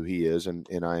y'all know who he is, and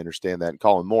I understand that, and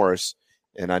Colin Morris,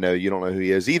 and I know you don't know who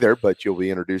he is either, but you'll be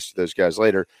introduced to those guys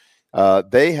later.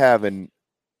 They have an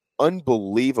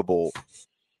unbelievable,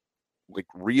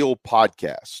 real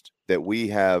podcast that we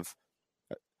have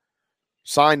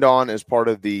signed on as part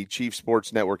of the Chief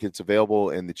Sports Network. It's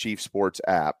available in the Chief Sports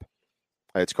app.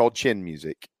 It's called Chin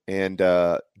Music, and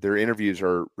their interviews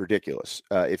are ridiculous.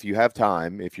 If you have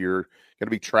time, if you're going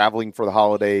to be traveling for the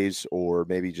holidays or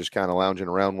maybe just kind of lounging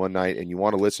around one night and you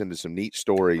want to listen to some neat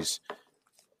stories,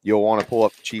 you'll want to pull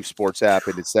up the Chief Sports app,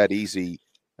 and it's that easy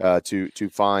to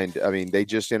find. I mean, they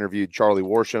just interviewed Charlie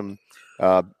Worsham.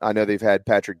 I know they've had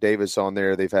Patrick Davis on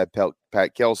there. They've had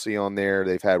Pat Kelsey on there.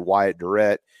 They've had Wyatt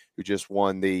Durrett, who just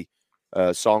won the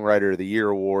Songwriter of the Year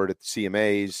award at the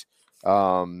CMAs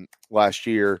last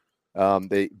year.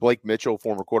 Blake Mitchell,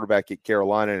 former quarterback at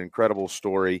Carolina, an incredible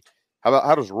story.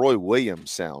 How does Roy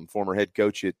Williams sound, former head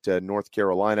coach at North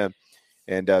Carolina?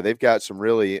 And they've got some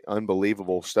really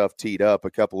unbelievable stuff teed up.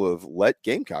 A couple of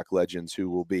Gamecock legends who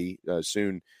will be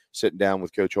soon sitting down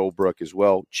with Coach Holbrook as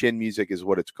well. Chin Music is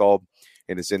what it's called,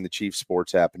 and it's in the Chief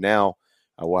Sports app now.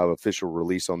 We'll have official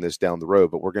release on this down the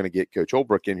road, but we're going to get Coach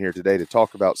Holbrook in here today to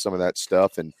talk about some of that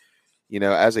stuff. And,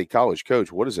 as a college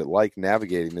coach, what is it like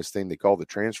navigating this thing they call the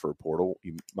transfer portal?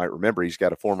 You might remember he's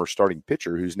got a former starting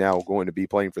pitcher who's now going to be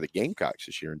playing for the Gamecocks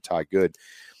this year, and Ty Good.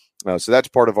 So that's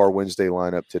part of our Wednesday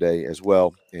lineup today as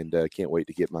well, and can't wait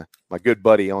to get my good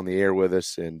buddy on the air with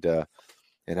us and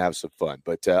have some fun.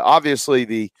 But obviously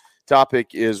the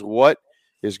topic is what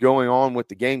is going on with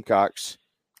the Gamecocks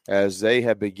as they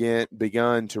have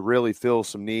begun to really fill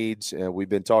some needs. We've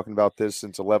been talking about this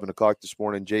since 11 o'clock this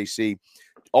morning. JC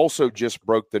also just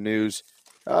broke the news,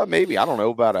 maybe, I don't know,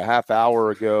 about a half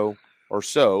hour ago or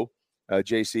so,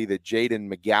 JC, that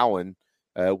Jaden McGowan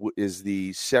is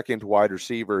the second wide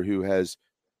receiver who has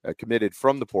committed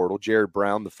from the portal. Jared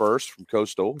Brown, the first from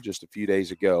Coastal, just a few days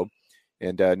ago.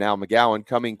 And now McGowan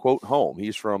coming, quote, home.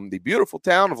 He's from the beautiful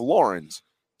town of Lawrence,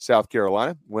 South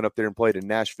Carolina. Went up there and played in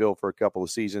Nashville for a couple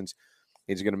of seasons.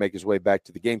 He's going to make his way back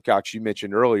to the Gamecocks. You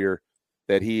mentioned earlier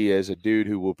that he is a dude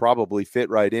who will probably fit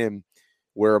right in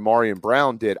where Amarian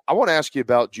Brown did. I want to ask you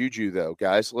about Juju, though,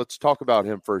 guys. Let's talk about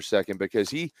him for a second,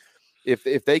 because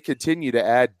if they continue to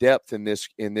add depth in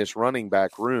this running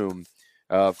back room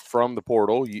from the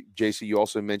portal, JC, you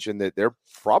also mentioned that they're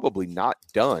probably not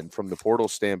done from the portal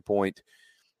standpoint.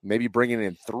 Maybe bringing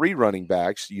in 3 running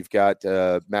backs. You've got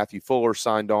Matthew Fuller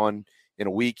signed on in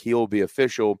a week. He'll be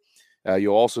official.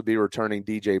 You'll also be returning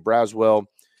DJ Braswell,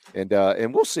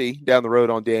 and we'll see down the road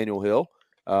on Daniel Hill.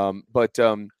 But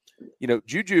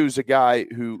Juju's a guy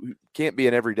who can't be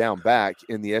an every down back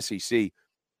in the SEC,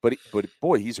 but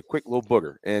boy, he's a quick little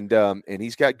booger, and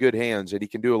he's got good hands, and he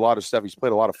can do a lot of stuff. He's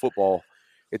played a lot of football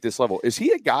at this level. Is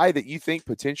he a guy that you think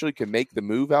potentially can make the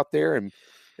move out there and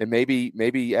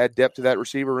maybe add depth to that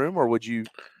receiver room, or would you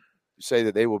say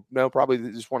that they will? No, probably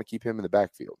they just want to keep him in the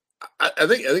backfield. I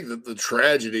think that the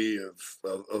tragedy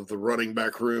of the running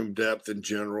back room depth in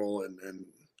general, and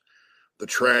the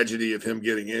tragedy of him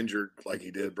getting injured like he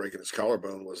did, breaking his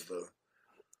collarbone, was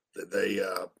that they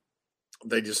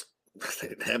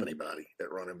didn't have anybody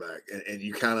at running back, and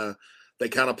they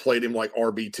kind of played him like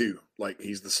RB2, like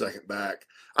he's the second back.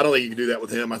 I don't think you can do that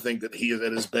with him. I think that he is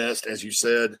at his best, as you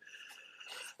said,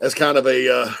 as kind of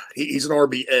he's an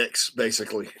RBX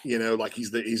basically, like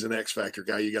he's an X factor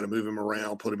guy. You got to move him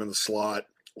around, put him in the slot,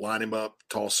 line him up,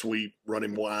 toss sweep, run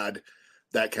him wide,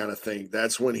 that kind of thing.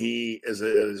 That's when he is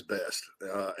at his best.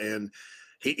 And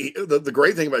the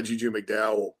great thing about Juju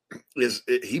McDowell is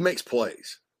he makes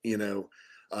plays.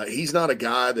 He's not a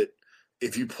guy that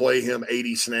if you play him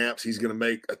 80 snaps, he's going to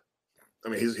make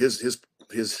his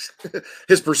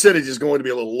percentage is going to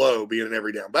be a little low being an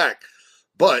every down back.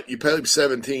 But you play him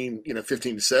 15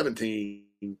 to 17,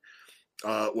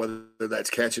 whether that's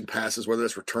catching passes, whether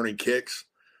that's returning kicks,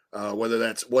 whether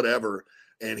that's whatever,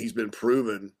 and he's been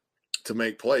proven to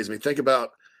make plays. I mean, think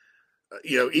about,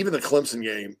 even the Clemson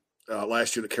game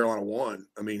last year that Carolina won.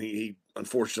 I mean, he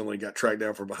unfortunately got tracked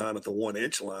down from behind at the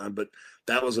 1-inch line, but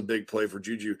that was a big play for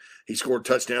Juju. He scored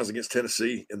touchdowns against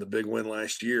Tennessee in the big win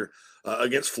last year.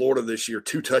 Against Florida this year,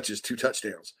 2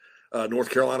 touchdowns. North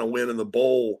Carolina win in the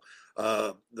bowl.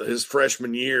 His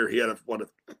freshman year, he had a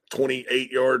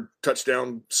 28-yard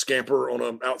touchdown scamper on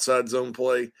an outside zone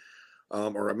play,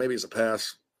 or maybe it's a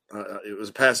pass. It was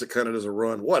a pass that counted as a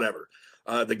run, whatever.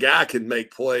 The guy can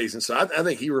make plays, and so I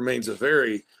think he remains a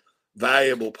very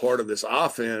valuable part of this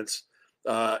offense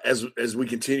as we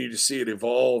continue to see it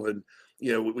evolve. And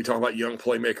we talk about young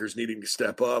playmakers needing to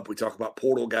step up. We talk about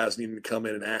portal guys needing to come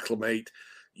in and acclimate.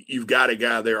 You've got a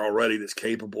guy there already that's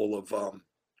capable of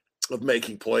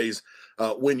making plays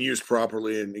when used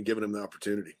properly and giving him the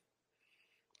opportunity.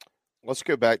 Let's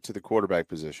go back to the quarterback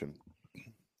position.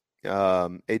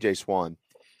 AJ Swan.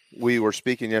 We were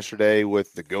speaking yesterday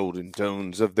with the golden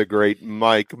tones of the great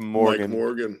Mike Morgan. We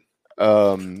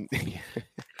love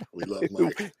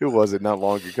Mike. Who was it not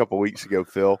long, a couple weeks ago,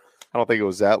 Phil? I don't think it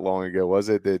was that long ago, was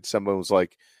it? That someone was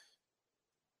like,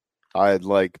 I'd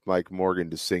like Mike Morgan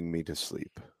to sing me to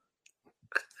sleep.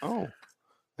 Oh,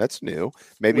 that's new.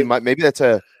 Maybe that's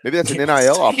an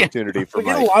NIL opportunity for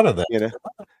Mike. A lot of that.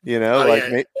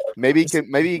 Maybe he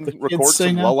can record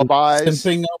some lullabies.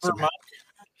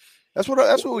 That's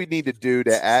what we need to do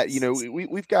to add.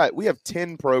 We have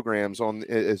 10 programs on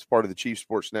as part of the Chief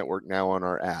Sports Network now on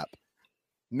our app.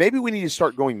 Maybe we need to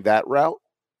start going that route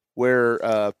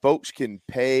where folks can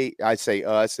pay. I say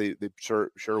us. They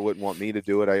sure wouldn't want me to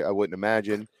do it. I wouldn't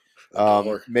imagine.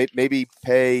 Maybe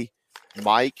pay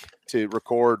Mike to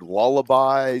record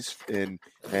lullabies and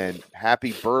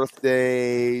happy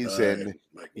birthdays and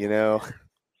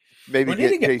maybe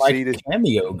get JC to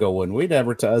cameo going. We'd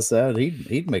advertise that.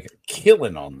 He'd make a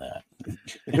killing on that.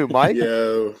 Who, Mike?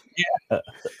 Yeah.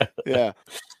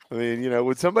 I mean,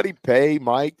 would somebody pay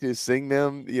Mike to sing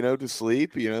them, to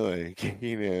sleep? Twinkle,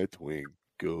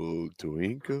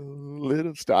 twinkle,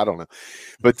 little star. I don't know,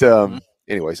 but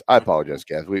anyways, I apologize,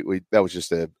 guys. We that was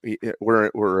just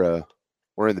we're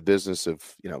in the business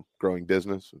of growing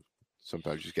business.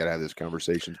 Sometimes you just got to have those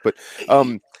conversations. But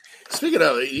speaking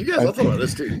of it, you guys, I thought about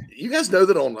this too. You guys know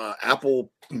that on Apple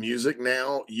Music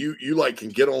now, you can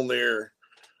get on there.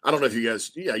 I don't know if you guys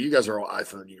are all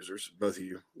iPhone users, both of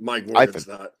you. Mike Morgan's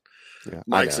not. Yeah,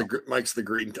 Mike's the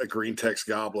green text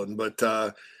goblin, but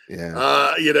and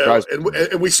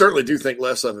we certainly do think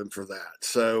less of him for that.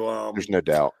 So there's no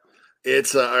doubt.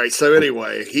 It's all right. So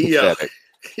anyway,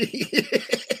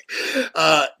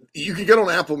 you can get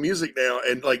on Apple Music now,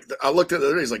 and I looked at the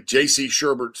other day, it's like J.C.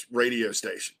 Sherbert's radio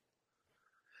station,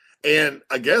 and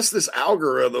I guess this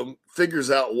algorithm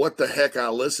figures out what the heck I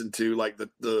listen to, like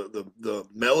the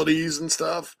melodies and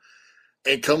stuff,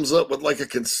 and comes up with like a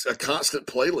constant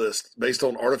playlist based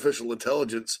on artificial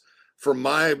intelligence for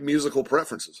my musical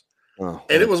preferences. Oh,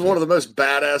 and it was one of the most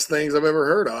badass things I've ever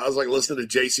heard of. I was like listening to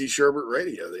J.C. Sherbert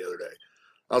radio the other day.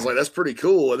 I was like, that's pretty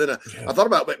cool. And then I thought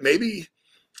about maybe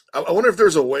I wonder if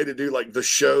there's a way to do like the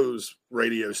show's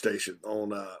radio station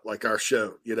on like our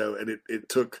show, and it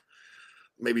took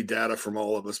maybe data from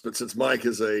all of us. But since Mike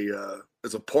is a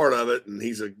part of it and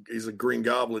he's a Green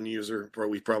Goblin user,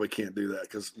 we probably can't do that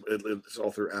because it's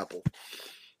all through Apple.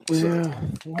 Yeah,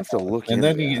 we'll have to look. And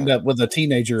then you end up with a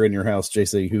teenager in your house,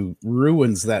 JC, who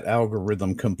ruins that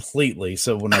algorithm completely.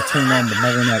 So when I turn on the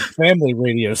Melanac Family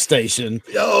radio station,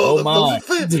 hey,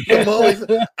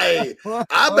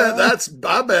 I bet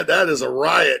that is a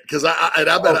riot because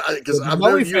the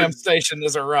Bowie Fam station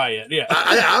is a riot. Yeah,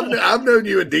 I've known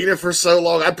you and Dina for so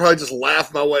long. I'd probably just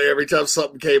laugh my way every time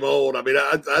something came on. I mean,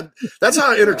 that's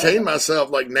how I entertained myself.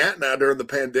 Like Nat and I during the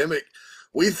pandemic.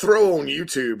 We throw on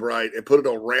YouTube, right, and put it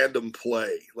on random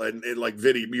play, like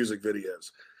music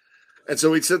videos. And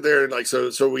so we'd sit there and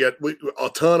so we had a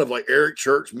ton of like Eric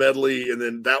Church medley, and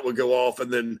then that would go off,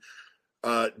 and then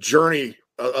Journey,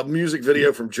 a music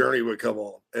video from Journey would come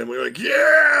on, and we were like,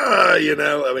 yeah,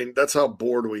 I mean, that's how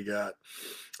bored we got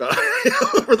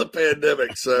over the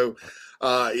pandemic. So,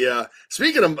 yeah.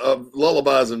 Speaking of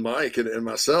lullabies and Mike and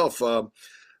myself,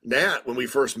 Nat, when we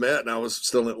first met, and I was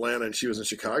still in Atlanta and she was in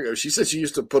Chicago, she said she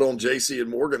used to put on JC and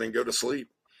Morgan and go to sleep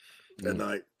at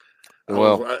night. I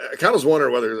kind of was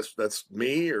wondering whether that's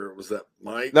me or was that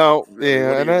Mike? No,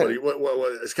 yeah,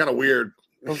 it's kind of weird.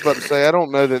 I was about to say I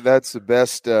don't know that that's the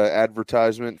best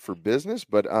advertisement for business,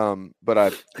 but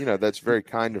that's very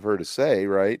kind of her to say,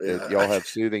 right? Yeah. That y'all have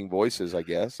soothing voices, I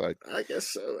guess. I guess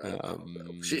so.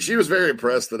 She was very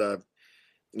impressed that of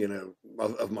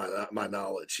my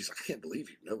knowledge. She's like, I can't believe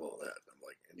you know all that. I'm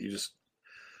like, and you just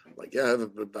like, yeah,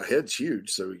 my head's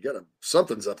huge, so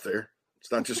something's up there.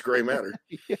 It's not just gray matter.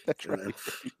 Yeah, that's right.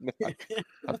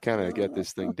 I've kind of got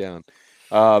this thing down.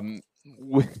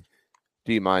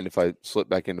 Do you mind if I slip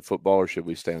back into football, or should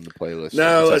we stay on the playlist?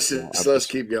 No, let's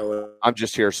keep going. I'm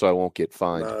just here so I won't get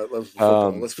fined.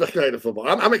 Let's back into football.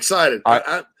 I'm excited.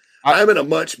 I'm in a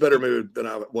much better mood than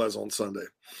I was on Sunday.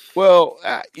 Well,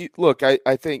 look, I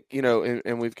think,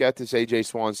 and we've got this AJ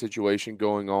Swan situation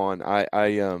going on.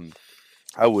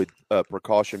 I would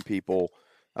precaution people.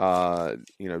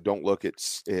 Don't look at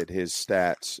his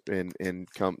stats and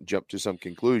jump to some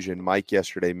conclusion. Mike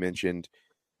yesterday mentioned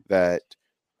that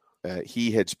he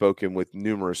had spoken with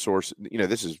numerous sources.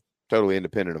 This is totally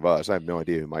independent of us. I have no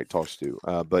idea who Mike talks to,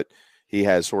 but he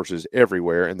has sources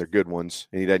everywhere, and they're good ones,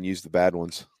 and he doesn't use the bad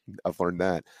ones. I've learned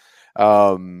that.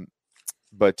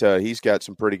 But he's got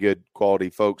some pretty good quality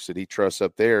folks that he trusts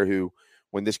up there who,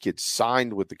 when this kid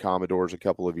signed with the Commodores a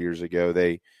couple of years ago,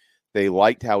 they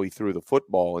liked how he threw the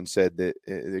football and said that,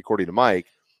 according to Mike,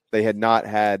 they had not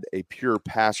had a pure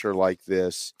passer like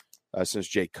this since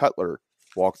Jay Cutler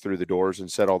walked through the doors and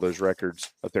set all those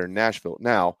records up there in Nashville.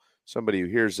 Now, somebody who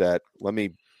hears that, let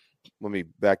me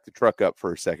back the truck up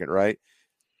for a second, right?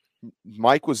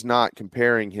 Mike was not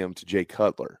comparing him to Jay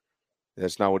Cutler.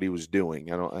 That's not what he was doing.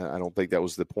 I don't think that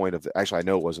was the point of actually, I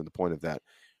know it wasn't the point of that.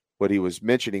 What he was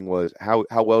mentioning was how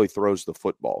well he throws the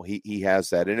football. He has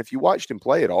that. And if you watched him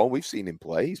play at all, we've seen him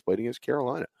play. He's played against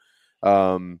Carolina.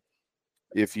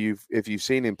 If you've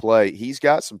seen him play, he's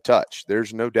got some touch.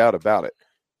 There's no doubt about it.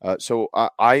 So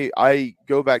I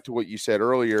go back to what you said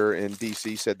earlier, and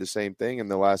DC said the same thing at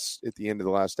the end of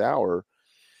the last hour.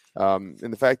 And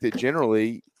the fact that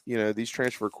generally, these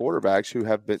transfer quarterbacks who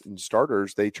have been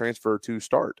starters, they transfer to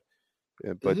start.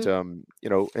 But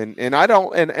and I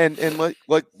don't, and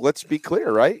let's be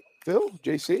clear, right, Phil,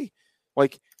 JC,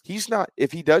 like he's not.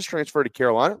 If he does transfer to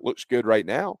Carolina, it looks good right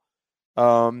now.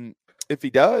 If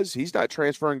he does, he's not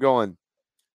transferring going,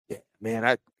 yeah, man,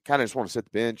 I kind of just want to sit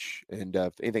the bench, and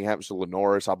if anything happens to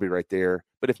Lenoris, I'll be right there.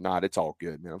 But if not, it's all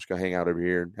good, man. I'm just gonna hang out over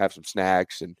here and have some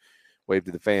snacks and wave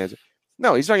to the fans.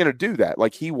 No, he's not going to do that.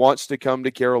 Like, he wants to come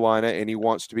to Carolina, and he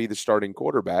wants to be the starting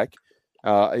quarterback.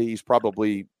 He's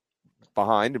probably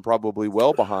behind and probably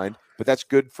well behind, but that's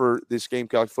good for this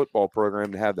Gamecock football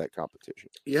program to have that competition.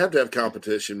 You have to have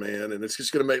competition, man, and it's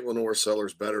just going to make Lenoris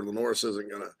Sellers better. Lenoris isn't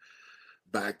going to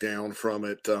back down from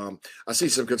it. I see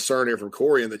some concern here from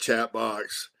Corey in the chat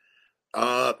box.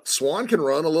 Swan can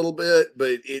run a little bit,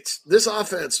 but it's this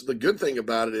offense. The good thing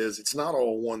about it is it's not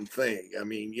all one thing. I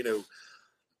mean,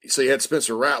 so you had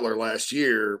Spencer Rattler last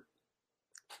year.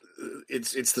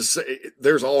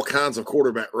 There's all kinds of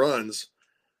quarterback runs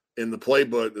in the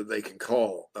playbook that they can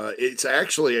call. It's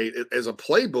actually as a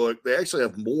playbook, they actually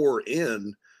have more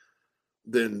in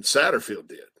than Satterfield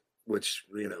did. Which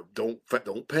don't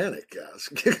panic, guys,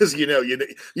 because you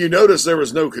notice there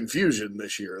was no confusion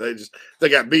this year. They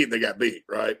got beat,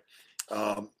 right?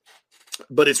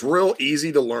 But it's real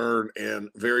easy to learn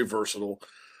and very versatile.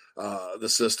 The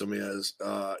system is,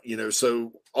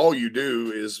 so all you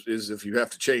do is if you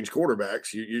have to change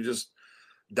quarterbacks, you just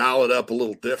dial it up a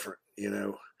little different.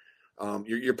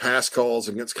 Your pass calls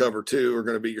against cover 2 are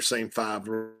going to be your same 5.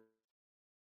 Your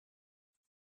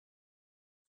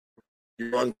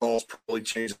run calls probably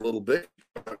change a little bit.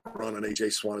 You're not running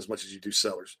AJ Swan as much as you do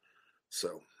Sellers.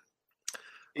 So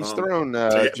he's thrown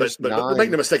but make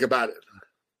no mistake about it.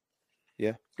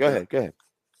 Yeah, go ahead.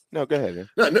 No, go ahead, man.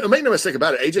 No, make no mistake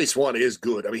about it. AJ Swan is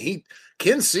good. I mean,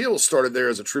 Ken Seals started there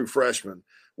as a true freshman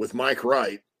with Mike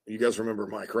Wright. You guys remember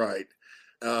Mike Wright,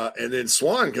 and then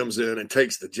Swan comes in and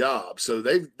takes the job. So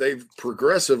they've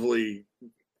progressively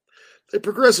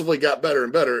got better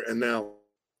and better, and now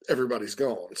everybody's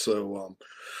gone. So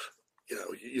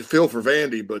you feel for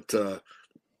Vandy, but to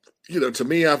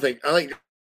me, I think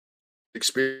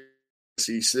experience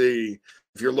SEC.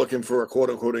 If you're looking for a quote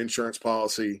unquote insurance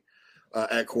policy.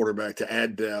 At quarterback to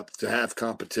add depth, to have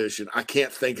competition. I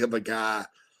can't think of a guy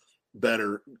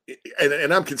better.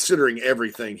 And I'm considering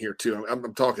everything here too.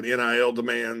 I'm talking NIL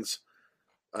demands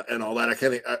and all that. I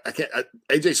can't.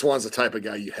 AJ Swan's the type of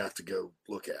guy you have to go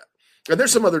look at. And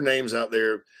there's some other names out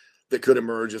there that could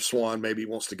emerge if Swan maybe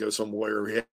wants to go somewhere.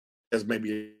 He has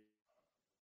maybe.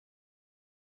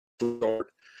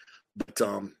 But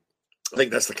I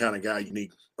think that's the kind of guy you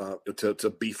need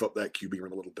to beef up that QB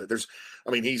room a little bit.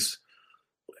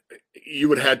 You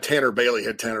would have Tanner Bailey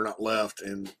had Tanner not left,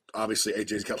 and obviously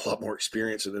AJ's got a lot more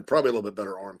experience and probably a little bit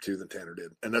better arm too than Tanner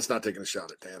did. And that's not taking a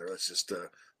shot at Tanner. That's just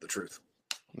the truth.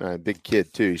 Big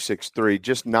kid too, 6'3",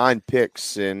 just 9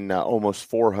 picks and almost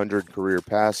 400 career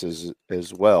passes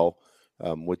as well,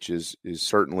 which is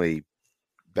certainly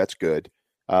that's good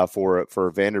for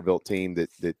a Vanderbilt team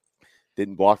that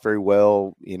didn't block very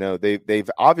well. They've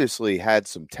obviously had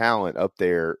some talent up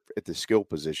there at the skill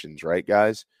positions, right,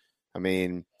 guys? I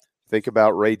mean, think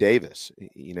about Ray Davis,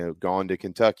 gone to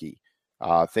Kentucky.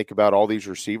 Think about all these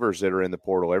receivers that are in the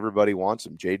portal. Everybody wants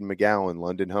them. Jaden McGowan,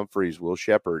 London Humphreys, Will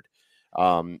Shepard.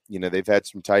 They've had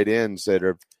some tight ends that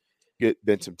have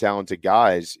been some talented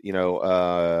guys,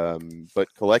 but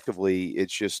collectively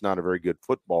it's just not a very good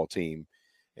football team.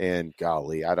 And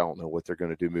golly, I don't know what they're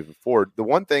going to do moving forward. The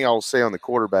one thing I'll say on the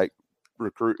quarterback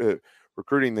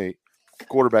recruiting the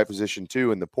quarterback position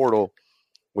too in the portal,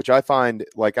 which I find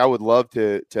like I would love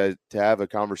to have a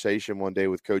conversation one day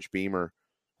with Coach Beamer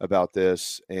about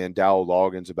this and Dowell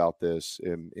Loggins about this.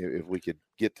 And if we could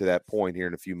get to that point here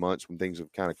in a few months when things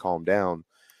have kind of calmed down,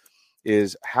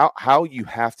 is how you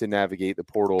have to navigate the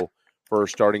portal for a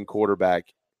starting quarterback,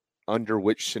 under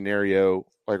which scenario,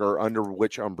 or under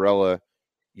which umbrella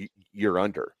you're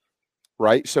under,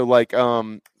 right? So what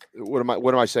am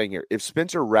I saying here? If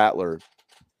Spencer Rattler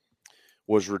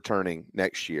was returning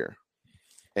next year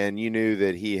and you knew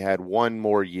that he had one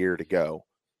more year to go,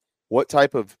 what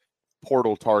type of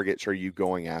portal targets are you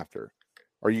going after?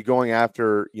 Are you going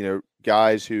after,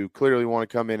 guys who clearly want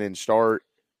to come in and start,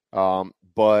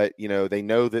 but they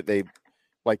know that they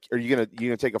are you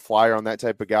gonna take a flyer on that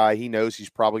type of guy? He knows he's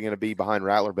probably going to be behind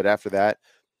Rattler, but after that,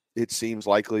 it seems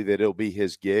likely that it'll be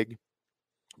his gig.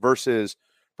 Versus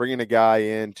bringing a guy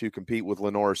in to compete with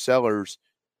Lenore Sellers.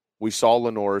 We saw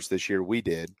Lenore's this year. We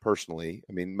did personally.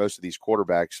 I mean, most of these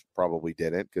quarterbacks probably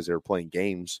didn't because they were playing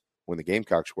games when the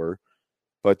Gamecocks were.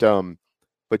 But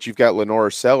you've got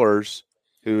Lenore Sellers,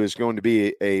 who is going to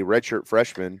be a redshirt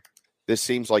freshman. This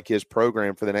seems like his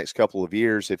program for the next couple of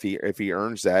years if he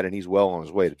earns that, and he's well on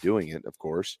his way to doing it, of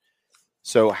course.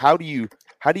 So how do you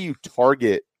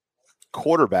target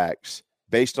quarterbacks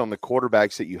based on the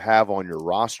quarterbacks that you have on your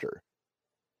roster?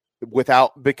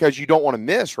 Because you don't want to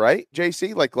miss, right,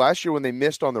 JC? Like last year when they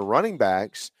missed on the running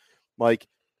backs, like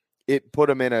it put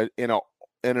them in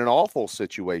an awful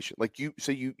situation. Like you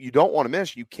don't want to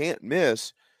miss, you can't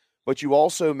miss, but you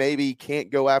also maybe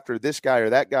can't go after this guy or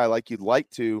that guy like you'd like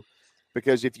to,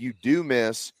 because if you do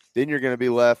miss, then you're going to be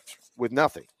left with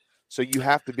nothing. So you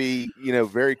have to be,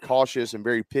 very cautious and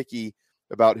very picky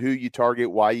about who you target,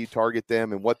 why you target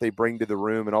them, and what they bring to the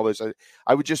room and all this.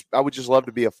 I would just love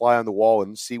to be a fly on the wall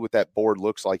and see what that board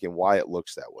looks like and why it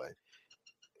looks that way.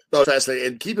 Oh, fascinating.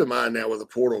 And keep in mind now with the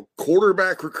portal,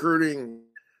 quarterback recruiting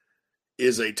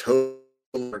is a total.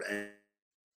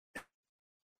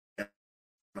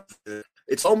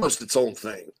 It's almost its own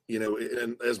thing,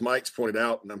 and as Mike's pointed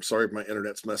out, and I'm sorry if my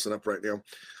internet's messing up right now.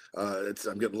 I'm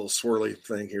getting a little swirly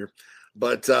thing here,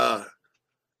 but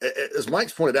as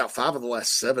Mike's pointed out, 5 of the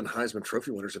last 7 Heisman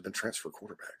Trophy winners have been transfer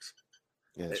quarterbacks.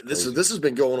 Yeah, this has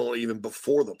been going on even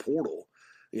before the portal.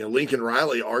 Lincoln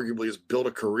Riley arguably has built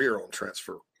a career on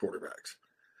transfer quarterbacks.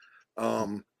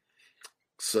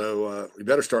 So we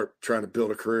better start trying to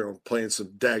build a career on playing some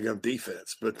daggum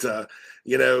defense. But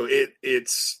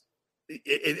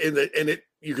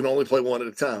you can only play one at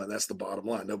a time, and that's the bottom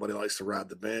line. Nobody likes to ride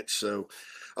the bench. So,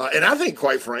 and I think,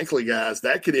 quite frankly, guys,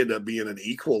 that could end up being an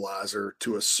equalizer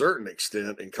to a certain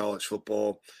extent in college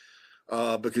football,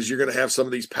 because you're going to have some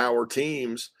of these power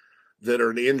teams that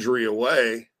are an injury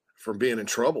away from being in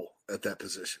trouble at that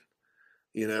position.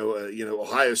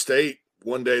 Ohio State,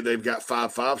 one day they've got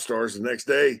 5 stars, the next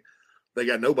day they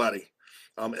got nobody.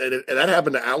 And that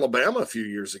happened to Alabama a few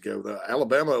years ago. The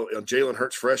Alabama, Jalen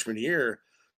Hurts' freshman year,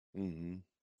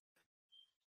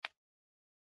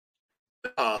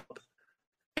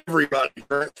 everybody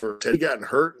transferred. He gotten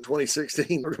hurt in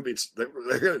 2016.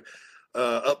 They're going to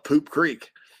up Poop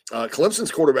Creek.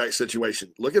 Clemson's quarterback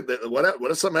situation. Look at that.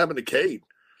 What if something happened to Cade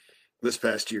this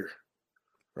past year?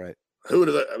 Right. Who would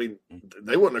have? I mean,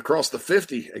 they wouldn't have crossed the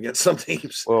 50 against some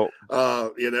teams. Well,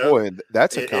 boy,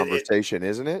 that's a conversation,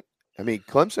 isn't it? I mean,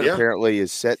 Clemson apparently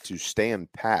is set to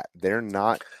stand pat. They're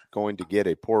not going to get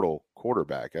a portal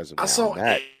quarterback as of now. I saw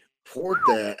that.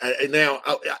 Now,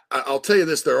 I'll tell you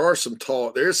this: there is some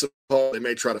talk. They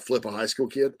may try to flip a high school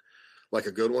kid, like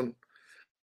a good one.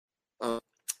 And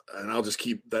I'll just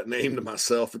keep that name to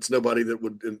myself. It's nobody that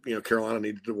would, Carolina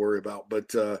needed to worry about. But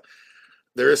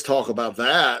there is talk about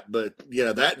that. But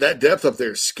that depth up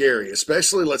there is scary,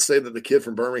 especially let's say that the kid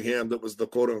from Birmingham that was the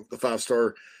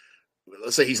 5-star.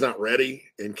 Let's say he's not ready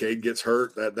and Cade gets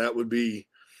hurt. That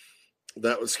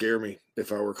would scare me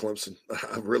if I were Clemson.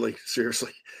 Really,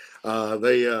 seriously. But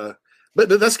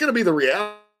that's going to be the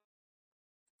reality.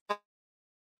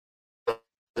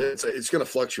 It's going to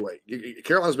fluctuate.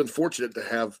 Carolina's been fortunate to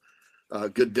have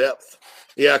good depth.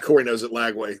 Yeah, Corey knows it.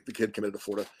 Lagway, the kid committed to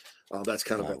Florida. That's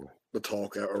kind of the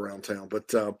talk around town. But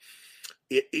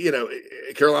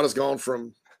Carolina's gone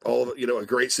from a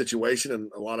great situation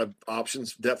and a lot of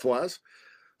options depth wise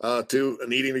to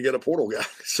needing to get a portal guy.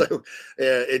 So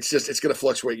it's going to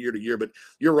fluctuate year to year. But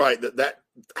you're right that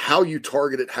how you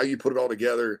target it, how you put it all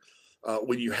together,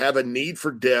 when you have a need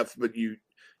for depth, but you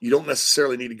don't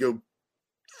necessarily need to go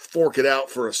fork it out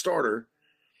for a starter.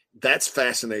 That's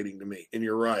fascinating to me. And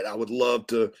you're right. I would love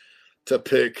to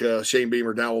pick Shane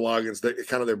Beamer, Dowell Loggins,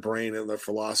 kind of their brain and their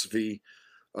philosophy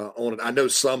on it. I know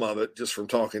some of it just from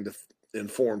talking to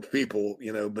informed people,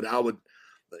 but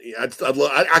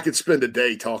I could spend a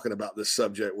day talking about this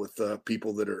subject with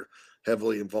people that are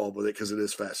heavily involved with it because it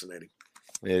is fascinating.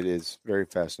 It is very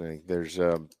fascinating. There's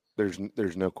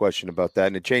no question about that,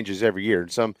 and it changes every year.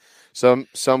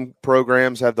 Some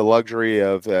programs have the luxury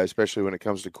of, especially when it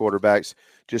comes to quarterbacks,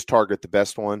 just target the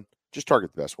best one. Just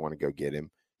target the best one and go get him.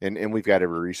 And we've got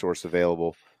every resource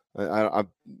available.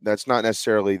 That's not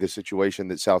necessarily the situation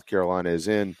that South Carolina is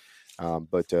in,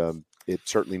 but it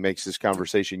certainly makes this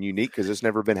conversation unique because it's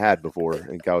never been had before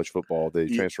in college football. The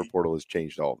transfer portal has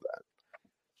changed all of that.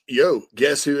 Yo,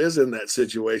 guess who is in that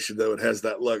situation, though, and has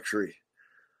that luxury?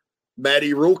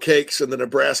 Matty Rule Cakes and the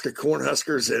Nebraska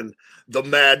Cornhuskers and the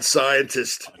mad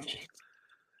scientist.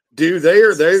 Dude,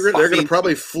 they're going to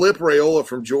probably flip Raiola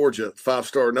from Georgia,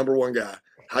 5-star, number one guy,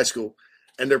 high school,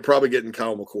 and they're probably getting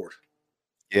Kyle McCord.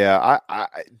 Yeah,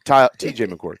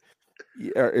 TJ McCord.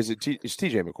 It's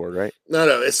TJ McCord, right?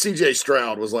 No, it's CJ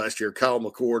Stroud was last year. Kyle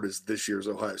McCord is this year's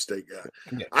Ohio State guy.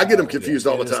 Yeah, I get them confused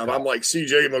all the time. I'm like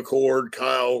CJ McCord,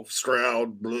 Kyle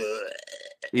Stroud. Blah.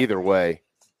 Either way,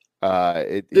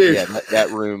 that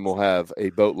room will have a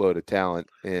boatload of talent,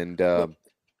 and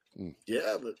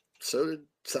yeah, but so did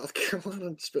South Carolina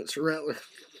and Spencer Rattler.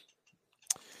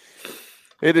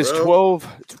 It is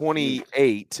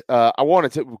 12:28. I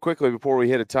wanted to quickly, before we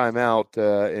hit a timeout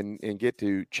and get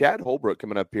to Chad Holbrook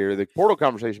coming up here. The portal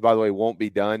conversation, by the way, won't be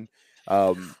done.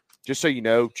 Just so you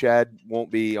know, Chad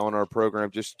won't be on our program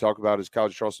just to talk about his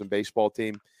College Charleston baseball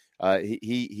team.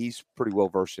 He's pretty well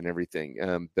versed in everything.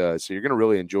 So you're going to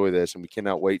really enjoy this, and we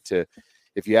cannot wait to,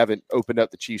 if you haven't opened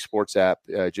up the Chief Sports app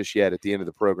just yet at the end of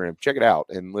the program, check it out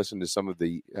and listen to some of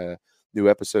the new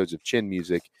episodes of Chin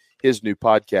Music, his new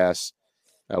podcast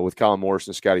with Colin Morris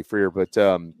and Scotty Freer. But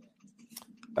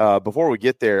before we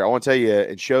get there, I want to tell you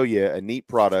and show you a neat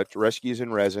product. Rescues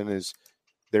in Resin is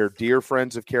they're dear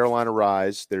friends of Carolina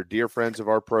Rise. They're dear friends of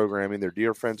our programming. They're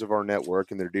dear friends of our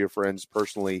network, and they're dear friends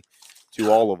personally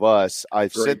to all of us.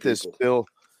 I've sent this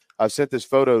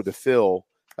photo to Phil.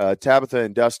 Tabitha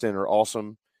and Dustin are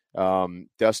awesome.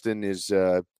 Dustin is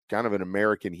kind of an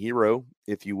American hero,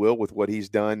 if you will, with what he's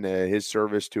done, his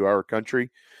service to our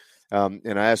country.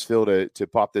 And I asked Phil to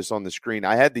pop this on the screen.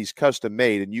 I had these custom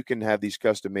made, and you can have these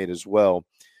custom made as well.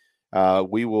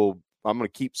 I'm going to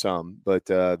keep some, but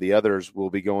the others will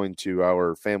be going to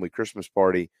our family Christmas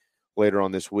party later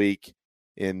on this week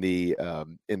in the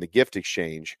gift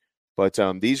exchange. But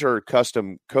these are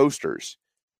custom coasters,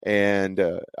 and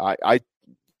I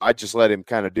just let him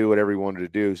kind of do whatever he wanted to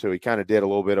do. So he kind of did a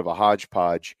little bit of a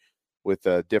hodgepodge with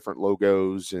different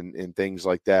logos and things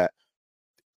like that.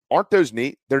 Aren't those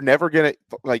neat? They're never going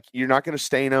to, you're not going to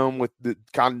stain them with the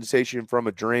condensation from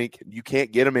a drink. You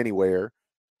can't get them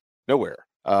nowhere.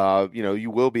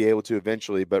 You will be able to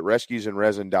eventually, but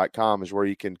rescuesinresin.com is where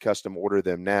you can custom order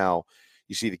them now.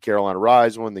 You see the Carolina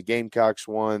Rise one, the Gamecocks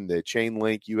one, the Chain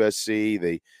Link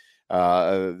USC,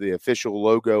 the official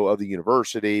logo of the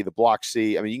university, the Block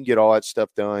C. I mean, you can get all that stuff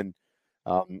done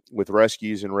with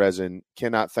Rescues in Resin.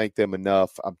 Cannot thank them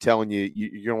enough. I'm telling you,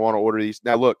 you're going to want to order these.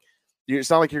 Now, look, it's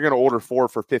not like you're going to order 4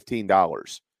 for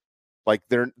 $15. Like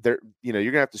they're you're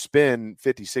going to have to spend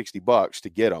 $50-$60 to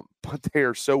get them, but they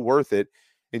are so worth it.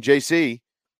 And JC,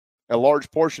 a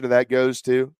large portion of that goes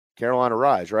to Carolina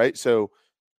Rise, right? So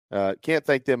can't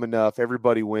thank them enough.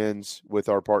 Everybody wins with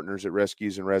our partners at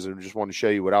Rescues and Resin. Just want to show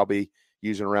you what I'll be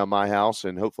using around my house,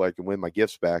 and hopefully I can win my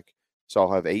gifts back. So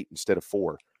I'll have 8 instead of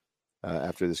 4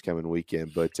 after this coming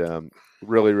weekend. But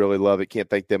really, really love it. Can't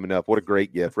thank them enough. What a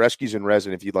great gift. Rescues and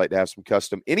Resin, if you'd like to have some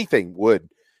custom, anything would,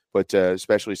 but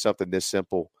especially something this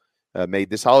simple made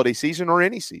this holiday season or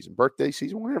any season, birthday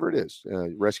season, whatever it is,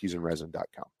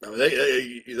 rescuesinresin.com. I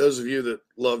mean, those of you that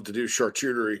love to do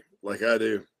charcuterie like I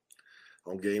do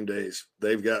on game days,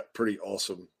 they've got pretty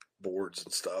awesome boards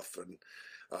and stuff. And,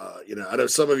 I know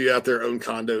some of you out there own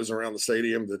condos around the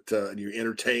stadium that you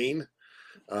entertain.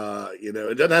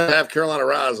 It doesn't have to have Carolina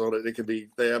Rise on it. It could be,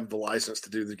 they have the license to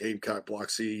do the Gamecock Block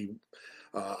C.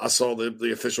 I saw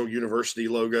the official university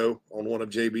logo on one of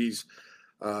JB's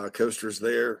coasters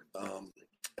there.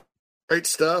 Great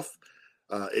stuff.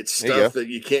 It's stuff that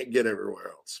you can't get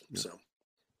everywhere else. So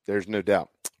there's no doubt.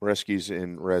 Rescues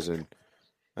in Resin.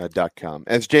 .com.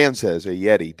 As Jan says, a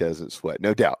Yeti doesn't sweat.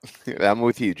 No doubt. I'm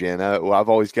with you, Jan. I've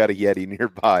always got a Yeti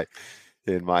nearby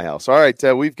in my house. All right,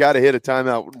 we've got to hit a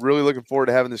timeout. Really looking forward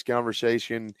to having this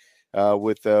conversation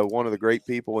with one of the great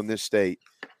people in this state,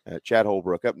 Chad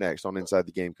Holbrook, up next on Inside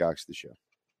the Gamecocks, the show.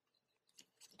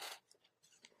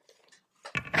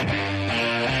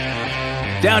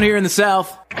 Down here in the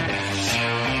South,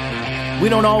 we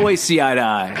don't always see eye to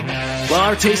eye. While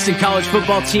our taste in college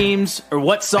football teams, or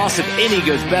what sauce, if any,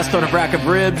 goes best on a rack of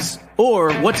ribs,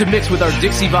 or what to mix with our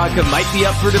Dixie vodka might be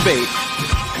up for debate,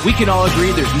 we can all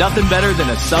agree there's nothing better than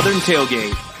a Southern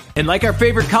tailgate. And like our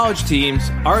favorite college teams,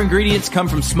 our ingredients come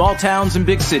from small towns and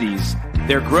big cities.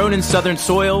 They're grown in Southern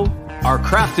soil, are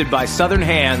crafted by Southern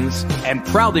hands, and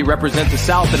proudly represent the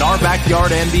South in our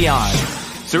backyard and beyond.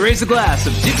 So raise a glass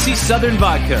of Dixie Southern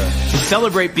Vodka to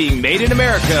celebrate being made in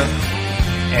America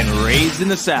and raised in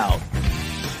the South.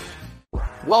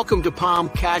 Welcome to Palm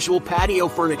Casual Patio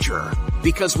Furniture.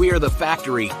 Because we are the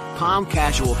factory, Palm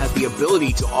Casual has the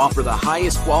ability to offer the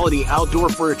highest quality outdoor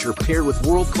furniture paired with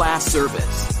world-class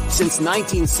service. Since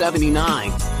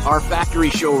 1979, our factory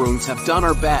showrooms have done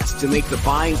our best to make the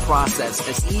buying process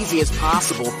as easy as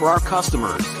possible for our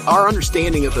customers. Our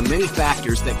understanding of the many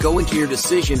factors that go into your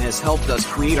decision has helped us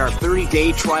create our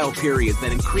 30-day trial period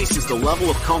that increases the level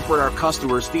of comfort our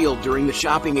customers feel during the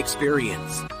shopping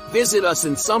experience. Visit us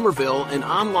in Somerville and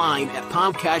online at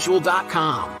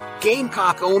palmcasual.com.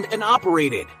 Gamecock owned and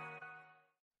operated.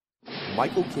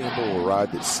 Michael Campbell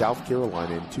arrived at South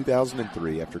Carolina in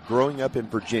 2003 after growing up in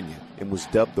Virginia and was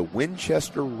dubbed the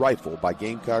Winchester Rifle by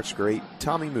Gamecocks great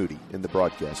Tommy Moody in the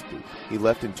broadcast booth. He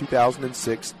left in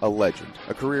 2006 a legend,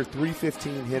 a career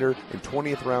 .315 hitter and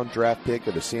 20th round draft pick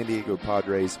of the San Diego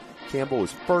Padres. Campbell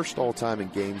was first all-time in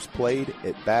games played,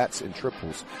 at bats and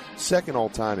triples, second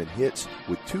all-time in hits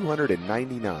with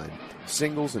 299,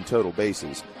 singles and total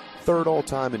bases, third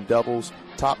all-time in doubles,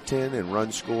 top 10 in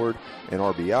runs scored and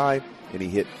RBI, and he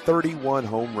hit 31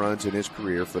 home runs in his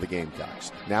career for the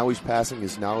Gamecocks. Now he's passing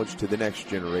his knowledge to the next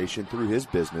generation through his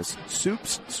business,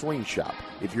 Soup's Swing Shop.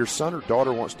 If your son or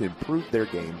daughter wants to improve their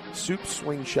game, Soup's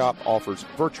Swing Shop offers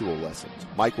virtual lessons.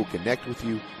 Mike will connect with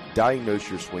you, diagnose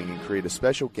your swing, and create a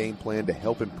special game plan to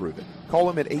help improve it. Call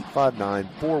him at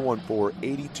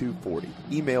 859-414-8240.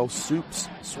 Email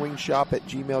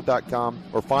soupsswingshop@gmail.com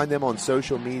or find them on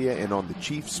social media and on the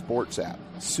Chiefs Sports app.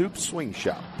 Soup's Swing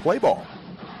Shop. Play ball.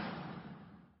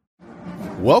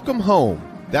 Welcome home.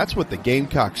 That's what the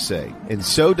Gamecocks say, and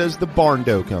so does the Barn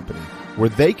Dough Company, where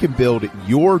they can build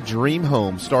your dream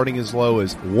home starting as low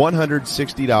as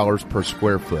 $160 per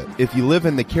square foot. If you live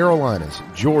in the Carolinas,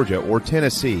 Georgia, or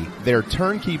Tennessee, their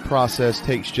turnkey process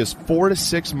takes just 4 to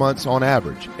 6 months on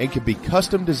average and can be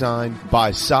custom designed by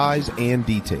size and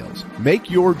details. Make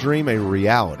your dream a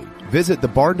reality. Visit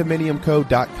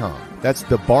thebarndominiumco.com. That's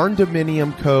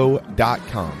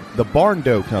thebarndominiumco.com. The Barn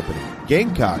Dough Company,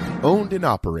 Gamecock, owned and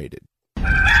operated.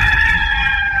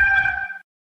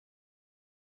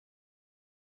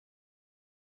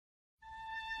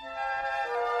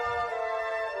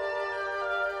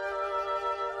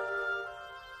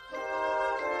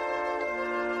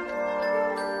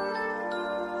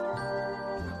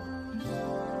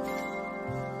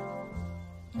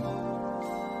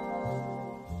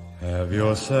 Have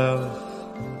yourself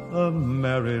a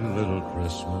merry little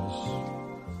Christmas.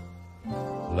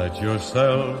 Let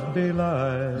yourself be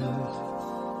light.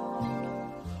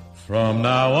 From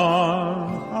now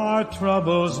on, our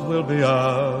troubles will be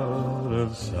out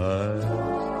of sight.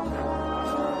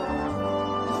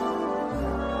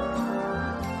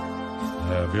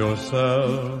 Have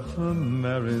yourself a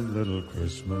merry little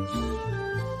Christmas.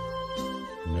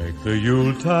 Make the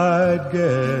Yuletide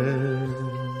gay.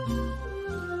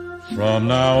 From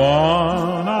now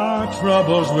on, our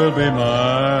troubles will be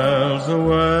miles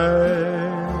away.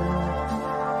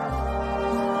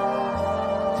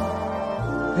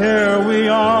 Here we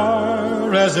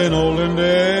are, as in olden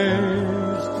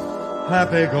days,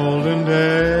 happy golden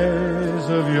days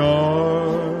of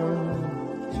yore.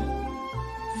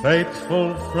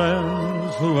 Faithful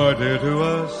friends who are dear to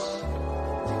us,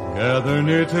 gather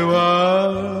near to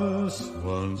us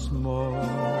once more.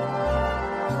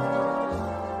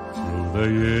 The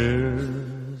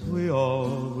years we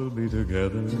all will be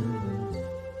together,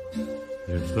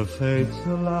 if the fates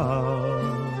allow.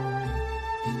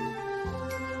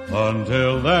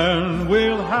 Until then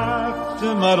we'll have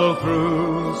to muddle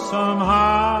through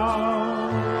somehow.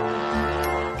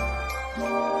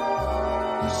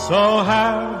 So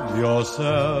have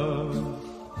yourself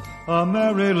a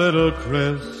merry little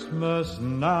Christmas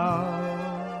now.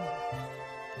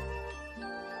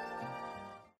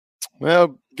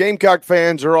 Well, Gamecock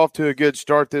fans are off to a good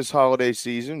start this holiday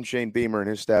season. Shane Beamer and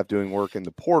his staff doing work in the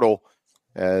portal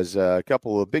as a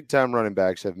couple of big-time running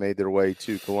backs have made their way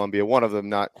to Columbia. One of them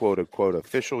not quote-unquote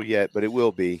official yet, but it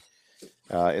will be,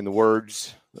 in the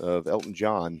words of Elton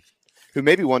John, who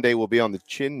maybe one day will be on the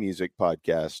Chin Music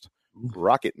podcast.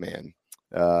 Rocket Man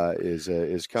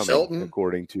is coming, Shelton?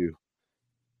 according to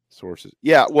sources.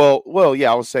 Yeah, well,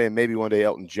 yeah, I was saying maybe one day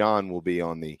Elton John will be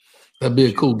on the. That'd be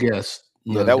a cool guess.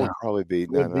 Yeah, that would probably be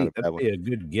not a bad one. Be a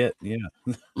good get. Yeah.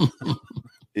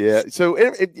 Yeah. So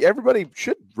everybody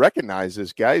should recognize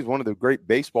this guy. He's one of the great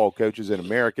baseball coaches in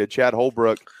America, Chad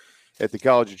Holbrook at the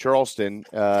College of Charleston.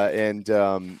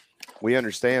 And we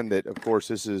understand that, of course,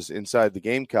 this is inside the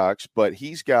Gamecocks, but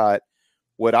he's got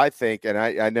what I think, and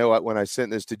I know when I sent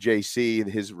this to JC,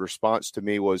 his response to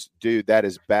me was, dude, that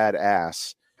is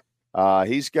badass.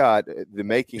 He's got the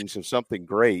makings of something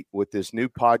great with this new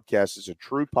podcast. It's a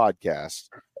true podcast,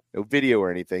 no video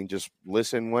or anything, just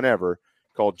listen whenever,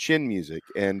 called Chin Music.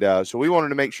 And so we wanted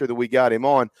to make sure that we got him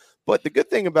on. But the good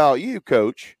thing about you,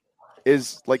 Coach,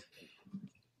 is like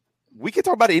we can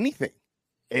talk about anything.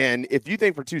 And if you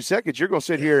think for 2 seconds you're going to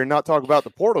sit here and not talk about the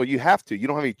portal, you have to. You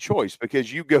don't have any choice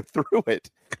because you go through it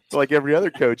like every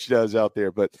other coach does out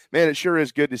there. But, man, it sure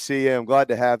is good to see you. I'm glad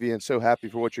to have you and so happy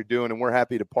for what you're doing, and we're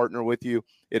happy to partner with you.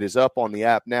 It is up on the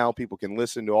app now. People can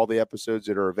listen to all the episodes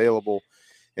that are available,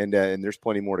 and there's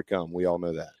plenty more to come. We all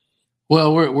know that.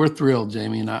 Well, we're thrilled,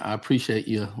 Jamie, and I appreciate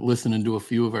you listening to a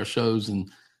few of our shows and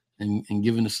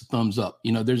giving us a thumbs up.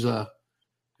 You know, there's a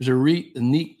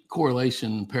neat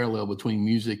correlation and parallel between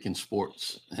music and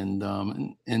sports. And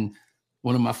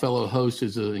one of my fellow hosts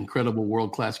is an incredible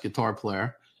world-class guitar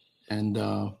player. And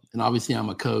obviously I'm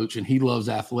a coach, and he loves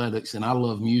athletics and I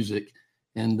love music.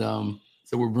 And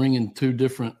so we're bringing two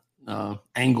different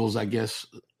angles, I guess,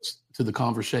 to the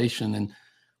conversation. And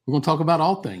we're going to talk about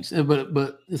all things,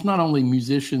 but it's not only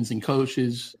musicians and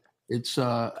coaches. It's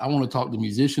I want to talk to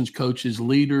musicians, coaches,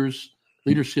 leaders.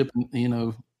 Leadership,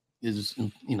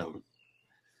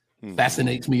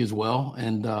 fascinates me as well,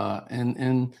 and I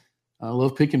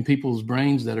love picking people's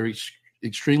brains that are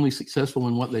extremely successful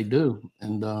in what they do.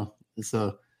 And I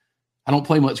don't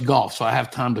play much golf, so I have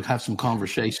time to have some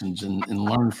conversations and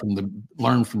learn from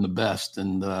the best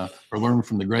and or learn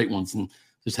from the great ones. And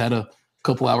just had a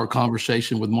couple-hour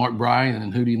conversation with Mark Bryan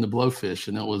and Hootie and the Blowfish,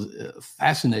 and it was a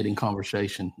fascinating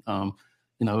conversation.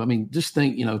 Just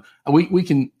think, we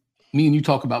can. Me and you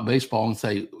talk about baseball and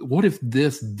say, what if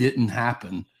this didn't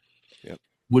happen? Yep.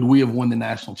 Would we have won the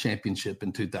national championship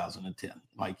in 2010?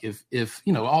 Like if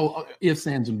all ifs,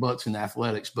 ands, and buts in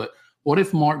athletics, but what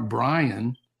if Mark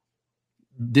Bryan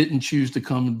didn't choose to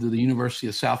come to the University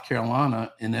of South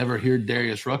Carolina and ever hear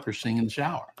Darius Rucker sing in the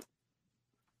shower?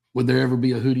 Would there ever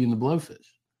be a Hootie and the Blowfish?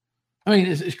 I mean,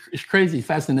 it's crazy,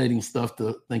 fascinating stuff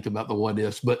to think about the what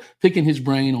ifs, but picking his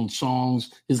brain on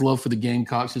songs, his love for the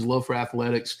Gamecocks, his love for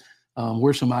athletics,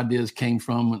 where some ideas came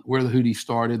from, where the Hootie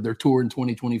started, their tour in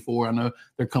 2024. I know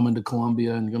they're coming to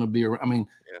Columbia and going to be,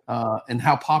 and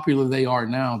how popular they are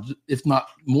now, if not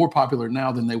more popular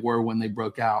now than they were when they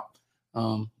broke out.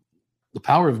 The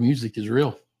power of music is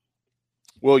real.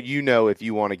 Well, if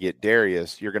you want to get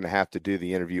Darius, you're going to have to do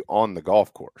the interview on the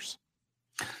golf course.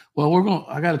 Well,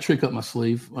 I got a trick up my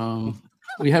sleeve.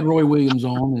 We had Roy Williams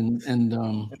on, and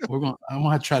I'm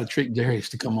gonna try to trick Darius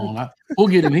to come on. We'll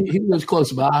get him. He lives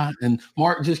close by, and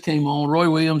Mark just came on. Roy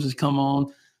Williams has come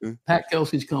on. Pat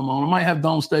Kelsey's come on. I might have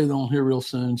Don Staley on here real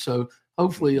soon. So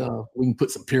hopefully we can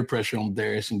put some peer pressure on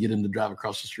Darius and get him to drive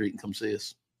across the street and come see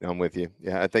us. I'm with you.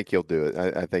 Yeah, I think he'll do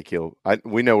it. I think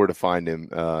we know where to find him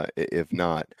if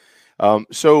not.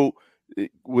 So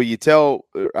will you tell,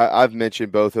 I've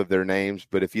mentioned both of their names,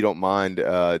 but if you don't mind,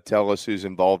 tell us who's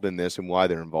involved in this and why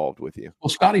they're involved with you. Well,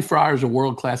 Scotty Fryer is a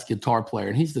world-class guitar player,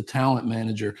 and he's the talent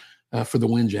manager for the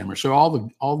Windjammer. So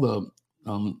all the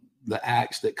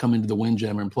acts that come into the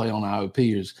Windjammer and play on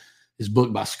IOP is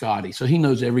booked by Scotty. So he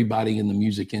knows everybody in the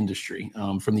music industry,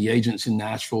 from the agents in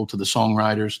Nashville to the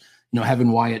songwriters.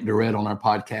 Having Wyatt Durrett on our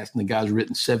podcast, and the guy's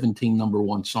written 17 number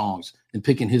one songs, and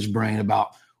picking his brain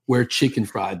about where Chicken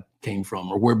Fried came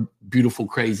from, or where Beautiful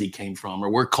Crazy came from, or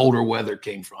where Colder Weather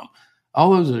came from. All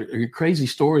those are crazy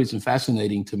stories and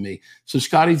fascinating to me. So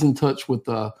Scotty's in touch with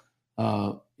the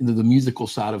musical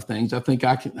side of things. I think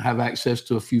I can have access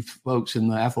to a few folks in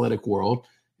the athletic world.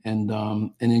 And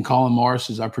then Colin Morris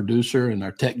is our producer and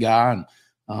our tech guy.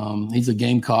 And he's a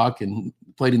Gamecock and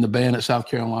played in the band at South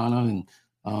Carolina.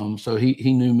 And so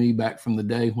he knew me back from the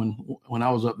day when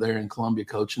I was up there in Columbia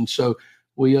coaching. So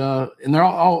we and they're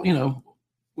all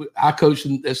I coached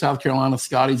at South Carolina.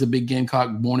 Scotty's a big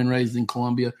Gamecock, born and raised in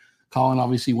Columbia. Colin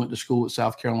obviously went to school at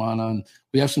South Carolina, and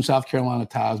we have some South Carolina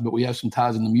ties, but we have some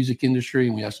ties in the music industry,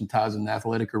 and we have some ties in the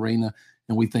athletic arena,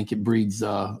 and we think it breeds,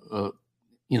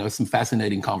 some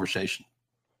fascinating conversation.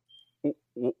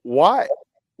 Why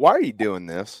are you doing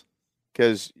this?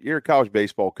 Because you're a college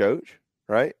baseball coach,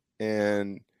 right?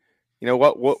 And you know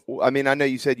what? I mean, I know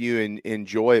you said you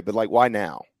enjoy it, but like, why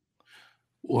now?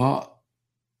 Well,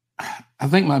 I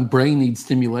think my brain needs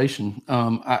stimulation.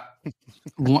 I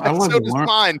love so to does learn.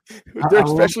 mine,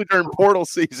 especially during portal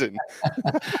season.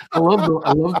 I love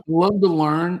to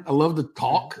learn. I love to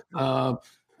talk. I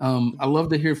love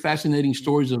to hear fascinating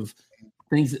stories of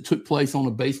things that took place on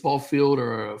a baseball field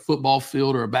or a football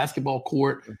field or a basketball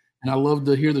court. And I love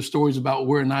to hear the stories about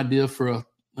where an idea for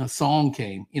a song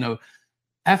came.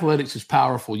 Athletics is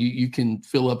powerful. You can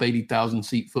fill up 80,000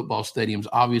 seat football stadiums,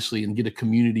 obviously, and get a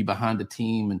community behind a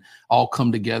team and all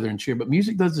come together and cheer. But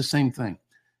music does the same thing.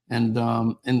 And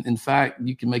in fact,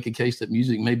 you can make a case that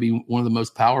music may be one of the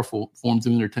most powerful forms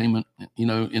of entertainment, in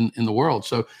the world.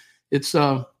 So it's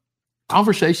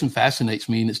conversation fascinates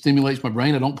me and it stimulates my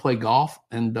brain. I don't play golf,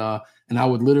 and I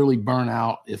would literally burn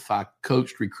out if I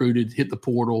coached, recruited, hit the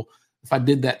portal. If I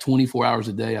did that 24 hours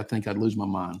a day, I think I'd lose my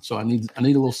mind. So I need a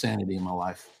little sanity in my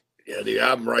life. Yeah, dude,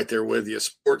 I'm right there with you.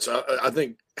 Sports, I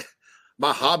think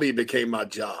my hobby became my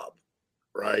job,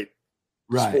 right?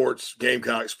 Right. Sports,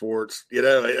 Gamecock sports,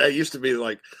 it used to be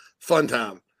like fun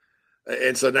time.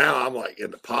 And so now I'm like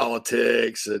into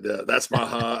politics, and that's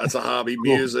a hobby.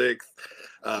 Music,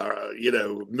 I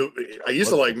used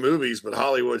to like movies, but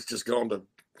Hollywood's just gone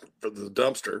for the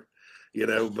dumpster.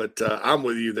 But I'm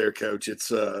with you there, Coach.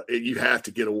 It's you have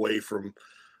to get away from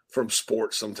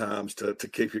sports sometimes to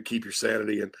keep your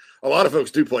sanity. And a lot of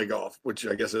folks do play golf, which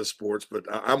I guess is sports, but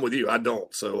I'm with you. I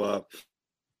don't. So,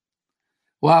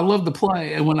 well, I love to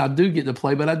play, and when I do get to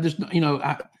play, but I just,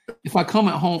 if I come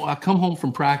home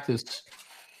from practice,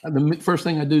 the first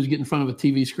thing I do is get in front of a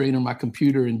TV screen or my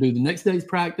computer and do the next day's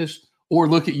practice, or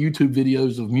look at YouTube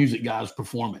videos of music guys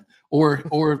performing,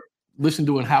 or listen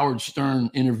to a Howard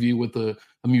Stern interview with a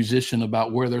musician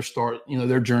about where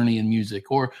their journey in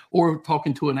music, or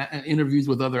talking to interviews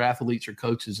with other athletes or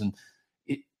coaches. And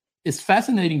it's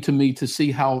fascinating to me to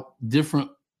see how different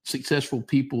successful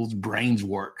people's brains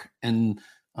work. And,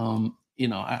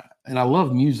 I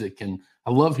love music, and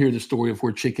I love hear the story of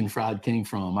where Chicken Fried came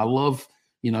from. I love,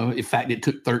 in fact, it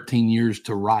took 13 years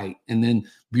to write. And then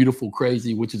Beautiful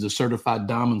Crazy, which is a certified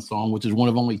diamond song, which is one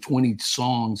of only 20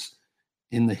 songs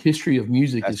in the history of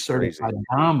music. That's is certified crazy.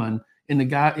 Diamond, and the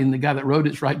guy that wrote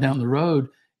it's right down the road,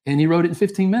 and he wrote it in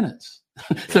 15 minutes.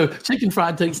 So Chicken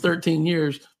Fried takes 13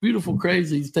 years. Beautiful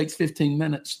Crazies takes 15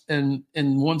 minutes, and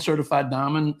one certified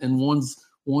diamond, and one's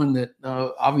one that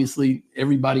obviously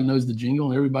everybody knows the jingle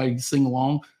and everybody can sing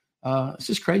along. It's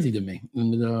just crazy to me.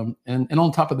 And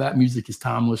on top of that, music is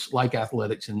timeless, like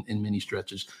athletics in many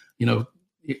stretches.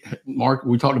 Mark,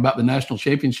 we talked about the national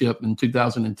championship in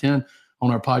 2010 on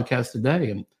our podcast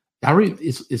today. And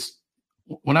it's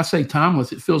when I say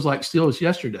timeless, it feels like still it's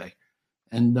yesterday.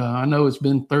 And I know it's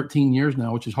been 13 years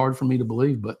now, which is hard for me to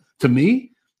believe. But to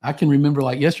me, I can remember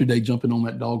like yesterday jumping on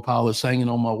that dog pile that's hanging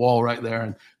on my wall right there.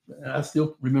 And I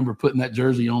still remember putting that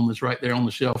jersey on that's right there on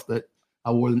the shelf that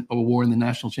I wore in the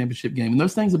national championship game. And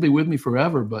those things will be with me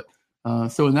forever. But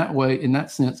so in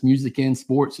that sense, music and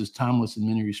sports is timeless in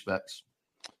many respects.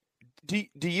 Do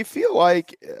you feel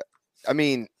like, I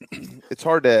mean, it's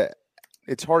hard to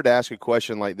ask a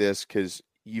question like this because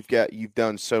you've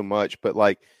done so much, but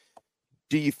like,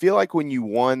 do you feel like when you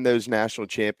won those national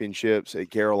championships at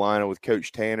Carolina with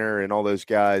Coach Tanner and all those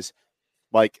guys,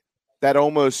 like that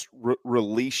almost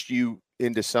released you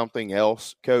into something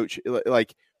else, Coach?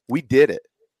 Like, we did it.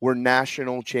 We're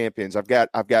national champions. I've got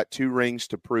 2 rings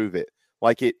to prove it.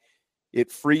 Like it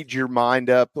freed your mind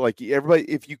up. Like everybody,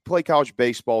 if you play college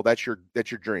baseball, that's your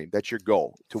dream. That's your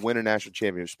goal, to win a national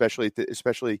championship,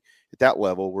 especially at that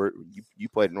level where you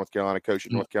played in North Carolina, coached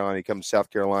in North Carolina, you come to South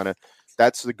Carolina.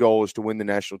 That's the goal, is to win the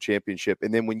national championship.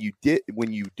 And then when you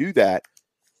do that,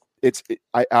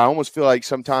 I almost feel like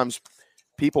sometimes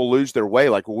people lose their way.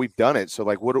 Like, well, we've done it. So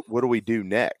like, what do we do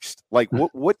next? Like,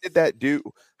 what did that do?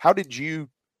 How did you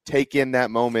take in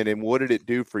that moment, and what did it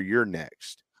do for your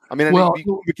next? I mean,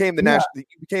 you became you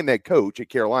became that coach at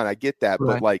Carolina. I get that,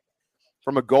 right. But like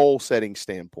from a goal setting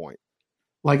standpoint,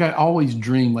 like I always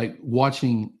dreamed, like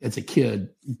watching as a kid,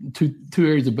 two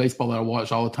areas of baseball that I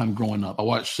watched all the time growing up. I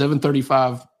watched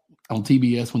 7:35 on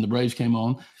TBS when the Braves came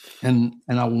on, and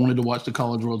I wanted to watch the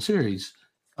College World Series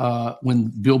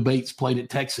when Bill Bates played at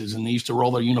Texas, and they used to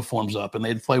roll their uniforms up, and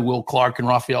they'd play Will Clark and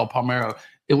Rafael Palmeiro.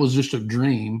 It was just a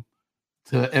dream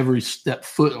to ever step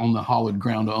foot on the hallowed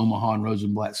ground of Omaha and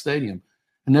Rosenblatt Stadium.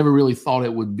 I never really thought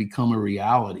it would become a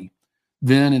reality.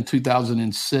 Then in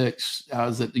 2006, I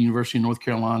was at the University of North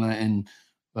Carolina, and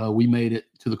we made it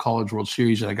to the College World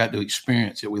Series, and I got to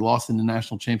experience it. We lost in the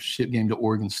national championship game to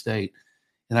Oregon State.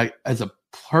 And I, as a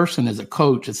person, as a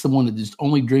coach, as someone that just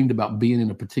only dreamed about being in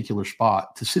a particular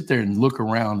spot, to sit there and look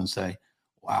around and say,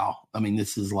 wow, I mean,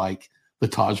 this is like the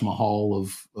Taj Mahal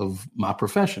of my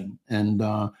profession. And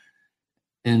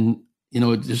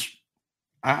it just,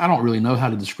 I don't really know how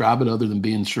to describe it other than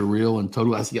being surreal and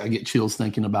total. I get chills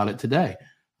thinking about it today.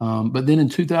 But then in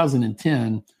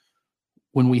 2010,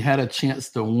 when we had a chance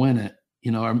to win it,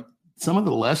 some of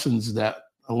the lessons that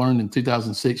I learned in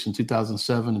 2006 and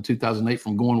 2007 and 2008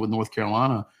 from going with North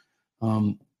Carolina,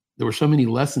 there were so many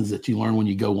lessons that you learn when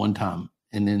you go one time,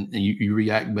 and then you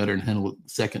react better and handle it the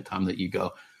second time that you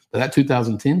go. But that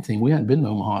 2010 team, we hadn't been to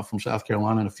Omaha from South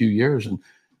Carolina in a few years,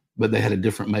 but they had a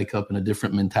different makeup and a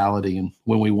different mentality. And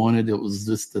when we won it, it was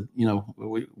just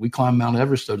we climbed Mount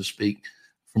Everest, so to speak,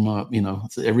 from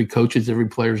it's every coach's, every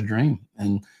player's dream.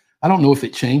 And I don't know if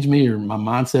it changed me or my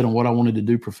mindset on what I wanted to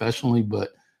do professionally, but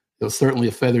it was certainly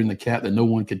a feather in the cap that no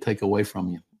one could take away from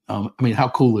you. How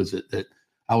cool is it that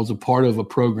I was a part of a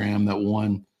program that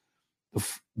won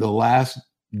the last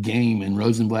game in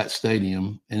Rosenblatt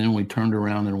Stadium, and then we turned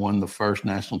around and won the first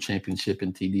national championship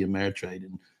in TD Ameritrade.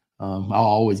 And I'll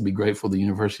always be grateful to the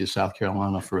University of South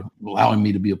Carolina for allowing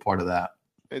me to be a part of that.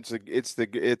 It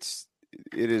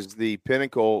is the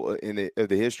pinnacle of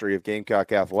the history of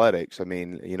Gamecock athletics. I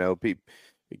mean,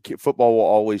 football will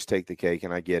always take the cake,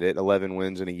 and I get it. 11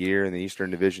 wins in a year in the Eastern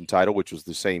Division title, which was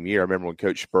the same year. I remember when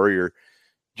Coach Spurrier.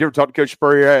 Did you ever talk to Coach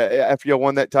Spurrier after y'all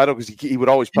won that title? Because he would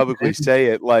always publicly say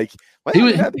it. Like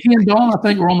he and Dawn, I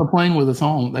think, were on the plane with us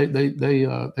home.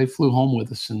 They flew home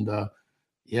with us, and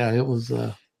it was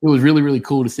really, really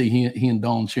cool to see he and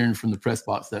Dawn cheering from the press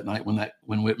box that night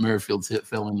when Whit Merrifield's hit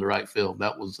fell into right field.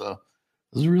 That was a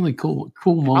really cool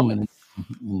moment.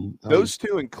 Those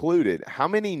two included, how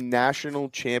many national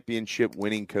championship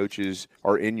winning coaches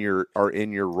are in your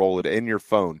role in your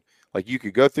phone? Like, you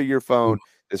could go through your phone.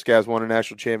 This guy's won a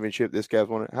national championship. This guy's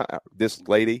won this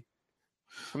lady.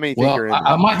 How many?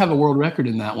 I might have a world record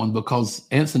in that one because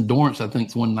Anson Dorrance, I think,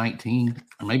 has won 19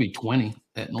 or maybe 20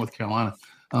 at North Carolina.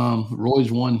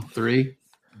 Roy's won 3.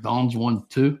 Dawn's won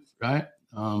 2, right?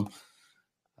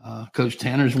 Coach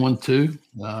Tanner's won 2.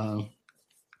 I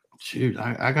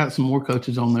got some more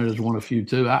coaches on there that's won a few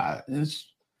too.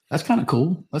 That's kind of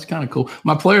cool.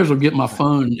 My players will get my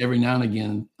phone every now and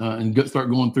again and start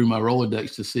going through my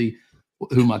Rolodex to see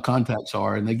who my contacts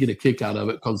are, and they get a kick out of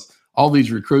it because all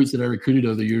these recruits that I recruited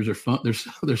over the years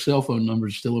their cell phone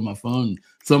numbers are still in my phone.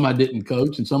 Some I didn't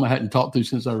coach, and some I hadn't talked to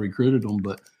since I recruited them.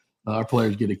 But our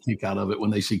players get a kick out of it when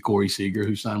they see Corey Seager,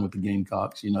 who signed with the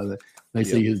Gamecocks. They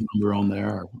see his number on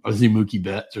there, or see Mookie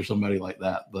Betts or somebody like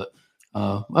that. But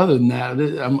other than that,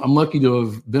 I'm lucky to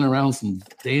have been around some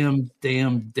damn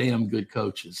good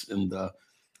coaches, and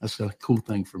that's a cool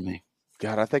thing for me.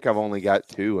 God, I think I've only got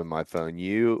 2 in my phone.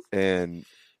 You and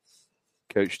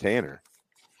Coach Tanner.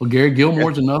 Well, Gary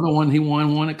Gilmore's another one. He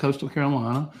won one at Coastal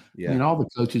Carolina. Yeah. I mean, all the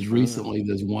coaches recently,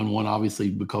 there's won one,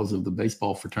 obviously, because of the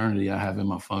baseball fraternity I have in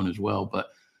my phone as well. But,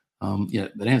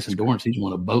 but Anson Dorrance, he's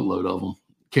won a boatload of them.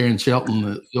 Karen Shelton,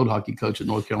 the field hockey coach at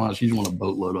North Carolina, she's won a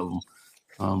boatload of them.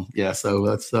 So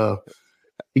that's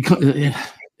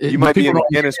you might be in the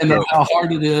Guinness Book. How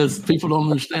hard it is. People don't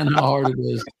understand how hard it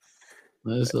is.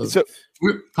 So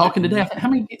we're talking today. How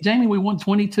many, Jamie? We won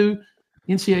 22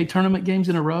 NCAA tournament games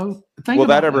in a row. Will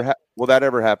that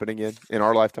ever happen again in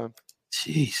our lifetime?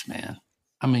 Jeez, man.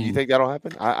 I mean, do you think that'll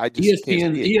happen? I just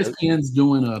ESPN's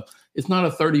doing it's not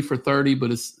a 30 for 30,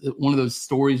 but it's one of those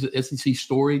stories, SEC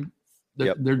story.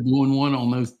 They're doing one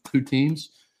on those 2 teams.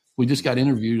 We just got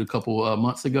interviewed a couple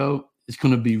months ago. It's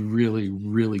going to be really,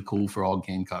 really cool for all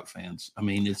Gamecock fans. I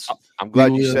mean, I'm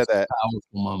glad you said that.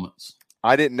 Powerful moments.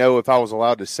 I didn't know if I was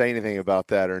allowed to say anything about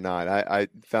that or not. I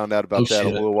found out about that a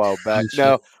little while back.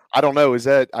 No, I don't know. Is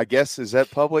that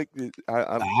public?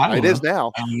 It is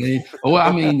now. I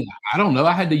don't know.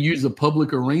 I had to use a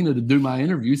public arena to do my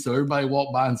interview, so everybody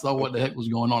walked by and saw what the heck was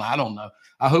going on. I don't know.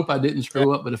 I hope I didn't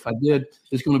screw up, but if I did,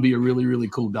 it's going to be a really, really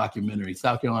cool documentary.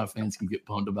 South Carolina fans can get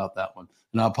pumped about that one.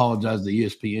 And I apologize to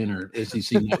ESPN or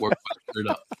SEC Network if I screwed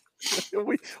up.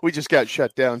 We just got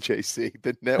shut down, JC.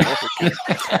 The network is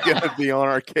going to be on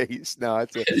our case. No,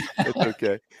 it's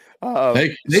okay.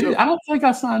 I don't think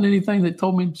I signed anything that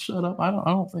told me to shut up. I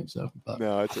don't think so. But.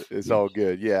 No, it's all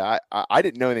good. Yeah, I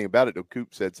didn't know anything about it until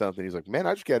Coop said something. He's like, "Man,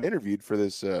 I just got interviewed for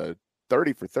this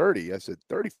 30 for 30." I said,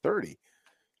 30-30.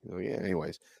 Oh, yeah.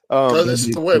 Anyways, wait. I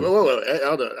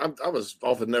was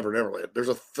off at Never Neverland. There's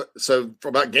so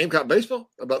about Gamecock baseball,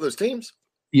 about those teams.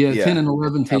 Yeah, 10 and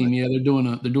 11 team. Yeah, they're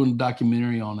doing a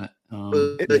documentary on it.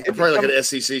 Probably like an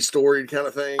SEC story kind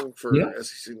of thing for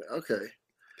SEC. Okay.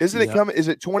 Isn't it coming? Is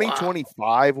it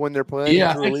 2025 when they're planning?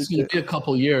 Yeah, to I think it's going to be a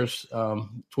couple years.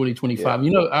 2025.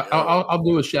 Yeah. I'll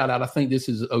do a shout out. I think this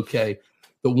is okay.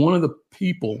 But one of the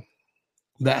people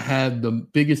that had the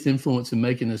biggest influence in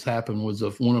making this happen was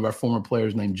one of our former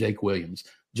players named Jake Williams.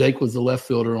 Jake was the left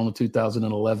fielder on the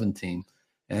 2011 team.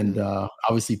 And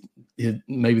obviously,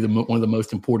 maybe one of the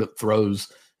most important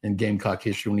throws in Gamecock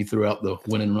history when he threw out the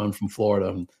winning run from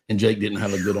Florida. And Jake didn't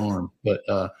have a good arm, but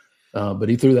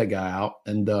he threw that guy out.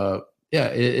 And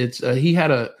he had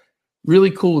a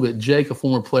really cool that Jake, a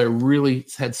former player, really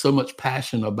had so much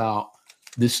passion about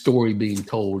this story being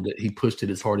told that he pushed it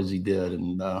as hard as he did.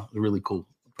 And really cool.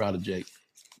 Proud of Jake.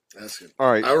 That's good. All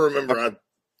right. I remember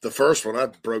the first one I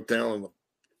broke down on the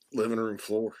living room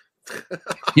floor.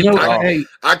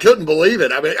 I couldn't believe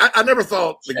it. I mean, I never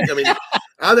thought.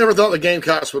 I never thought the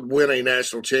Gamecocks would win a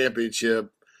national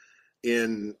championship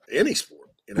in any sport.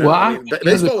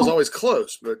 Baseball was always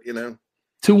close, but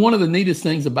one of the neatest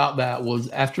things about that was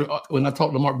when I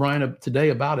talked to Mark Bryan today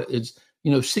about it, is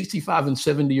 65 and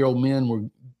 70-year-old men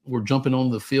were jumping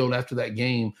on the field after that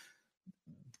game,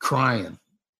 crying.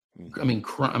 I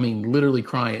mean, literally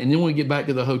crying. And then when we get back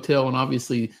to the hotel, and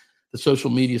obviously the social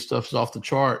media stuff is off the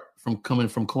chart from coming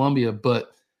from Columbia,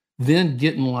 but then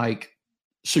getting like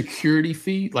security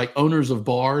feed, like owners of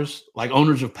bars, like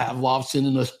owners of Pavlov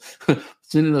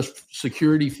sending us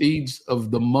security feeds of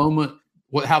the moment,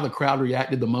 how the crowd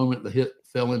reacted the moment the hit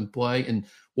fell in play, and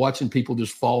watching people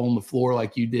just fall on the floor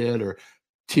like you did, or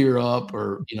tear up,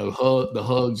 or hug the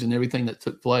hugs and everything that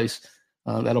took place.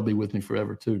 That'll be with me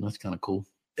forever too. And that's kind of cool.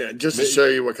 Yeah, just to show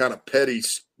you what kind of petty,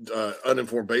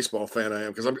 uninformed baseball fan I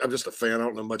am, because I'm just a fan. I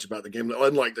don't know much about the game,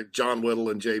 unlike the John Whittle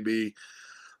and JB.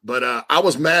 But I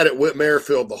was mad at Whit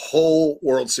Merrifield the whole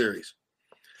World Series,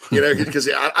 because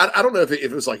I don't know if it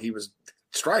was like he was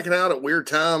striking out at weird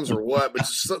times or what, but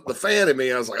just the fan in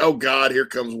me, I was like, oh God, here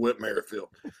comes Whit Merrifield.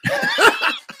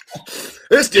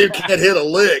 This dude can't hit a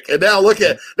lick. And now look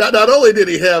at not only did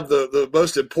he have the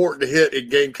most important hit in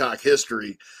Gamecock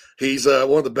history, he's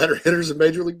one of the better hitters in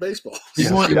Major League Baseball.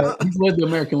 He's led the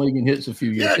American League in hits a few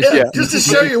years. Yeah. Just to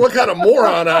show you what kind of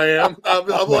moron I am.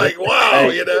 I'm like, wow,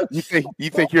 You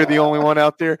think you're the only one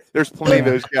out there? There's plenty of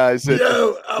those guys that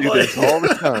do this all the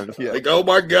time. Yeah. Like, oh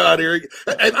my God, here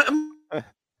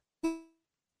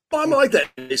I'm like that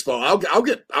in baseball. I'll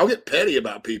get petty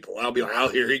about people. I'll be like, oh,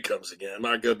 here he comes again.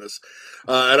 My goodness.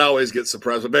 And I always get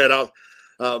surprised. But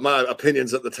man, my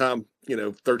opinions at the time,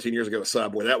 13 years ago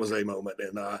aside, boy, that was a moment.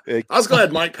 And I was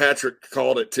glad Mike Patrick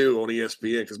called it too on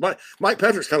ESPN, because Mike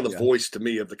Patrick's kind of the voice to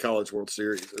me of the College World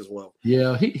Series as well.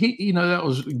 Yeah, he that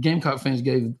was Gamecock fans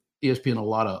gave ESPN a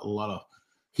lot of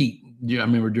heat. Yeah, I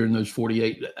remember during those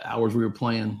 48 hours we were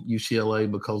playing UCLA,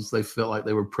 because they felt like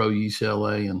they were pro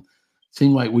UCLA, and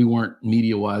seemed like we weren't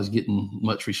media-wise getting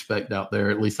much respect out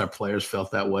there. At least our players felt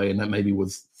that way, and that maybe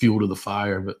was fuel to the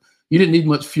fire. But you didn't need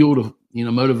much fuel to,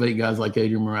 motivate guys like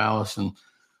Adrian Morales and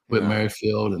Whit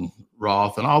Merrifield and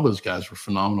Roth, and all those guys were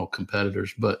phenomenal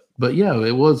competitors. But yeah,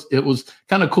 it was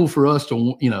kind of cool for us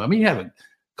to,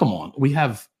 we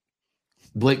have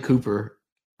Blake Cooper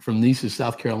from Nices,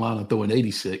 South Carolina, throwing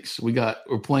 86.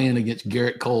 We're playing against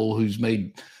Garrett Cole, who's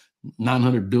made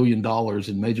 $900 billion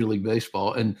in Major League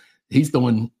Baseball, and he's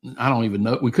throwing, I don't even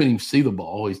know. We couldn't even see the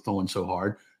ball. He's throwing so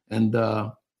hard. And,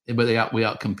 but we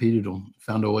out-competed them,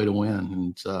 found a way to win.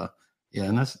 And,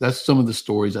 and that's some of the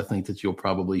stories I think that you'll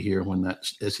probably hear when that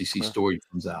SEC story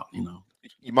comes out,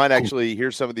 You might actually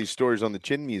hear some of these stories on the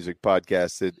Chin Music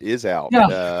podcast that is out.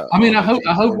 Yeah. I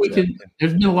hope we can.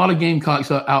 There's been a lot of Gamecocks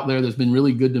out there that's been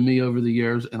really good to me over the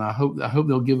years, and I hope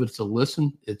they'll give it a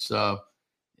listen.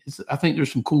 I think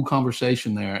there's some cool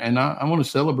conversation there, and I want to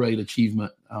celebrate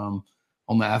achievement on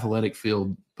the athletic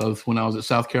field. Both when I was at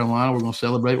South Carolina, we're going to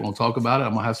celebrate. We're going to talk about it.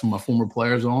 I'm going to have some of my former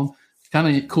players on. It's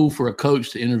kind of cool for a coach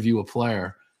to interview a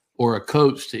player, or a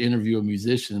coach to interview a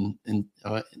musician, and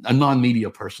a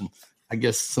non-media person. I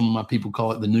guess some of my people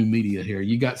call it the new media here.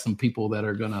 You got some people that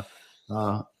are going to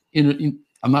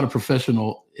I'm not a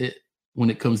professional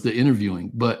when it comes to interviewing,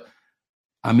 but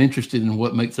I'm interested in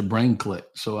what makes a brain click.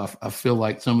 So I feel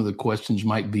like some of the questions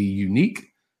might be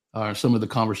unique, or some of the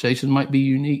conversation might be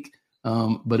unique,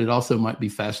 but it also might be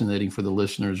fascinating for the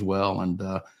listener as well. And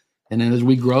then as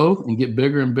we grow and get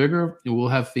bigger and bigger, we'll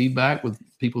have feedback with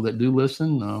people that do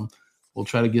listen. We'll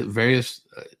try to get various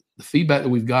the feedback that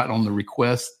we've gotten on the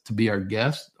request to be our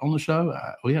guest on the show.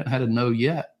 We haven't had a no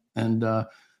yet, and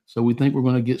so we think we're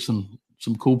going to get some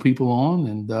cool people on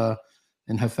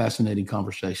and have fascinating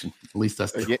conversation. At least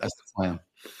that's the plan.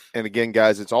 And again,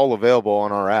 guys, it's all available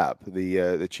on our app,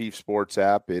 the Chief Sports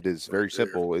app. It is very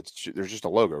simple. There's just a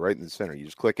logo right in the center. You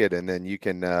just click it, and then you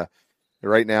can.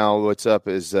 Right now, what's up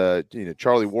is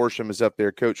Charlie Worsham is up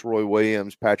there, Coach Roy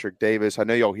Williams, Patrick Davis. I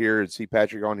know y'all hear and see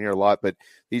Patrick on here a lot, but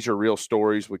these are real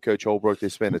stories with Coach Holbrook. They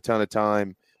spend a ton of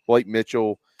time. Blake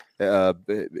Mitchell,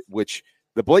 which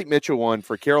the Blake Mitchell one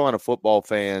for Carolina football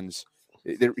fans,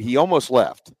 he almost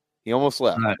left.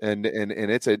 Right. And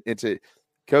it's a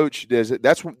coach does it.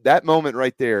 That's that moment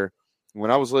right there.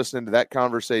 When I was listening to that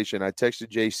conversation, I texted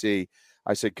JC.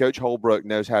 I said, Coach Holbrook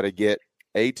knows how to get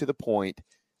A, to the point,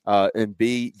 and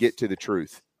B, get to the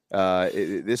truth.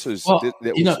 This was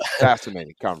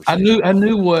fascinating conversation. I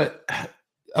knew what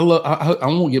I love. I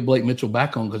won't get Blake Mitchell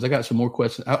back on because I got some more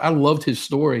questions. I loved his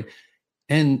story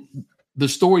and the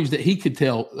stories that he could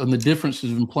tell and the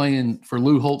differences in playing for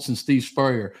Lou Holtz and Steve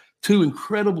Spurrier, two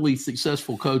incredibly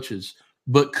successful coaches,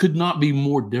 but could not be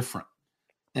more different.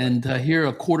 And to hear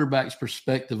a quarterback's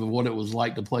perspective of what it was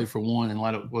like to play for one and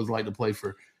what it was like to play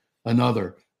for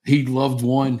another. He loved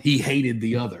one, he hated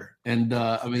the other. And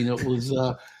it was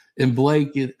in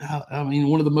Blake,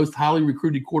 one of the most highly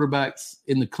recruited quarterbacks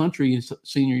in the country his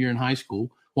senior year in high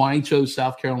school, why he chose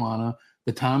South Carolina,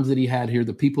 the times that he had here,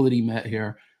 the people that he met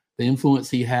here, the influence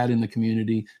he had in the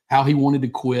community, how he wanted to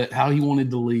quit, how he wanted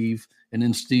to leave. And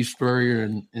then Steve Spurrier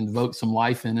and invoked some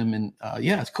life in him. And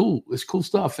it's cool. It's cool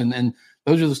stuff. And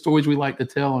those are the stories we like to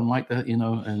tell and like to,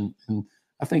 and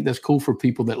I think that's cool for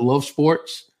people that love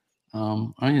sports.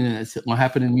 It's what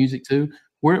happened in music too,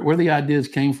 where the ideas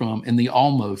came from and the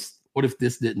almost, what if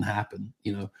this didn't happen?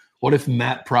 What if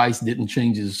Matt Price didn't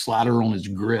change his slider on his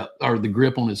grip or the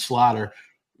grip on his slider,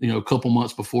 a couple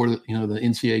months before the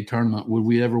NCAA tournament, would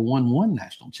we ever won one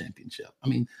national championship?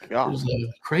 There's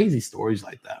crazy stories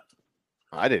like that.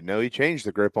 I didn't know he changed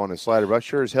the grip on his slider, but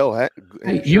sure as hell, glad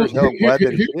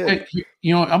that he did.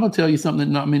 I'm going to tell you something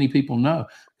that not many people know.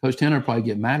 Coach Tanner will probably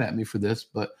get mad at me for this,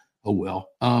 but oh well.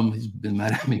 He's been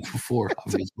mad at me before,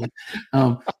 obviously.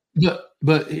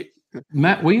 But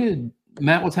Matt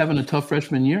was having a tough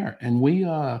freshman year, and we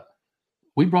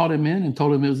brought him in and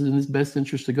told him it was in his best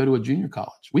interest to go to a junior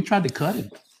college. We tried to cut him.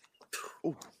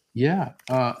 Yeah,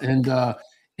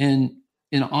 and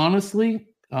honestly,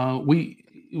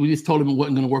 we just told him it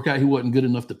wasn't going to work out. He wasn't good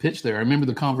enough to pitch there. I remember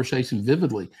the conversation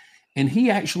vividly. And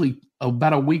he actually,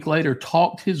 about a week later,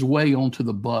 talked his way onto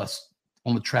the bus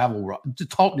on the travel route.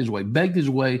 Talked his way, begged his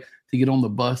way to get on the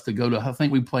bus to go to, I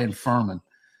think we play in Furman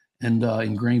and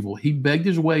in Greenville. He begged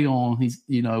his way on. He's,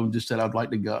 just said, I'd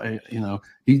like to go.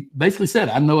 He basically said,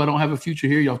 I know I don't have a future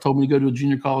here. Y'all told me to go to a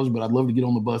junior college, but I'd love to get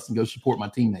on the bus and go support my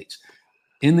teammates.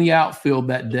 In the outfield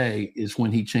that day is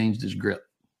when he changed his grip.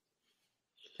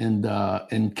 And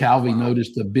Calvi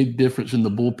noticed a big difference in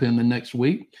the bullpen the next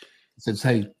week. He says,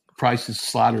 hey, Price's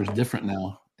slider is different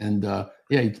now. And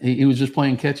he was just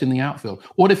playing catch in the outfield.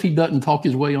 What if he doesn't talk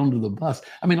his way onto the bus?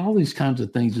 all these kinds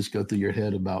of things just go through your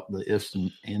head about the ifs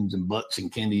and ands and buts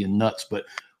and candy and nuts. But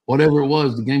whatever it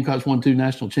was, the Gamecocks won 2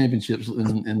 national championships,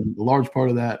 and a large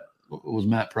part of that was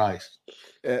Matt Price.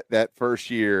 That first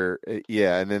year,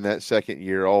 and then that second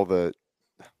year, oh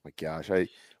my gosh,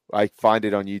 I find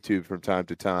it on YouTube from time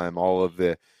to time, all of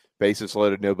the bases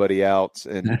loaded, nobody outs.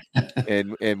 And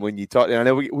when you talk, and I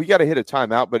know we got to hit a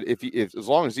timeout, but if as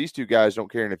long as these two guys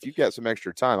don't care, and if you've got some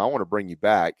extra time, I want to bring you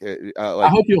back. I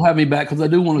hope you'll have me back because I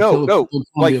do want to. No,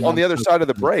 like on the other side of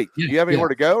the break. Do you have anywhere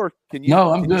to go, or can you?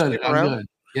 No, I'm good. I'm good.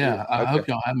 Yeah, I hope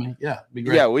y'all have me. Yeah, be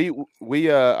great. Yeah,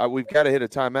 we've got to hit a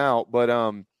timeout, but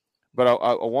I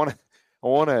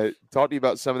want to talk to you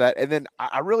about some of that, and then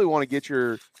I really want to get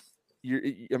you're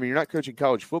not coaching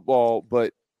college football,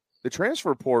 but the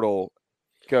transfer portal,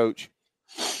 Coach.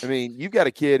 You've got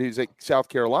a kid who's at South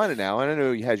Carolina now, and I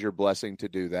know he has your blessing to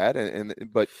do that.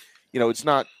 But it's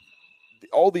not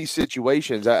all these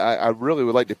situations. I really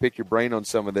would like to pick your brain on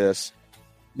some of this.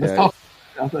 Let's talk.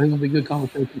 I think it'll be a good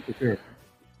conversation for sure.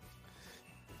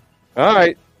 All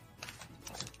right.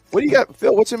 What do you got,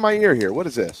 Phil? What's in my ear here? What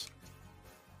is this?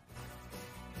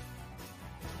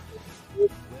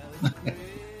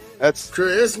 That's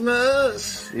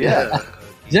Christmas. Yeah.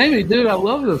 Jamie, dude, I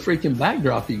love the freaking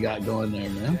backdrop you got going there,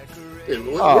 man.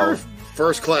 We're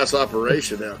first-class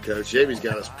operation now, Coach. Jamie's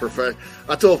got us perfect.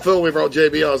 I told Phil we brought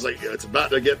JB, I was like, it's about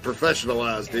to get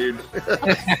professionalized, dude.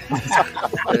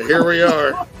 Here we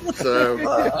are. So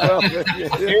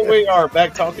here we are,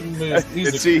 back talking music.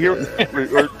 And see, here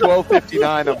we're 12:59.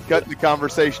 I'm cutting the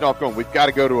conversation off going, we've got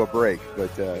to go to a break.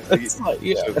 But that's how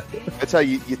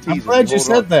you tease. I'm glad you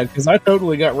said that because I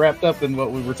totally got wrapped up in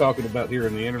what we were talking about here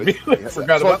in the interview.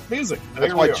 Forgot about music.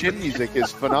 That's why chin music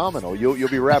is phenomenal. You'll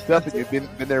be wrapped up and you've been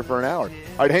there for an hour.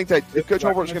 All right, hang tight. Coach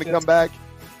Holbrook's going to come back.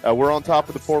 we're on top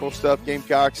of the portal stuff.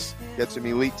 Gamecocks got some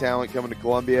elite talent coming to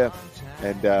Columbia,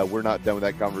 and we're not done with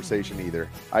that conversation either.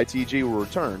 ITG will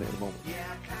return in a moment.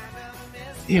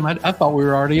 Damn, I thought we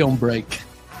were already on break.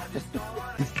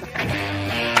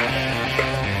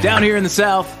 Down here in the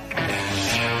South,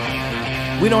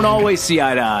 we don't always see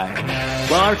eye to eye.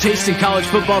 While our taste in college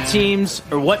football teams,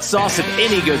 or what sauce, if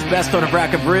any, goes best on a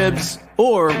rack of ribs,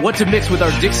 or what to mix with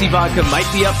our Dixie vodka might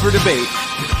be up for debate,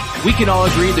 we can all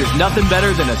agree there's nothing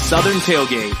better than a Southern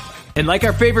tailgate. And like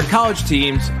our favorite college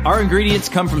teams, our ingredients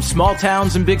come from small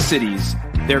towns and big cities.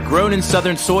 They're grown in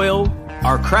Southern soil,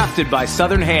 are crafted by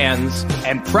Southern hands,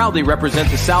 and proudly represent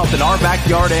the South in our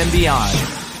backyard and beyond.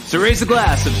 So raise a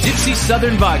glass of Dixie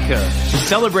Southern Vodka to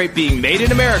celebrate being made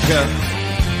in America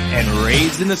and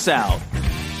raised in the South.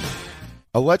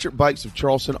 Electric Bikes of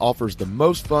Charleston offers the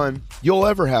most fun you'll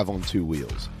ever have on two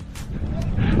wheels.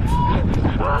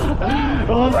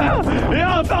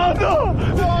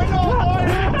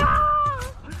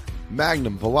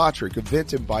 Magnum, Velotric,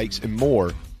 Aventon Bikes, and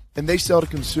more. And they sell to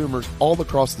consumers all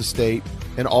across the state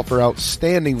and offer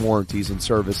outstanding warranties and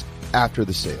service after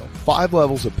the sale. 5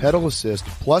 levels of pedal assist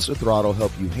plus a throttle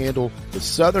help you handle the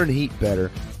southern heat better,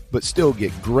 but still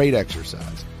get great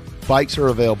exercise. Bikes are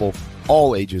available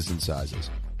all ages and sizes.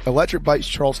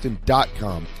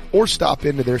 ElectricBikesCharleston.com or stop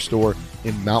into their store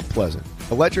in Mount Pleasant.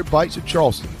 Electric Bikes of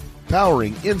Charleston,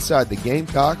 powering inside the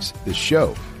Gamecocks, the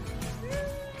show.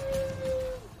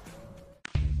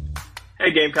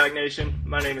 Hey Gamecock Nation,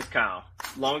 my name is Kyle,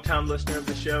 longtime listener of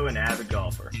the show and avid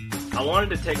golfer. I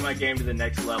wanted to take my game to the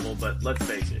next level, but let's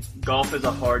face it, golf is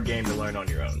a hard game to learn on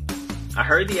your own. I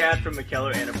heard the ad from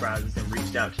McKellar Enterprises and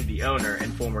reached out to the owner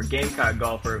and former Gamecock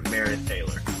golfer Meredith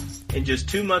Taylor. In just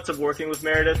 2 months of working with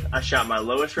Meredith, I shot my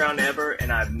lowest round ever,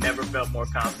 and I've never felt more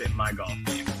confident in my golf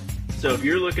game. So if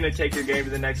you're looking to take your game to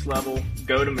the next level,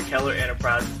 go to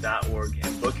McKellarEnterprises.org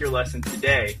and book your lesson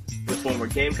today with former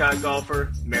Gamecock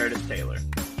golfer Meredith Taylor.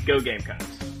 Go Gamecocks.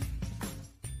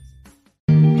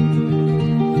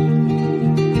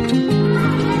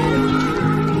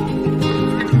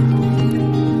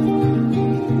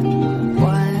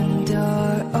 One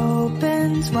door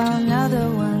opens while another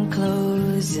one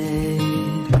closes.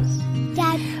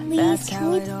 Dad, please,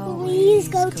 can we please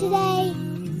go today?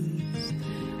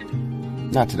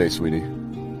 Not today, sweetie.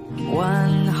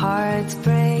 One heart's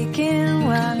breaking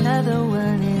while another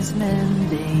one is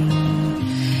mending.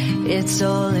 It's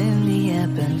all in the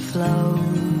ebb and flow.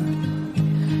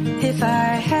 If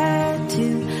I had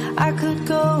to, I could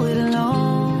go it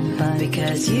alone, but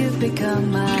because you've become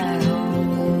my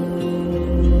home.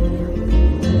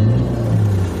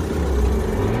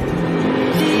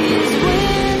 These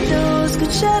windows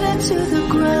could shatter to the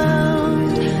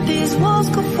ground. These walls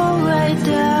could fall right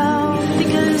down.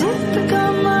 Because you've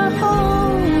become my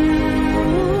home.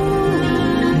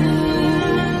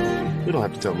 We don't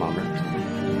have to tell Mom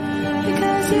that.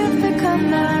 Because you've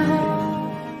become my home.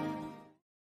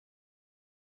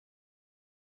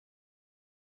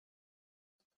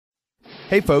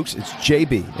 Hey folks, it's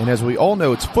JB, and as we all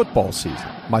know, it's football season.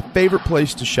 My favorite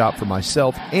place to shop for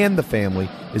myself and the family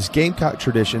is Gamecock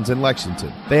Traditions in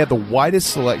Lexington. They have the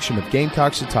widest selection of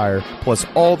Gamecocks attire, plus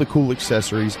all the cool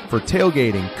accessories for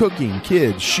tailgating, cooking,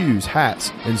 kids, shoes,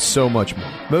 hats, and so much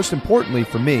more. Most importantly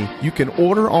for me, you can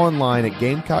order online at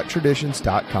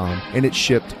GamecockTraditions.com, and it's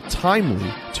shipped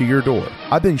timely to your door.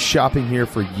 I've been shopping here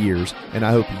for years, and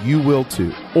I hope you will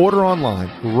too. Order online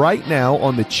right now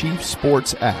on the Chief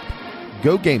Sports app.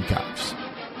 Go Gamecocks.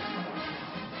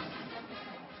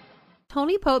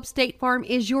 Tony Pope State Farm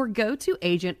is your go-to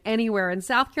agent anywhere in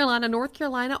South Carolina, North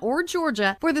Carolina, or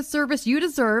Georgia for the service you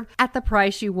deserve at the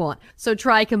price you want. So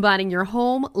try combining your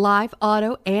home, life,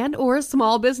 auto, and or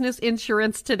small business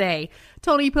insurance today.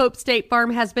 Tony Pope State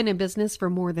Farm has been in business for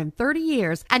more than 30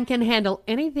 years and can handle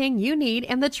anything you need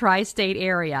in the tri-state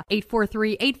area.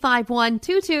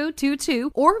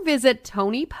 843-851-2222 or visit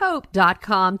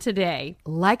TonyPope.com today.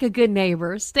 Like a good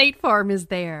neighbor, State Farm is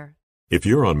there. If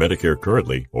you're on Medicare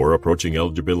currently or approaching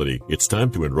eligibility, it's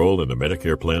time to enroll in a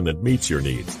Medicare plan that meets your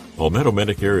needs. Palmetto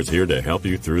Medicare is here to help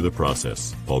you through the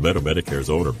process. Palmetto Medicare's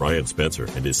owner, Brian Spencer,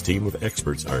 and his team of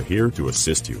experts are here to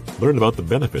assist you. Learn about the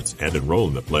benefits and enroll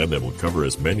in the plan that will cover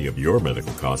as many of your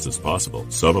medical costs as possible.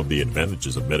 Some of the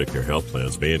advantages of Medicare health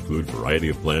plans may include a variety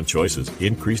of plan choices,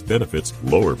 increased benefits,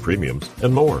 lower premiums,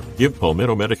 and more. Give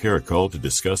Palmetto Medicare a call to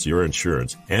discuss your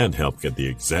insurance and help get the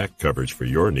exact coverage for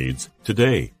your needs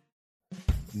today.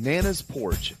 Nana's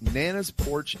Porch,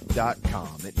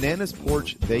 nanasporch.com. At Nana's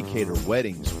Porch, they cater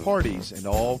weddings, parties, and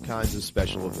all kinds of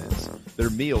special events. Their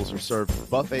meals are served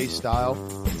buffet style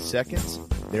in seconds.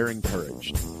 They're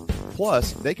encouraged.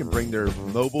 Plus, they can bring their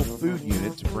mobile food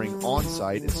unit to bring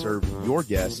on-site and serve your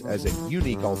guests as a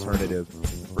unique alternative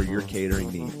for your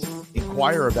catering needs.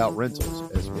 Inquire about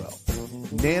rentals as well.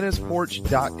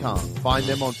 nanasporch.com. Find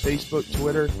them on Facebook,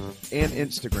 Twitter, and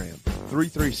Instagram.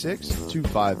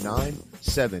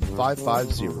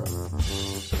 336-259-7550.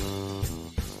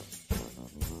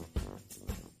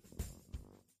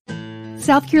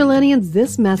 South Carolinians,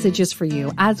 this message is for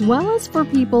you, as well as for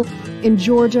people in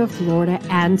Georgia, Florida,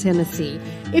 and Tennessee.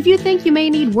 If you think you may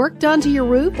need work done to your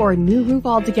roof or a new roof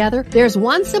altogether, there's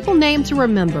one simple name to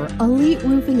remember: Elite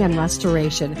Roofing and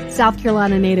Restoration. South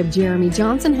Carolina native Jeremy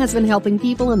Johnson has been helping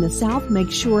people in the South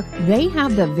make sure they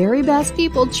have the very best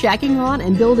people checking on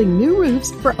and building new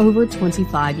roofs for over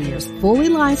 25 years. Fully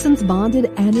licensed, bonded,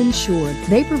 and insured,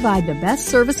 they provide the best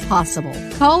service possible.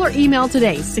 Call or email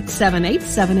today,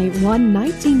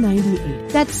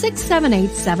 678-781-1998. That's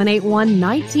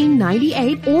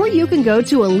 678-781-1998, or you can go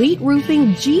to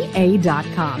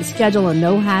EliteRoofingGA.com. Schedule a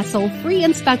no-hassle free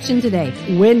inspection today.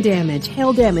 Wind damage,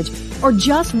 hail damage, or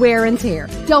just wear and tear.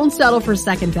 Don't settle for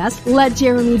second best. Let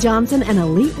Jeremy Johnson and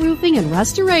Elite Roofing and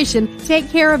Restoration take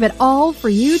care of it all for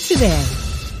you today.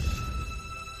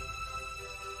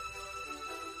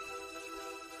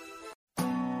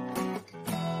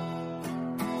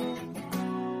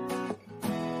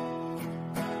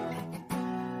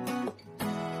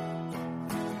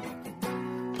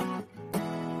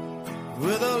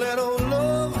 With a little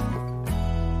love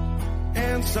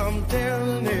and some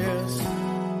tenderness,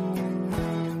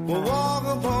 we'll walk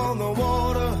upon the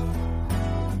water,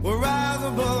 we'll rise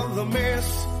above the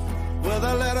mist. With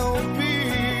a little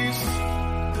peace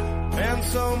and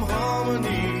some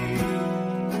harmony,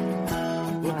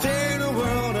 we'll take the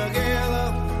world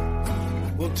together,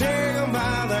 we'll take them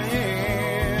by the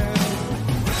hand.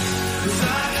 'Cause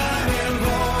I got him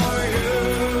for you.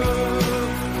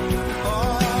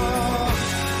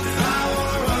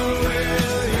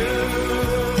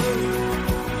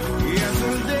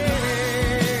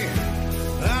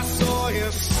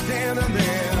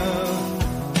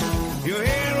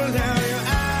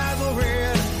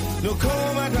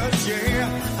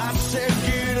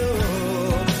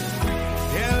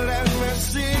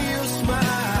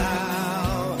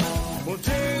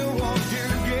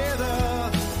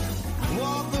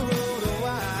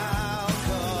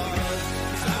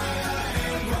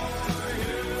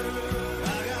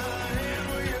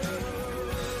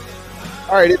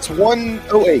 All right, it's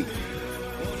 1:08.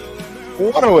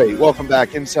 1:08. Welcome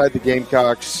back inside the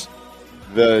Gamecocks,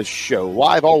 the show.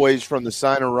 Live always from the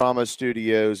Signorama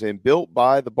Studios and built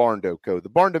by the Barndo Co., the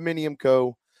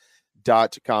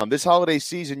barndominiumco.com. This holiday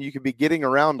season, you could be getting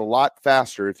around a lot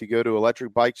faster if you go to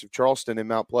Electric Bikes of Charleston in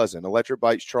Mount Pleasant.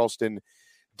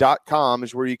 electricbikescharleston.com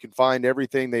is where you can find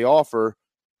everything they offer,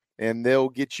 and they'll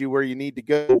get you where you need to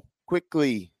go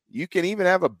quickly. You can even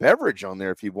have a beverage on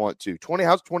there if you want to.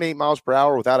 28 miles per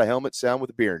hour without a helmet sound with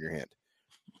a beer in your hand.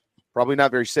 Probably not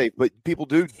very safe, but people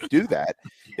do that.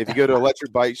 If you go to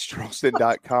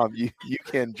electricbikescharleston.com, you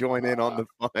can join in on the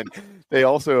fun. They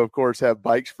also, of course, have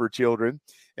bikes for children,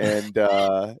 and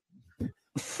I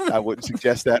wouldn't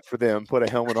suggest that for them. Put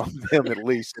a helmet on them at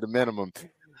least at a minimum.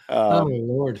 Oh,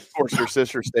 Lord. Of course, their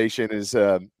sister station is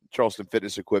Charleston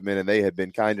Fitness Equipment, and they have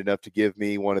been kind enough to give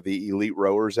me one of the elite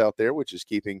rowers out there, which is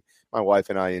keeping my wife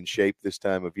and I in shape this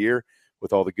time of year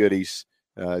with all the goodies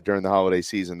during the holiday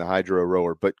season, the Hydro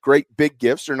rower. But great big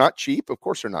gifts. They're not cheap. Of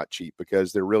course they're not cheap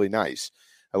because they're really nice.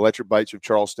 Electric Bikes of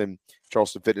Charleston,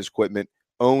 Charleston Fitness Equipment,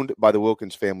 owned by the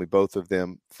Wilkins family, both of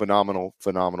them phenomenal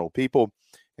people,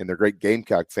 and they're great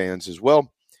Gamecock fans as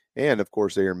well. And, of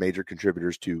course, they are major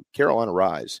contributors to Carolina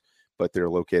Rise, but they're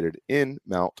located in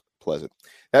Mount Pleasant.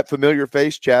 That familiar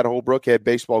face, Chad Holbrook, head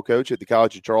baseball coach at the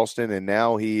College of Charleston, and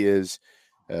now he is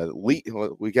lead.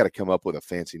 We got to come up with a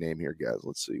fancy name here, guys.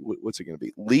 Let's see. What's it going to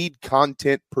be? Lead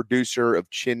content producer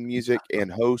of Chin Music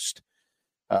and host,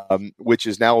 which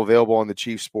is now available on the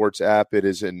Chief Sports app. It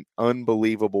is an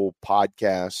unbelievable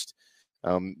podcast,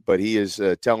 but he is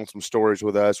telling some stories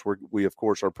with us. We, of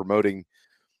course, are promoting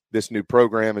this new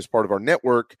program as part of our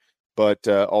network, but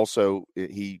also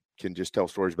he can just tell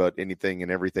stories about anything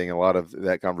and everything. A lot of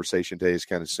that conversation today is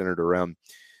kind of centered around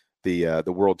the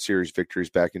World Series victories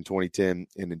back in 2010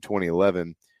 and in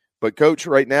 2011. But Coach,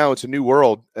 right now it's a new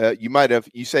world.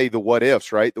 You say the what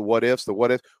ifs, right? The what ifs.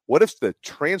 What if the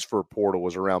transfer portal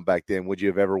was around back then? Would you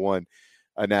have ever won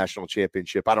a national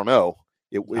championship? I don't know.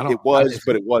 It was,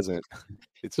 but it wasn't.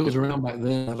 If it was around back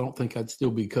then, I don't think I'd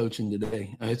still be coaching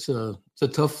today. It's a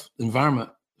tough environment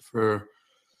for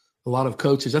a lot of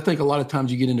coaches. I think a lot of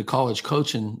times you get into college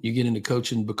coaching,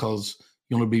 because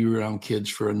you want to be around kids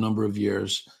for a number of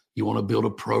years. You want to build a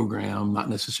program, not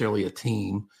necessarily a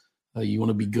team. You want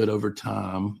to be good over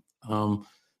time.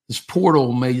 This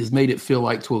portal has made it feel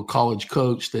like to a college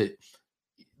coach that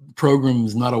program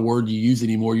is not a word you use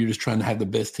anymore. You're just trying to have the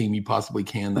best team you possibly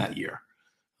can that year,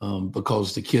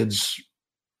 because the kids,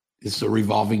 it's a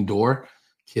revolving door.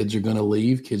 Kids are going to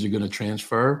leave. Kids are going to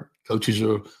transfer. Coaches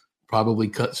are probably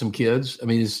cut some kids. I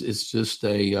mean, it's just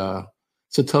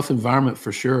it's a tough environment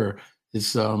for sure.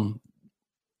 It's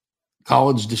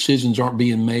college decisions aren't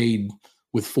being made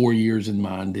with 4 years in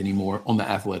mind anymore on the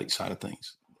athletic side of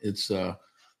things. It's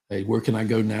hey, where can I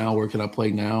go now? Where can I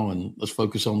play now? And let's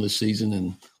focus on this season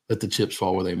and let the chips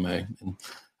fall where they may. And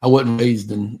I wasn't raised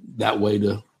in that way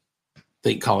to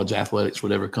think college athletics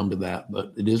would ever come to that,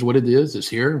 but it is what it is. It's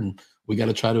here, and we got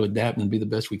to try to adapt and be the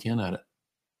best we can at it.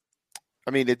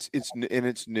 I mean,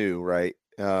 it's new, right?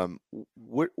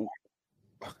 What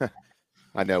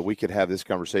I know we could have this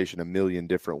conversation a million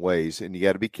different ways, and you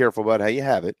got to be careful about how you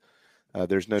have it.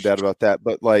 There's no doubt about that.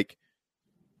 But like,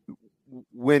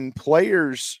 when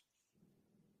players,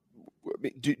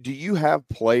 do you have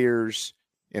players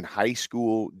in high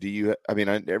school? I mean,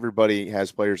 everybody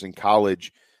has players in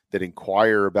college that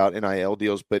inquire about NIL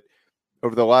deals, but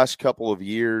over the last couple of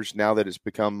years, now that it's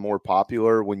become more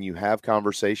popular, when you have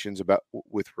conversations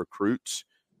with recruits,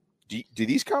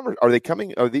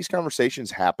 are these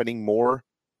conversations happening more?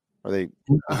 Are they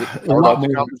a lot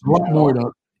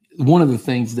more? One of the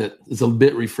things that is a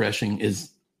bit refreshing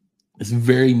is it's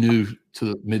very new to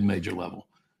the mid-major level.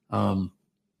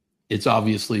 It's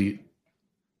obviously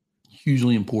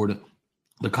hugely important.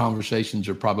 The conversations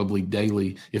are probably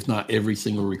daily, if not every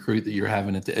single recruit that you're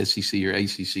having at the SEC or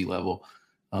ACC level.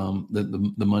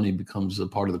 The money becomes a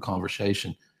part of the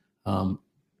conversation.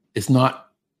 It's not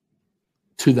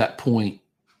to that point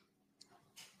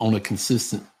on a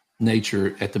consistent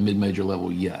nature at the mid-major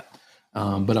level yet.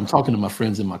 But I'm talking to my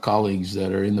friends and my colleagues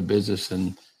that are in the business,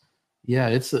 and yeah,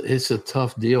 it's a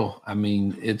tough deal. I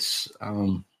mean, I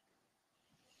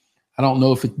don't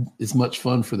know if it's much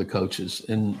fun for the coaches,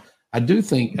 and I do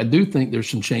think there's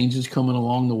some changes coming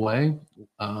along the way.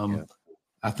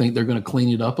 I think they're going to clean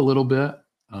it up a little bit.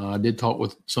 I did talk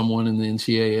with someone in the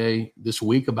NCAA this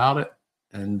week about it,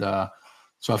 and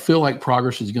so I feel like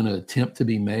progress is going to attempt to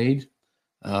be made,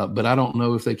 but I don't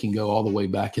know if they can go all the way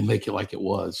back and make it like it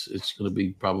was. It's going to be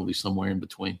probably somewhere in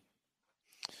between.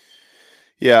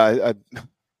 Yeah,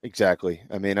 exactly.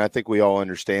 I mean, I think we all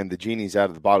understand the genie's out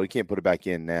of the bottle. We can't put it back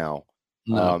in now.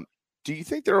 No. Do you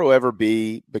think there will ever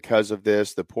be, because of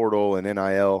this, the portal and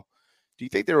NIL, do you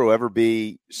think there will ever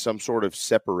be some sort of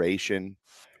separation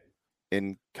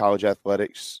in college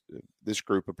athletics? This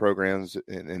group of programs,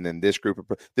 and then this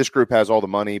group has all the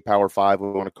money, Power Five,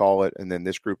 we want to call it, and then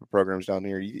this group of programs down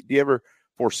here. Do you ever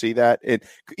foresee that,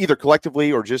 either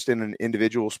collectively or just in an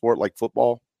individual sport like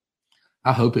football?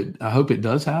 I hope it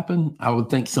does happen. I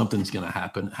would think something's going to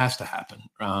happen. It has to happen.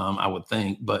 I would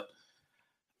think, but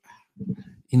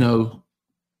you know,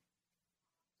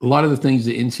 a lot of the things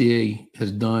the NCAA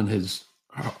has done has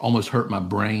almost hurt my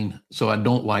brain. So I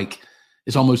don't like.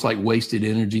 It's almost like wasted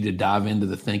energy to dive into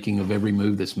the thinking of every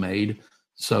move that's made.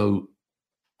 So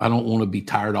I don't want to be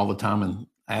tired all the time and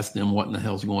ask them what in the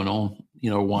hell's going on. You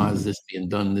know, why is this being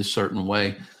done this certain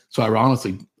way? So I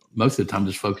honestly, most of the time,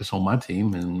 just focus on my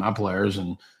team and my players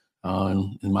and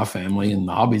my family and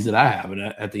the hobbies that I have. And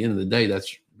at the end of the day,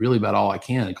 that's really about all I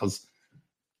can. Because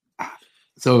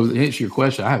so to answer your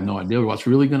question, I have no idea what's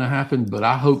really going to happen, but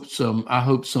I hope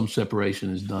some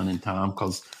separation is done in time,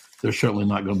 because there's certainly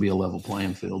not going to be a level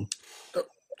playing field.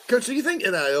 Coach, do you think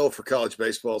NIL for college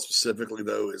baseball specifically,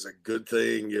 though, is a good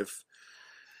thing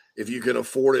if you can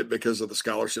afford it because of the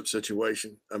scholarship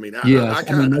situation? I mean,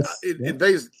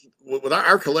 with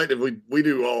our collective, we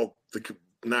do all the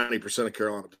 90% of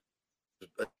Carolina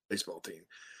baseball team.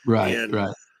 Right, and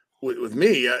right. With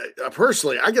me, I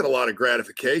personally, I get a lot of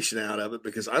gratification out of it,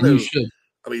 because I know,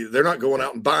 I mean, they're not going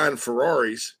out and buying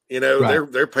Ferraris, you know,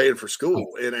 right. They're paying for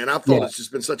school. And I thought it's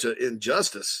just been such an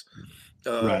injustice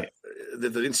that the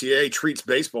NCAA treats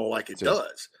baseball like it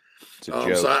does. So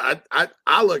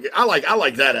I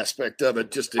like that aspect of it,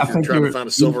 just if you're trying to find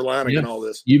a silver lining in all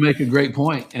this. You make a great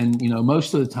point. And, you know,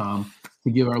 most of the time,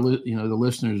 to give our, the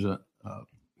listeners a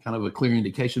kind of a clear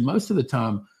indication, most of the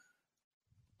time,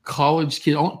 college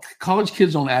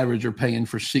kids on average are paying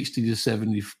for 60 to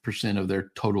 70% of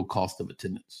their total cost of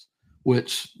attendance,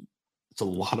 which it's a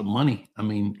lot of money. I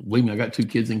mean, believe me, I got two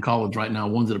kids in college right now.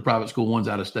 One's at a private school, one's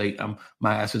out of state.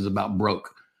 My ass is about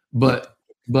broke, but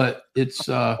it's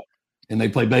and they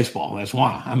play baseball. That's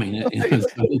why. I mean,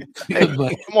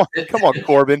 but, come on,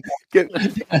 Corbin.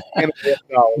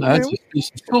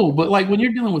 It's cool. But like when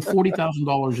you're dealing with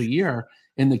 $40,000 a year,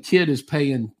 and the kid is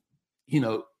paying,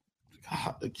 the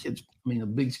kid's, a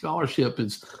big scholarship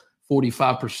is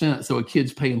 45%. So a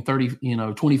kid's paying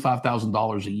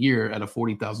 $25,000 a year at a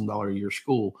 $40,000 a year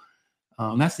school.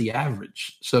 That's the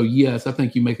average. So yes, I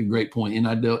think you make a great point.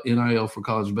 NIL for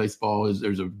college baseball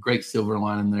there's a great silver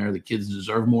lining there. The kids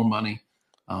deserve more money.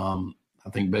 I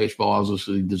think baseball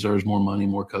obviously deserves more money,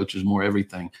 more coaches, more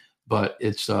everything. But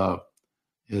that's a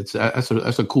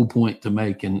cool point to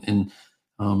make. And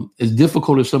as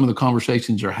difficult as some of the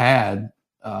conversations are had,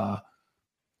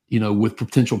 with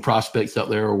potential prospects out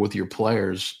there or with your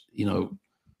players, to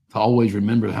always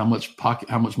remember how much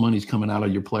money is coming out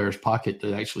of your player's pocket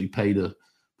to actually pay to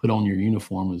put on your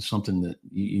uniform is something that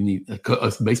you need.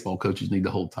 Us baseball coaches need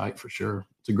to hold tight for sure.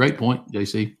 It's a great point,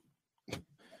 JC.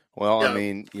 Well,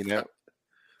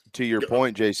 to your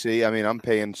point, JC, I'm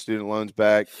paying student loans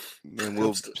back and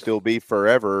will still be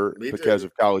forever because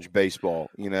of college baseball.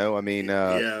 But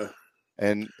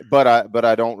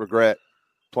I don't regret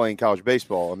playing college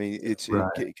baseball. It's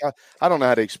right. I don't know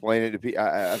how to explain it to people.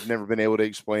 I've never been able to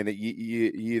explain it.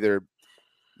 You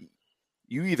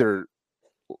either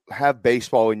have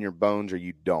baseball in your bones or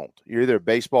you don't. You're either a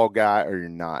baseball guy or you're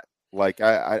not. Like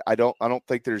I don't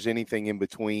think there's anything in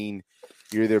between.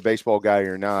 You're either a baseball guy or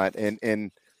you're not.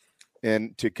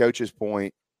 And to Coach's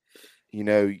point,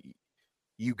 you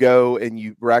go and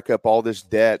you rack up all this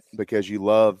debt because you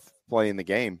love playing the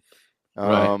game.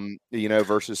 Right.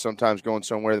 Versus sometimes going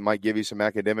somewhere that might give you some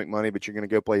academic money, but you're going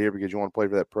to go play here because you want to play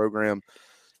for that program.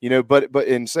 But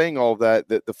in saying all of that,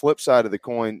 the flip side of the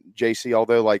coin, JC,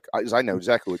 although I know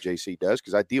exactly what JC does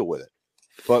because I deal with it,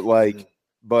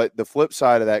 but the flip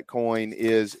side of that coin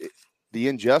is the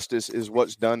injustice is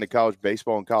what's done to college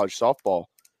baseball and college softball.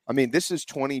 This is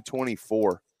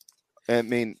 2024.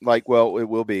 It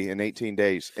will be in 18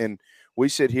 days. And we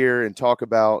sit here and talk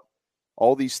about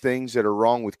all these things that are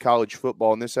wrong with college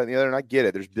football and this, that, and the other. And I get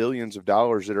it. There's billions of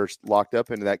dollars that are locked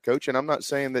up into that, Coach. And I'm not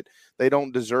saying that they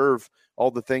don't deserve all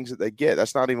the things that they get.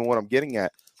 That's not even what I'm getting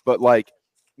at. But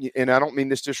and I don't mean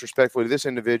this disrespectfully to this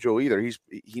individual either.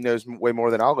 He knows way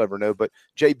more than I'll ever know. But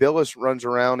Jay Billis runs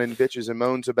around and bitches and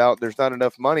moans about there's not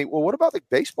enough money. Well, what about the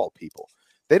baseball people?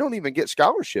 They don't even get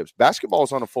scholarships. Basketball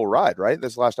is on a full ride, right?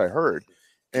 That's the last I heard.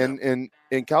 And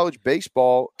in college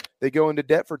baseball, they go into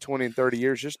debt for 20 and 30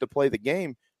 years just to play the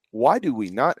game. Why do we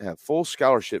not have full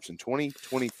scholarships in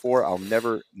 2024? I'll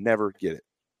never get it.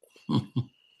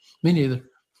 Me neither.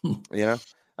 And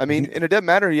it doesn't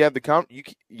matter. You have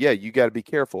you got to be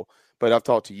careful. But I've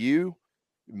talked to you,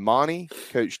 Monty,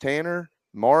 Coach Tanner,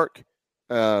 Mark.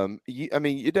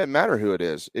 It doesn't matter who it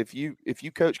is. If you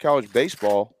coach college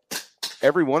baseball,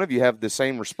 every one of you have the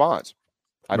same response.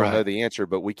 I don't know the answer,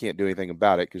 but we can't do anything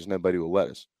about it because nobody will let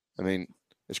us.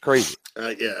 It's crazy.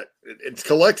 It's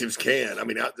collectives can.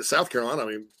 The South Carolina.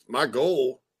 My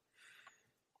goal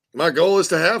is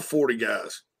to have 40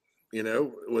 guys,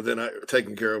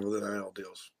 taken care of within NIL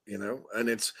deals, and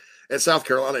it's at South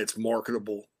Carolina. It's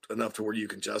marketable enough to where you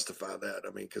can justify that.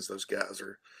 Because those guys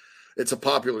it's a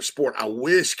popular sport. I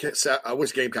wish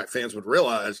Gamecock fans would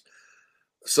realize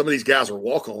some of these guys are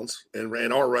walk-ons and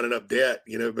are running up debt,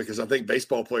 because I think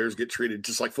baseball players get treated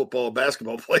just like football and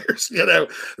basketball players.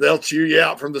 They'll chew you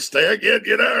out from the stand, you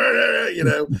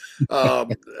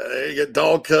get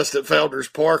dog cussed at Founders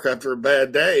Park after a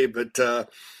bad day, but because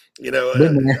in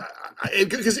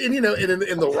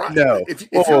the right. No,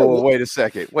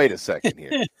 wait a second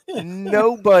here.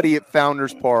 Nobody at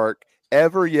Founders Park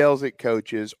ever yells at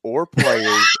coaches or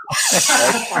players.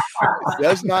 It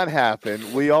does not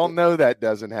happen. We all know that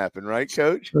doesn't happen, right,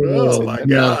 Coach? Oh my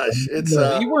gosh. It's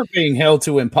you weren't being held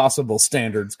to impossible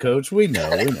standards, Coach. We know.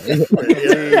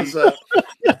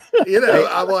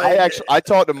 I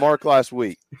talked to Mark last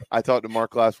week.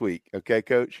 Okay,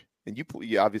 Coach? And you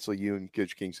obviously you and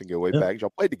Coach Kingston go way back.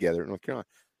 Y'all played together in North Carolina.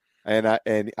 And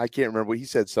I can't remember. He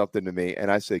said something to me, and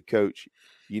I said, Coach,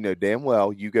 you know damn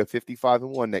well you go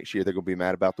 55-1 next year, they're going to be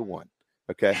mad about the one.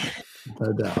 Okay,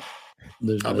 no doubt.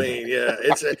 It's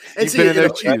been in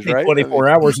their shoes, right? 24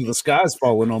 hours of the sky's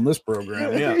falling on this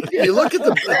program. Yeah, you look at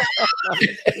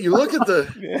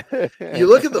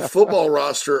the football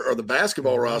roster or the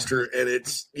basketball roster, and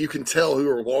you can tell who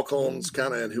are walk-ons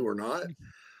kind of and who are not.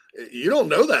 You don't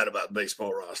know that about the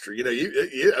baseball roster.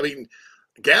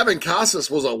 Gavin Casas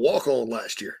was a walk-on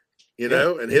last year.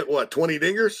 And hit 20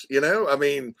 dingers.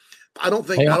 I don't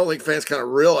think fans kind of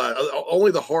realize. Only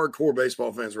the hardcore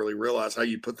baseball fans really realize how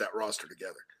you put that roster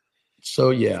together. So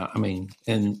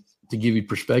and to give you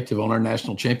perspective on our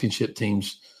national championship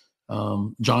teams,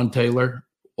 John Taylor,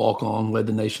 walk on, led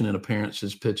the nation in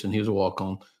appearances pitching. He was a walk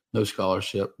on, no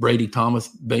scholarship. Brady Thomas,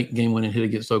 game winning hit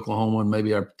against Oklahoma, and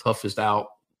maybe our toughest out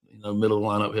middle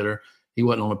lineup hitter. He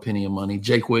wasn't on a penny of money.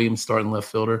 Jake Williams, starting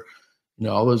left fielder.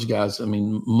 All those guys. I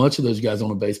mean, much of those guys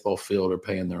on a baseball field are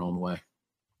paying their own way.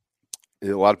 A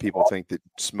lot of people think that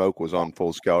Smoke was on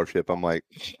full scholarship. I'm like,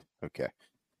 okay.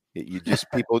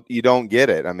 You don't get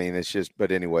it. I mean, it's just,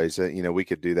 but anyways, we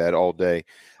could do that all day.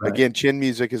 Right. Again, Chin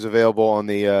Music is available on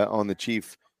the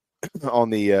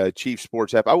Chief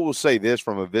Sports app. I will say this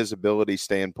from a visibility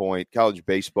standpoint, college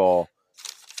baseball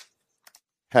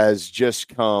has just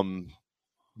come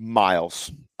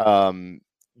miles.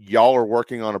 Y'all are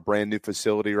working on a brand new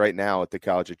facility right now at the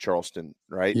College of Charleston,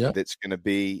 right? Yeah. That's going to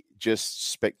be just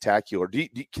spectacular.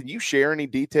 Can you share any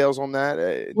details on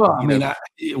that? Well,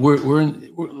 we're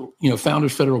in,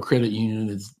 Founders Federal Credit Union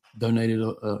has donated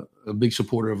a big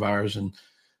supporter of ours, and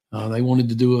they wanted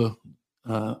to do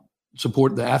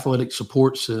support the athletic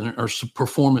support center or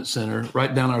performance center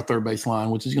right down our third base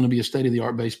line, which is going to be a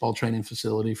state-of-the-art baseball training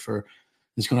facility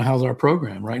it's going to house our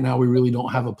program. Right now, we really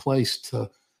don't have a place to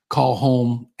call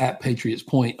home at Patriots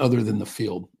Point other than the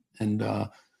field. And,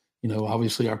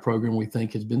 obviously our program, we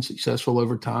think, has been successful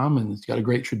over time, and it's got a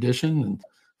great tradition. And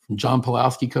from John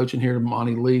Pulowski coaching here to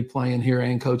Monty Lee playing here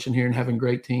and coaching here and having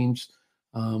great teams,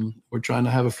 we're trying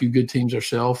to have a few good teams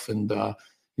ourselves. And,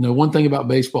 one thing about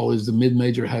baseball is the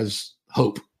mid-major has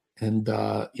hope. And,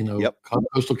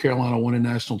 Coastal Carolina won a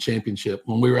national championship.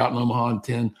 When we were out in Omaha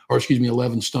in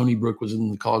 11, Stony Brook was in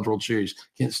the College World Series.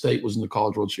 Kent State was in the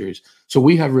College World Series. So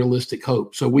we have realistic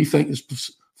hope. So we think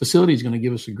this facility is going to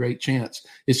give us a great chance.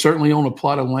 It's certainly on a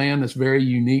plot of land that's very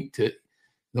unique there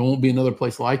won't be another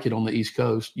place like it on the East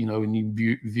Coast, and you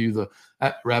view the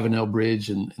Ravenel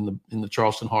Bridge and the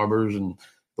Charleston harbors and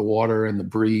the water and the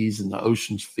breeze and the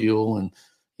ocean's feel. And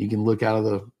you can look out of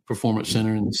the Performance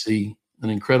Center and see an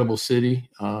incredible city,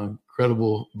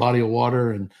 incredible body of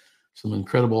water, and some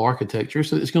incredible architecture.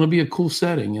 So it's going to be a cool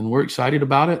setting, and we're excited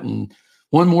about it. And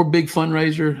one more big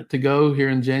fundraiser to go here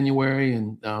in January,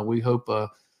 and we hope to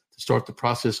start the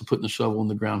process of putting the shovel in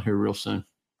the ground here real soon.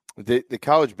 The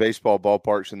college baseball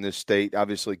ballparks in this state,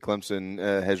 obviously Clemson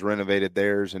has renovated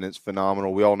theirs, and it's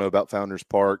phenomenal. We all know about Founders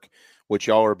Park, what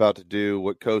y'all are about to do,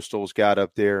 what Coastal's got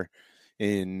up there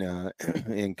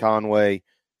in Conway.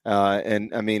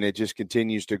 And I mean, it just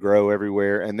continues to grow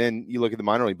everywhere. And then you look at the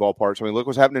minor league ballparks. I mean, look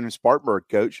what's happening in Spartanburg,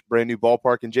 Coach. Brand new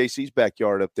ballpark in JC's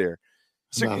backyard up there.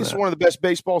 It's one of the best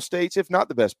baseball states, if not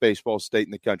the best baseball state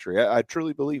in the country. I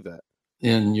truly believe that.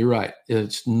 And you're right.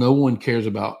 No one cares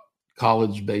about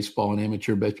college baseball and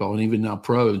amateur baseball, and even now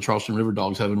pro. And Charleston River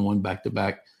Dogs having won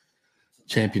back-to-back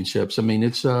championships. I mean,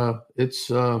 it's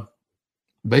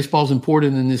baseball's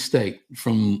important in this state.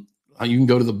 From you can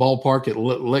go to the ballpark at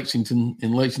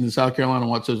Lexington, South Carolina, and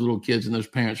watch those little kids, and those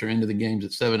parents are into the games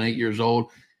at 7, 8 years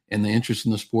old, and the interest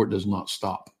in the sport does not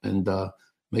stop, and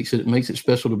makes it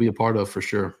special to be a part of for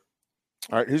sure.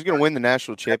 All right, who's going to win the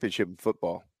national championship in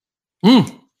football?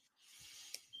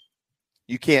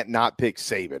 You can't not pick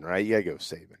Saban, right? You got to go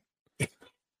Saban.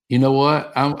 You know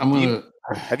what? I'm going to.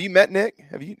 Have you met Nick?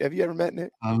 Have you ever met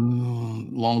Nick?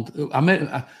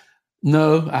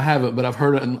 No, I haven't, but I've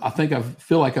heard it, and I think I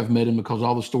feel like I've met him because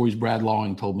all the stories Brad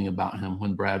Lawing told me about him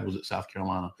when Brad was at South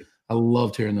Carolina. I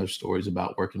loved hearing those stories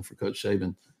about working for Coach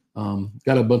Saban.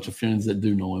 Got a bunch of friends that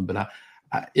do know him, but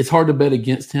it's hard to bet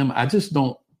against him. I just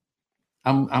don't.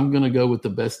 I'm going to go with the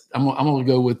best. I'm going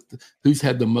to go with who's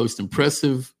had the most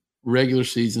impressive regular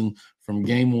season from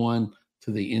game one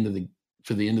to the end of the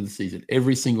season,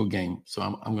 every single game. So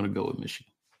I'm going to go with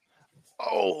Michigan.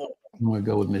 Oh. I'm going to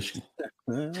go with Michigan.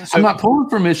 I'm not pulling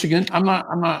for Michigan.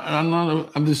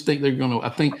 I'm just think they're going to. I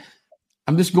think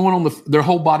I'm just going on their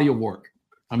whole body of work.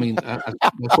 I mean, that's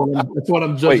what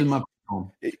I'm judging my on.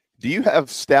 Do you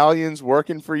have Stallions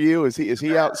working for you? Is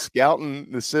he out scouting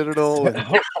the Citadel?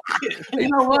 You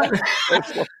know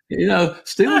what?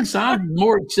 Stealing signs is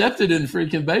more accepted in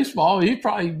freaking baseball. He'd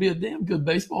probably be a damn good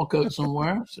baseball coach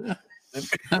somewhere. So,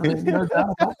 I mean, no doubt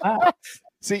about that.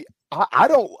 See, I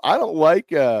don't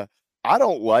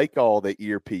like all the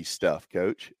earpiece stuff,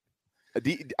 Coach.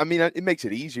 I mean, it makes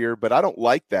it easier, but I don't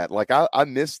like that. Like I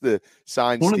miss the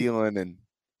sign stealing, and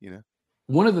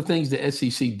one of the things the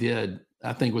SEC did,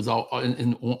 I think, was all,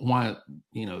 and why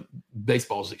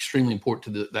baseball is extremely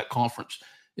important to that conference,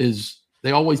 is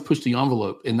they always push the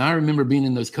envelope. And I remember being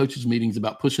in those coaches' meetings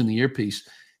about pushing the earpiece,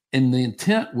 and the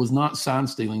intent was not sign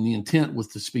stealing. The intent was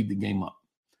to speed the game up.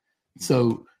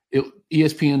 So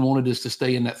ESPN wanted us to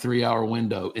stay in that 3-hour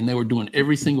window, and they were doing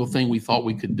every single thing we thought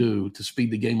we could do to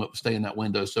speed the game up, stay in that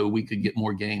window, so we could get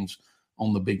more games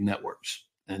on the big networks.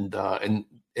 And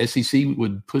SEC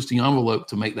would push the envelope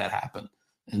to make that happen.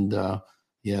 And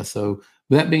so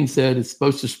that being said, it's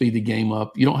supposed to speed the game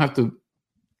up. You don't have to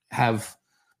have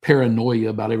paranoia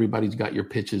about everybody's got your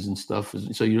pitches and stuff.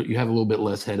 So you have a little bit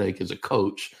less headache as a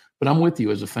coach. But I'm with you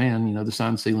as a fan. You know, the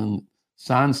sign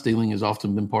stealing has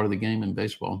often been part of the game in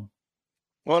baseball.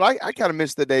 Well, I kind of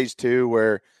miss the days too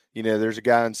where, you know, there's a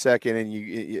guy on second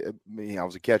and I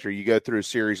was a catcher. You go through a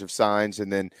series of signs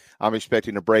and then I'm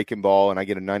expecting a breaking ball and I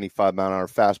get a 95-mile-an-hour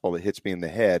fastball that hits me in the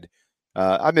head.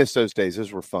 I miss those days.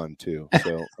 Those were fun too.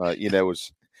 So, you know,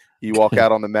 you walk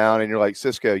out on the mound and you're like,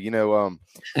 Cisco, you know,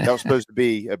 that was supposed to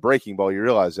be a breaking ball. You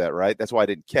realize that, right? That's why I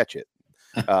didn't catch it.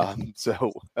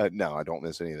 No, I don't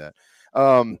miss any of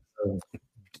that.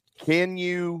 Can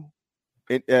you,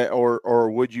 or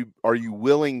are you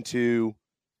willing to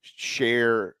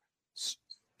share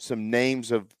some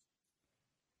names of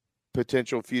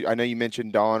potential future? I know you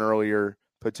mentioned Don earlier,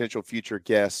 potential future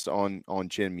guests on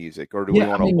Chin Music, or do we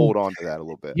want to hold on to that a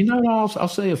little bit? You know, I'll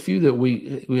say a few that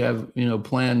we have, you know,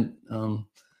 planned to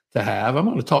have. I'm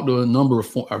going to talk to a number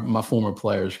of my former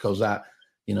players because I've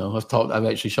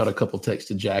actually shot a couple texts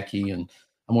to Jackie, and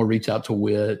I'm going to reach out to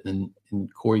Witt and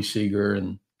Corey Seager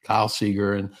and Kyle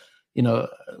Seager, and you know,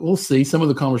 we'll see. Some of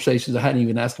the conversations I hadn't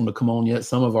even asked them to come on yet.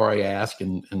 Some have already asked,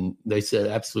 and they said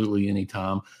absolutely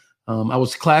anytime. I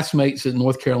was classmates at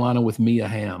North Carolina with Mia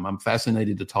Hamm. I'm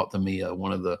fascinated to talk to Mia,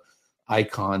 one of the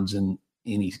icons in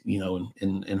any, you know,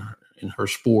 in her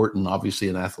sport, and obviously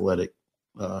an athletic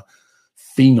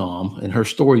phenom. And her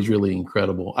story is really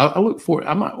incredible. I look for.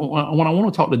 What I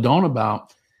want to talk to Dawn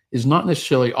about is not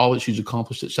necessarily all that she's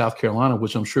accomplished at South Carolina,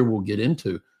 which I'm sure we'll get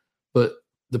into, but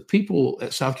the people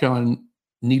at South Carolina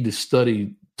need to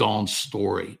study Dawn's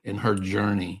story and her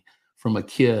journey from a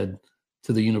kid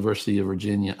to the University of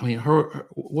Virginia. I mean,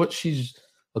 what she's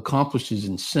accomplished is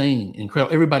insane,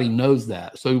 incredible. Everybody knows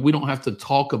that. So we don't have to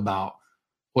talk about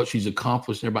what she's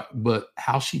accomplished, but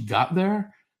how she got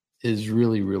there is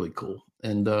really, really cool.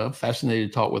 And fascinated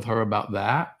to talk with her about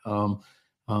that. You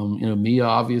know, Mia,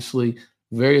 obviously,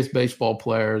 various baseball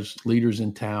players, leaders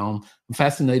in town. I'm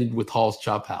fascinated with Hall's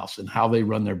Chop House and how they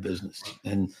run their business.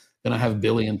 And then I have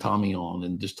Billy and Tommy on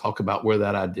and just talk about where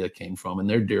that idea came from, and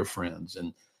they're dear friends.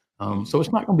 And so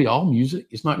it's not going to be all music.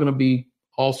 It's not going to be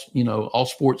all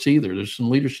sports either. There's some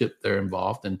leadership there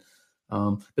involved. And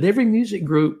but every music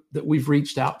group that we've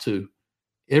reached out to,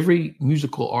 every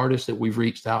musical artist that we've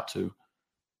reached out to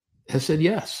has said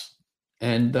yes.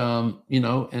 And you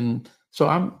know, and so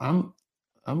I'm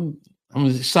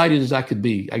as excited as I could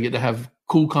be. I get to have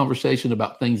cool conversation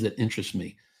about things that interest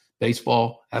me: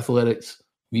 baseball, athletics,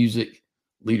 music,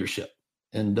 leadership,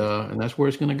 and that's where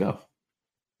it's going to go.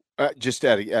 I just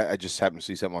happened to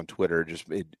see something on Twitter.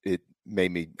 It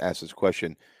made me ask this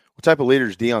question: what type of leader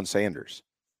is Deion Sanders?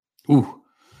 Ooh,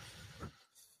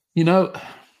 you know,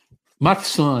 my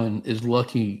son is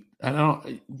lucky.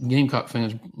 Gamecock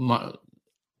fans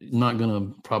not going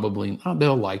to probably,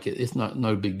 they'll like it. It's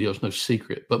no big deal. It's no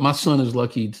secret. But my son is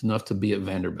lucky enough to be at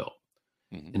Vanderbilt,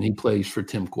 and he plays for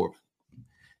Tim Corbin.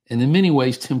 And in many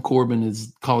ways, Tim Corbin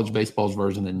is college baseball's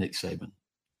version of Nick Saban.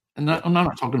 And I'm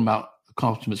not talking about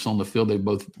accomplishments on the field. They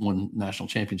both won national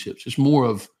championships. It's more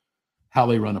of how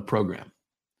they run a program.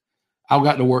 I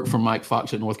got to work for Mike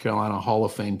Fox at North Carolina, Hall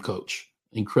of Fame coach,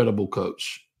 incredible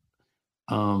coach.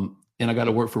 And I got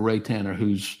to work for Ray Tanner,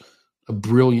 who's a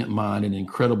brilliant mind and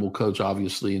incredible coach,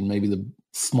 obviously, and maybe the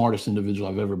smartest individual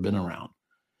I've ever been around.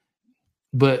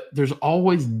 But there's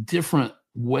always different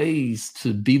ways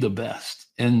to be the best.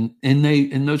 And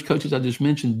those coaches I just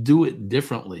mentioned do it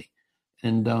differently.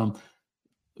 And I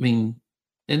mean,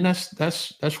 and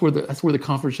that's where the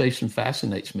conversation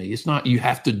fascinates me. It's not you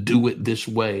have to do it this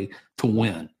way to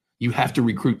win. You have to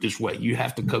recruit this way. You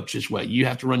have to coach this way. You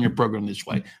have to run your program this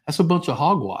way. That's a bunch of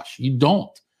hogwash. You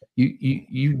don't.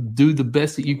 You do the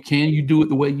best that you can. You do it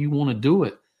the way you want to do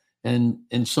it.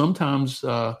 And sometimes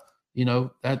you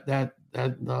know that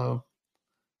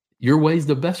your way is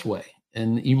the best way.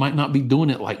 And you might not be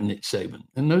doing it like Nick Saban.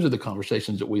 And those are the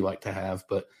conversations that we like to have.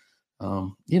 But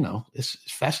you know, it's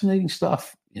fascinating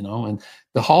stuff, you know, and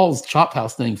the Hall's Chop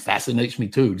House thing fascinates me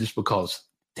too, just because,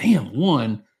 damn,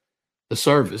 one, the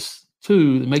service,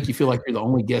 two, they make you feel like you're the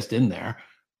only guest in there.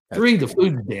 Three, the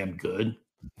food's damn good.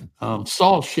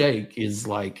 Saul's Shake is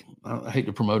like, I hate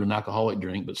to promote an alcoholic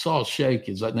drink, but Saul's Shake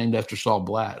is like named after Saul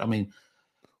Blatt. I mean,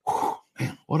 whew,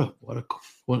 man, what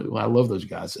I love those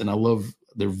guys, and I love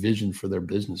their vision for their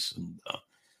business.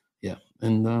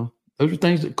 And those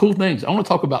are cool things. I want to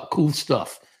talk about cool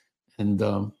stuff, and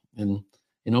you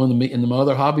know, in my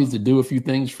other hobbies, to do a few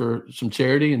things for some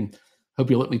charity. And hope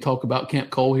you'll let me talk about Camp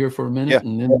Cole here for a minute. Yeah.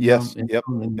 And then Yes. And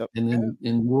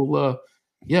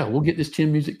we'll get this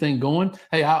Chin Music thing going.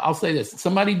 Hey, I'll say this: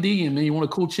 somebody DM me. You want a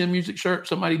cool Chin Music shirt?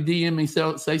 Somebody DM me.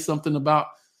 Say something about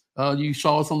you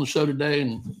saw us on the show today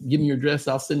and give me your address,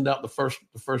 I'll send out the first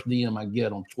DM I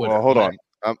get on Twitter. Well, hold on.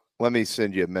 Let me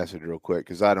send you a message real quick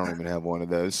because I don't even have one of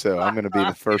those. So I'm going to be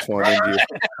the first one into you.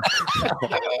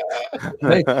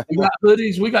 Hey, we got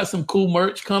hoodies. We got some cool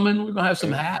merch coming. We're going to have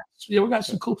some hats. Yeah, we got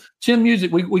some cool Chin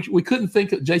Music. We couldn't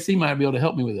think of, JC might be able to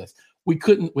help me with this. We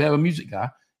have a music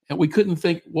guy, and we couldn't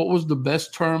think what was the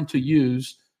best term to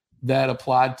use that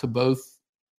applied to both,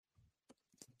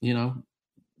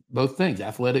 both things,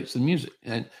 athletics and music.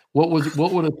 And what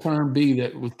would a term be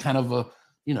that was kind of a,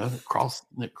 across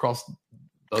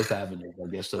both avenues, I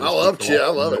guess. So I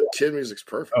love it. Chin Music's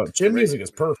perfect. Oh, Chin Music is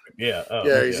perfect. Yeah.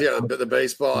 He's got the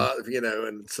baseball out,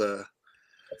 and it's so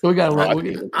we got a lot.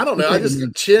 I don't know. I just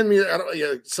Chin Music. I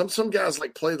don't. Some guys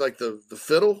like play like the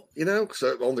fiddle,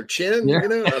 so on their chin.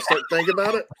 And I start thinking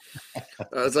about it.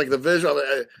 It's like the visual.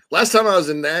 Last time I was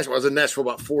in Nashville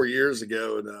about 4 years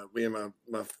ago, and me and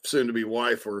my soon-to-be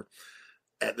wife were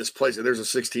at this place, and there's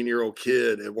a 16-year-old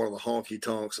kid at one of the honky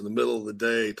tonks in the middle of the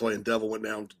day playing Devil Went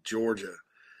Down to Georgia.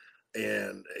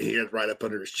 And he had right up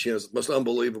under his chin. It was the most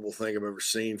unbelievable thing I've ever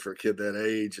seen for a kid that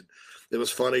age. And it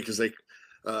was funny because they,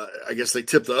 I guess they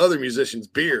tipped the other musicians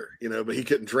beer, but he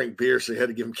couldn't drink beer, so he had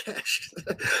to give him cash.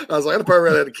 I was like, I'd probably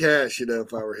rather have cash,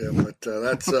 if I were him. But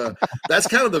that's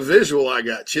kind of the visual I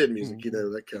got. Chin Music,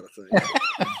 that kind of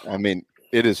thing. I mean,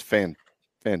 it is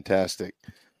fantastic.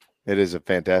 It is a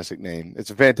fantastic name.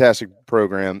 It's a fantastic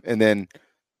program. And then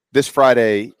this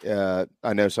Friday,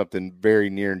 I know something very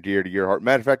near and dear to your heart.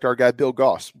 Matter of fact, our guy Bill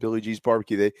Goss, Billy G's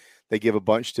Barbecue, they give a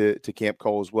bunch to Camp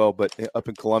Cole as well. But up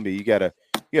in Columbia, you got a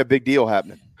big deal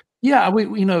happening. Yeah,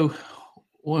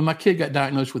 when my kid got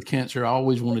diagnosed with cancer, I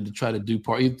always wanted to try to do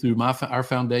part either through our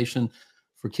foundation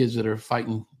for kids that are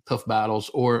fighting tough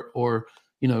battles, or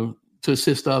to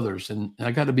assist others. And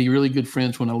I got to be really good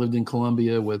friends when I lived in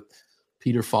Columbia with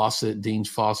Peter Fawcett, Deans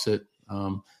Fawcett.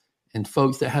 And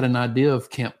folks that had an idea of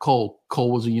Camp Cole.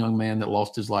 Cole was a young man that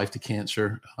lost his life to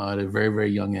cancer at a very, very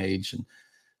young age. And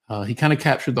he kind of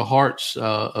captured the hearts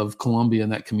of Columbia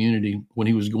and that community when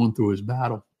he was going through his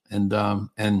battle. And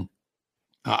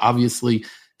obviously,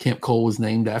 Camp Cole was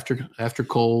named after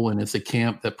Cole, and it's a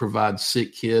camp that provides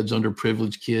sick kids,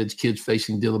 underprivileged kids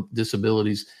facing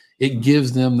disabilities. It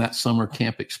gives them that summer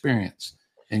camp experience.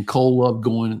 And Cole loved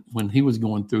going, when he was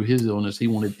going through his illness, he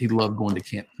loved going to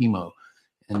Camp Chemo.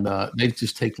 And they've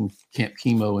just taken Camp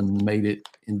Chemo and made it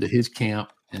into his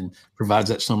camp, and provides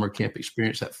that summer camp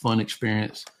experience, that fun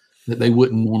experience that they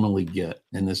wouldn't normally get.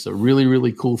 And it's a really,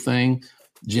 really cool thing.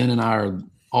 Jen and I are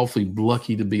awfully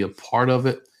lucky to be a part of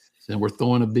it. And we're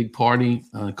throwing a big party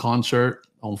concert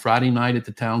on Friday night at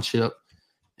the Township.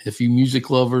 If you music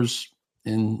lovers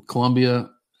in Columbia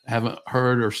haven't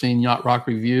heard or seen Yacht Rock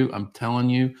Review, I'm telling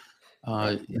you,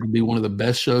 it'll be one of the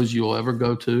best shows you'll ever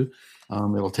go to.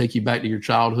 It'll take you back to your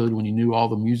childhood when you knew all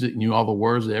the music, knew all the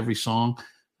words of every song,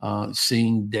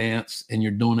 sing, dance, and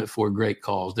you're doing it for a great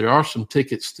cause. There are some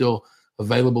tickets still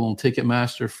available on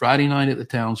Ticketmaster. Friday night at the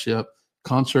Township,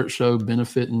 concert show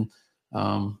benefiting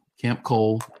Camp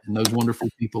Cole and those wonderful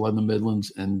people in the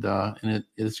Midlands. And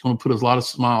it's going to put a lot of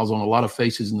smiles on a lot of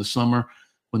faces in the summer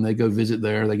when they go visit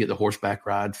there. They get to horseback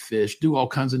ride, fish, do all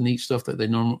kinds of neat stuff that they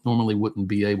normally wouldn't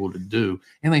be able to do.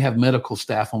 And they have medical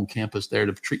staff on campus there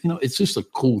to treat, it's just a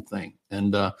cool thing.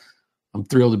 And I'm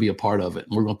thrilled to be a part of it.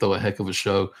 And we're going to throw a heck of a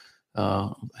show,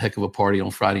 heck of a party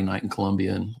on Friday night in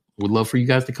Columbia. And we'd love for you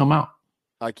guys to come out.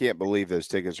 I can't believe those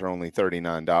tickets are only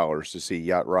 $39 to see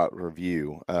Yacht Rock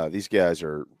Review. These guys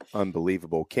are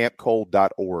unbelievable.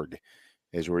 CampCole.org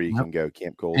is where you can go.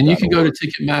 CampCole. And you can go to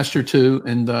Ticketmaster too,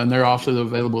 and they're also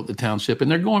available at the Township. And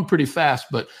they're going pretty fast,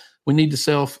 but we need to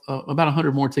sell about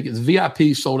 100 more tickets.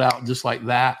 VIP sold out just like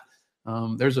that.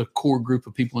 There's a core group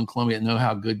of people in Columbia that know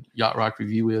how good Yacht Rock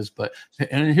Review is.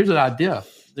 And here's an idea.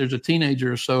 There's a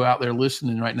teenager or so out there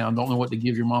listening right now and don't know what to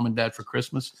give your mom and dad for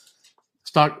Christmas.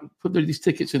 Put these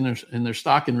tickets in their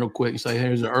stocking real quick and say, hey,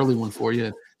 here's an early one for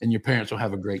you, and your parents will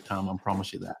have a great time. I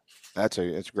promise you that. That's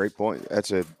a great point.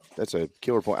 That's a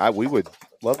killer point. We would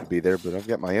love to be there, but I've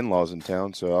got my in-laws in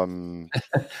town, so I'm.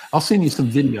 I'll send you some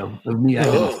video of me.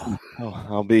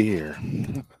 I'll be here.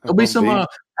 There'll be some.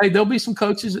 There'll be some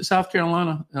coaches at South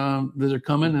Carolina that are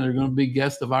coming, and they're going to be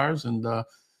guests of ours. And how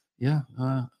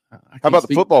about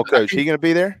the football coach? He going to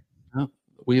be there?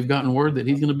 We have gotten word that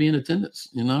he's going to be in attendance.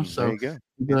 So there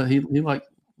you go. He like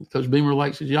Coach Beamer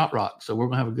likes his Yacht Rock, so we're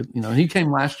going to have a good. He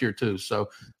came last year too, so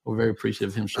we're very appreciative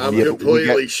of him. I'm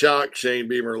completely shocked. Shane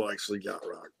Beamer likes the Yacht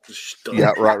Rock.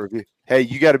 Yacht Rock Review. Hey,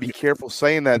 you got to be careful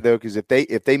saying that though, because if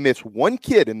they miss one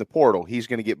kid in the portal, he's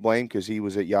going to get blamed because he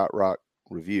was at Yacht Rock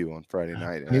Review on Friday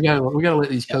night. We got to let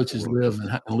these coaches live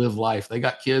and live life. They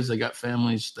got kids, they got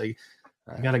families.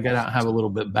 You got to get out and have a little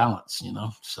bit of balance,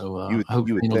 So I hope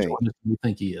you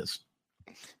think he is.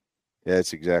 Yeah,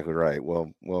 that's exactly right.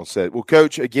 Well said. Well,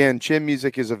 Coach, again, Chin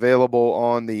Music is available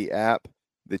on the app,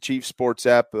 the Chief Sports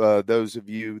app. Those of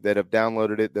you that have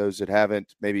downloaded it, those that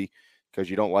haven't, maybe because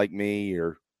you don't like me,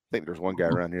 or I think there's one guy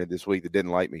around here this week that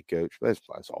didn't like me, Coach.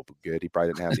 That's all good. He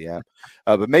probably didn't have the app.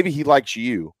 But maybe he likes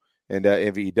you. And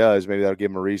if he does, maybe that'll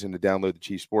give him a reason to download the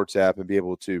Chief Sports app and be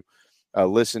able to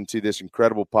listen to this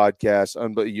incredible podcast.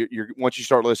 But once you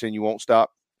start listening, you won't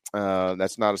stop.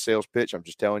 That's not a sales pitch. I'm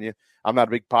just telling you, I'm not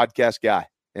a big podcast guy,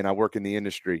 and I work in the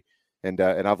industry, and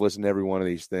I've listened to every one of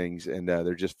these things, and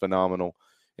they're just phenomenal.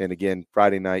 And again,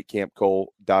 Friday night,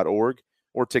 campcole.org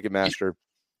or Ticketmaster.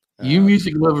 You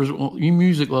music lovers want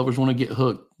to get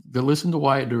hooked. Go listen to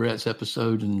Wyatt Durrett's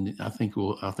episode, and I think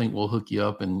we'll hook you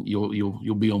up, and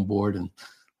you'll be on board and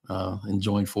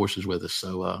join forces with us.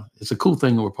 So it's a cool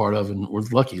thing that we're part of, and we're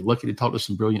lucky to talk to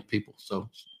some brilliant people. So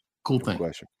cool thing.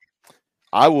 Question.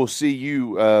 I will see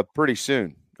you pretty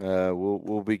soon.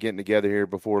 We'll be getting together here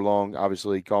before long.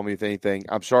 Obviously, call me with anything.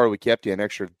 I'm sorry we kept you an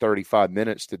extra 35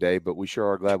 minutes today, but we sure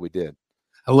are glad we did.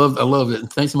 I love it.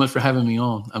 And thanks so much for having me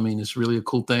on. I mean, it's really a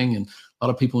cool thing, and a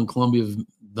lot of people in Columbia have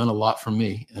done a lot for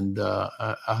me. And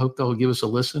I hope they'll give us a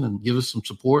listen and give us some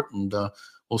support, and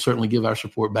we'll certainly give our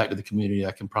support back to the community.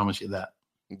 I can promise you that.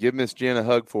 Give Miss Jen a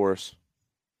hug for us.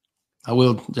 I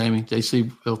will, Jamie,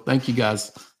 JC. Well, thank you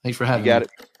guys. Thanks for having me. You got it.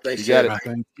 Thanks, you got it.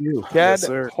 Thank you. Chad Yes,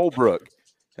 sir. Holbrook,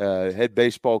 head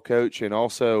baseball coach and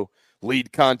also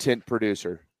lead content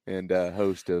producer and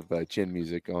host of Chin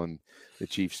Music on the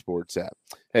Chief Sports app.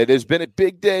 It has been a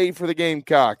big day for the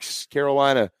Gamecocks.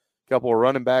 Carolina, a couple of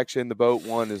running backs in the boat.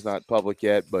 One is not public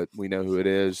yet, but we know who it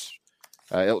is.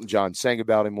 Elton John sang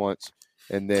about him once.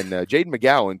 And then Jaden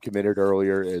McGowan committed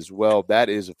earlier as well. That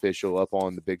is official up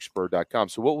on thebigspur.com.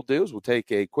 So what we'll do is we'll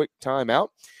take a quick time out.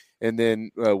 And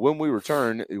then when we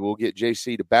return, we'll get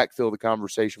JC to backfill the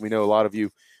conversation. We know a lot of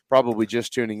you probably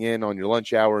just tuning in on your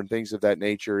lunch hour and things of that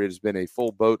nature. It has been a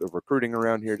full boat of recruiting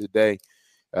around here today.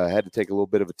 Had to take a little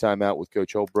bit of a time out with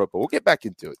Coach Holbrook, but we'll get back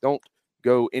into it. Don't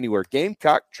go anywhere.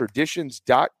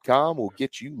 GamecockTraditions.com will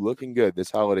get you looking good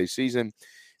this holiday season,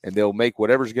 and they'll make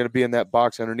whatever's going to be in that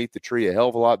box underneath the tree a hell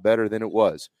of a lot better than it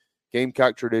was.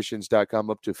 GamecockTraditions.com,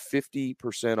 up to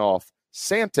 50% off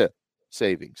Santa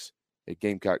savings at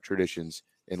Gamecock Traditions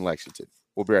in Lexington.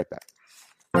 We'll be right back.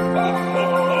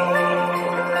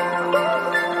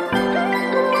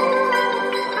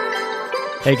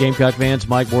 Hey, Gamecock fans,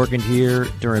 Mike Borkins here.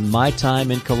 During my time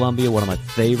in Columbia, one of my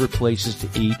favorite places to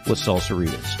eat was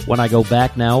Salsaritas. When I go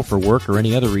back now for work or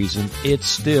any other reason, it's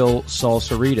still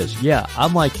Salsaritas. Yeah,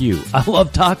 I'm like you. I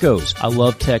love tacos. I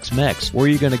love Tex-Mex. Where are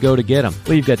you going to go to get them?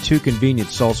 Well, you've got two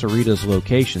convenient Salsaritas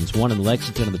locations, one in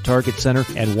Lexington in the Target Center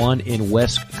and one in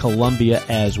West Columbia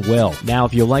as well. Now,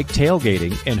 if you like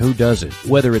tailgating, and who doesn't?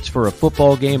 Whether it's for a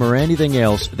football game or anything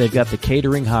else, they've got the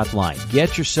catering hotline.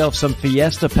 Get yourself some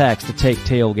Fiesta packs to take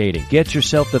tailgating. Get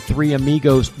yourself the Three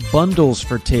Amigos bundles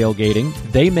for tailgating.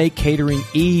 They make catering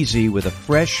easy with a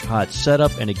fresh, hot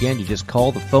setup. And again, you just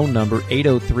call the phone number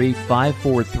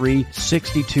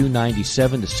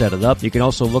 803-543-6297 to set it up. You can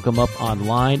also look them up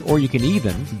online, or you can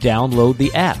even download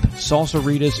the app.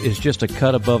 Salsaritas is just a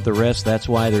cut above the rest. That's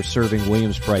why they're serving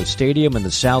Williams-Brice Stadium and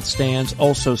the South Stands,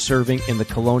 also serving in the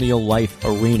Colonial Life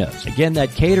arenas. Again,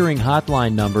 that catering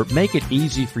hotline number, make it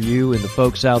easy for you and the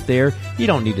folks out there. You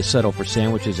don't need to settle for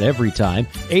sandwiches every time.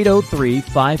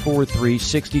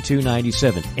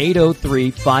 803-543-6297.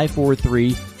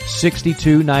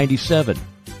 803-543-6297.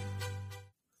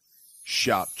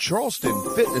 Shop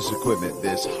Charleston Fitness Equipment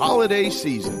this holiday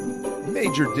season.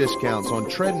 Major discounts on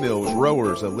treadmills,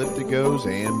 rowers, ellipticos,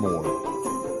 and more.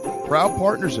 Proud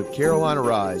partners of Carolina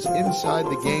Rise, Inside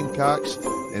the Gamecocks,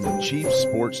 and the Chief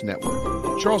Sports Network.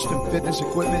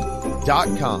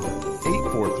 CharlestonFitnessEquipment.com.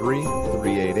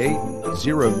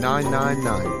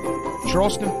 843-388-0999.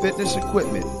 Charleston Fitness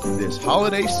Equipment this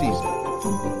holiday season.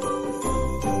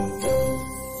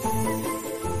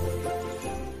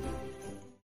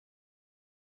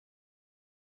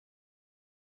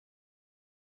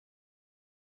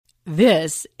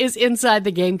 This is Inside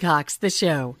the Gamecocks, the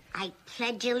show. I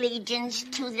pledge allegiance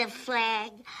to the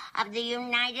flag of the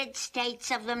United States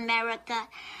of America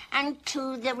and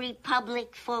to the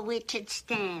republic for which it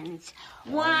stands.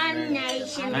 One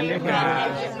nation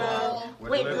indivisible,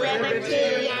 with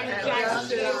liberty and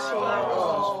justice for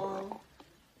all.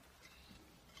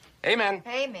 Amen.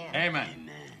 Amen.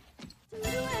 Amen.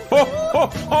 Ho, ho,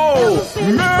 ho!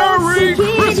 Merry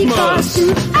Christmas!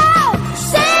 Oh,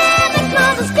 Santa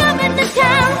Claus is coming to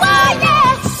town. Oh,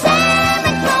 yeah!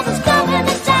 Santa Claus is coming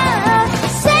to town.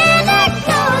 Santa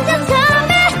Claus is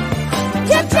coming.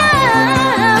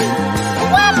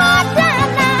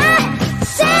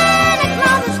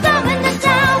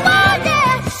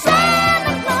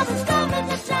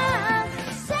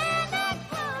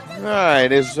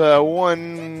 right, it's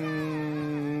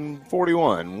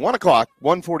 1:41. 1 o'clock,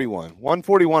 1:41.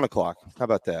 1:41 o'clock. How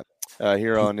about that?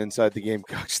 Here on Inside the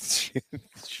Gamecocks, here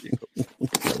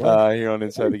on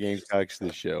Inside the Gamecocks,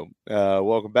 the show.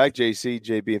 Welcome back, JC,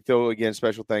 JB, and Phil. Again,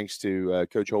 special thanks to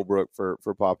Coach Holbrook for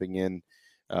popping in.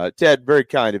 Ted, very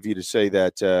kind of you to say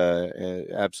that.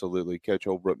 Absolutely. Coach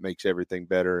Holbrook makes everything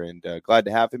better, and glad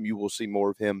to have him. You will see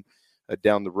more of him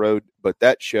down the road, but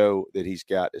that show that he's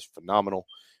got is phenomenal.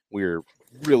 We're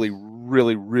really,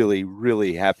 really, really,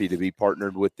 really happy to be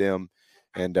partnered with them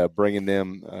and bringing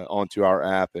them onto our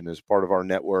app and as part of our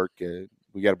network.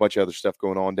 We got a bunch of other stuff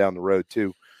going on down the road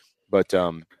too, but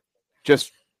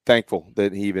just thankful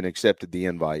that he even accepted the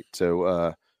invite.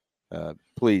 So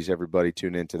please, everybody,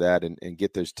 tune into that and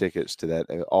get those tickets to that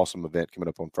awesome event coming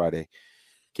up on Friday.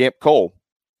 Camp Cole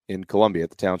in Columbia at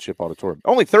the Township Auditorium.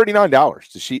 Only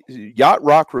 $39 to see Yacht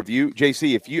Rock Review.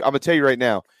 JC, I'm going to tell you right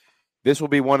now, this will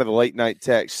be one of the late night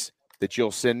texts that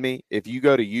you'll send me. If you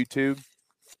go to YouTube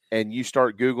and you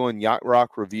start Googling Yacht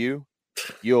Rock Review,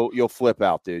 you'll flip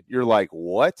out, dude. You're like,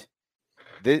 what?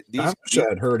 I wish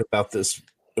I'd heard about this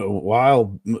a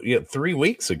while, 3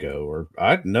 weeks ago, or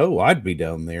I'd know I'd be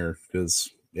down there because,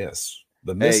 yes,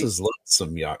 the missus loves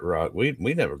some Yacht Rock. We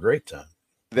have a great time.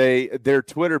 Their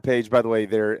Twitter page, by the way,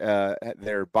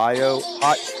 their bio,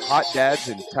 hot dads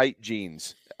in tight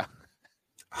jeans.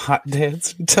 Hot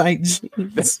dads in tight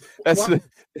jeans. That's the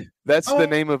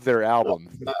name of their album.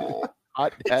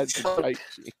 Hot dads in tight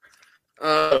jeans.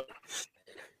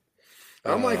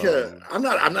 I'm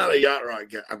not a Yacht Rock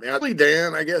guy. I mean, Steely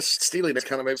Dan, I guess Steely Dan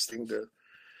kind of makes thing to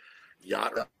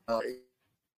Yacht Rock.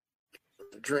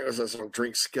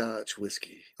 Drink Scotch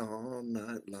whiskey all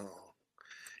night long.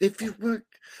 If you work,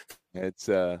 it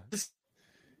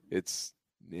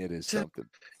is something.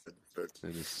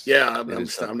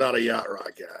 I'm not a Yacht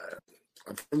Rock guy.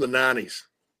 I'm from the 90s.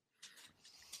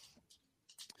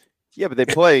 Yeah, but they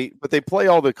play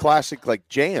all the classic like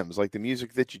jams, like the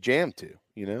music that you jam to,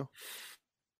 you know.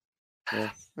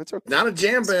 Yeah, that's okay. Not a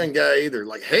jam band guy either.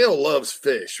 Like Hale loves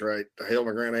Fish, right? Hale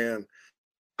McGranahan.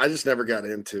 I just never got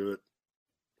into it.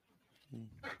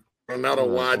 I'm not a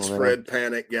Widespread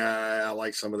Panic guy. I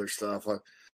like some of their stuff.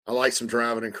 I like some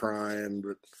Driving and Crying,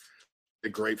 but the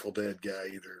Grateful Dead guy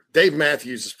either. Dave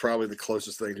Matthews is probably the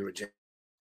closest thing to a jam.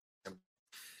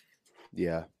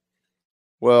 Yeah.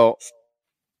 Well,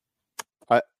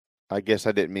 I guess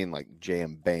I didn't mean like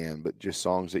jam band, but just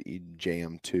songs that you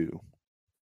jam to.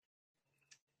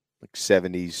 Like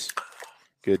 70s,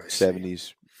 good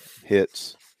 70s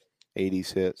hits,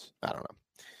 80s hits. I don't know.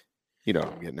 You know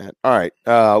what I'm getting at. All right,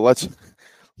 let's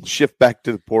shift back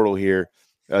to the portal here.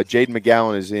 Jaden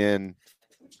McGowan is in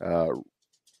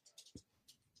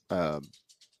the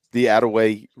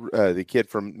Attaway, the kid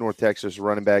from North Texas,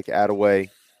 running back Attaway.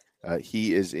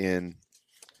 He is in.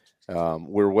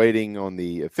 We're waiting on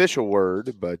the official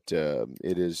word, but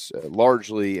it is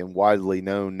largely and widely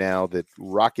known now that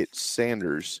Rocket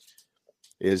Sanders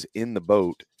is in the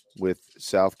boat with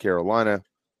South Carolina.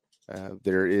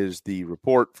 There is the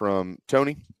report from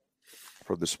Tony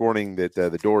from this morning that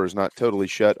the door is not totally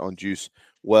shut on Juice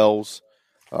Wells.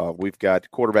 We've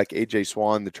got quarterback A.J.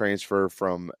 Swan, the transfer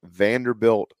from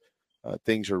Vanderbilt.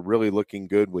 Things are really looking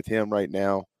good with him right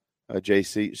now,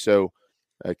 JC. So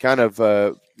kind of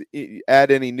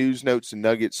add any news notes and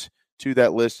nuggets to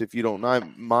that list if you don't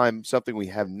mind. Something we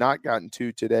have not gotten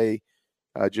to today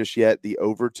just yet. The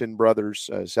Overton brothers,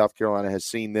 South Carolina has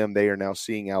seen them. They are now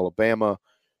seeing Alabama.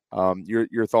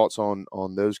 Your thoughts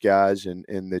on those guys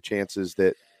and the chances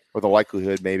that, or the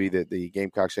likelihood maybe that the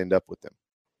Gamecocks end up with them?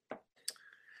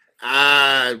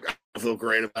 I feel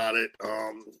great about it.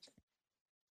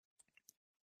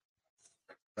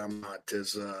 I'm not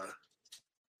as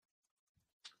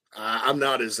I'm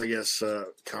not as I'm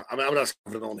not as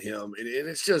confident on him, and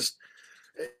it's just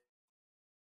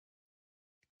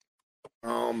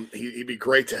he'd be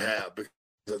great to have because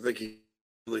I think he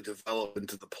really developed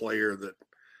into the player that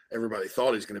everybody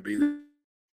thought he was going to be.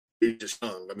 He's just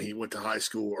young. I mean, he went to high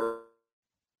school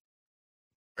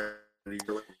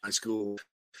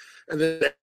and then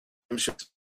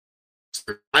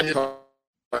the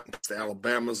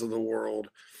Alabamas of the world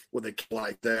with a kid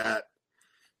like that,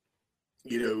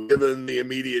 you know, given the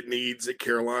immediate needs at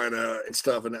Carolina and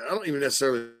stuff. And I don't even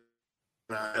necessarily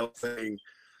thing.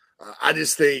 I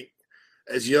just think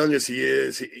as young as he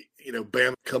is,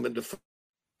 Bama coming to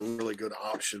a really good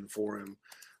option for him,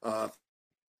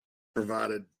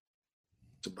 provided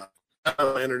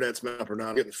internet's map or not.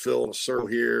 I'm getting Phil in a circle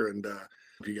here, and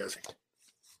you guys.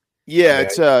 Yeah,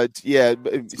 it's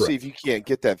see if you can't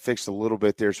get that fixed a little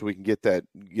bit there, so we can get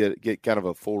kind of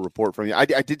a full report from you. I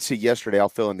did see yesterday. I'll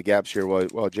fill in the gaps here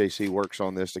while JC works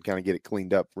on this to kind of get it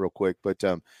cleaned up real quick. But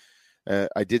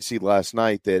I did see last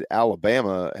night that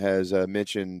Alabama has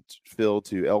mentioned Phil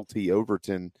to LT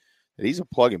Overton that he's a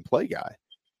plug and play guy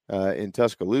in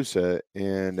Tuscaloosa,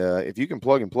 and if you can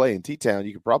plug and play in T-Town,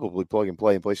 you can probably plug and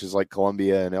play in places like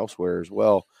Columbia and elsewhere as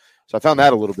well. So I found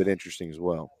that a little bit interesting as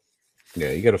well.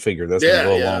 Yeah, you got to figure that's going to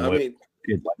go a long way.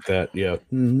 Kid like that, yeah.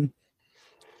 Mm-hmm.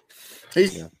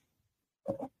 He's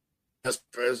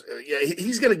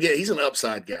going to get. He's an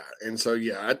upside guy, and so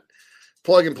I'd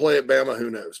plug and play at Bama. Who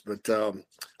knows? But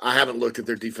I haven't looked at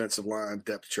their defensive line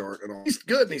depth chart and all. He's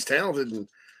good and he's talented, and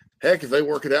heck, if they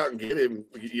work it out and get him,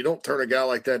 you don't turn a guy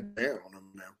like that down.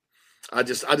 I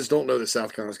just don't know that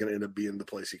South Carolina's going to end up being the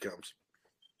place he comes.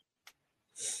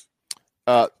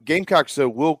 Gamecocks, though,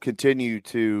 will continue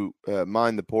to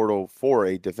mine the portal for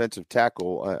a defensive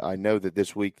tackle. I know that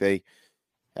this week they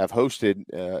have hosted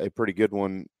a pretty good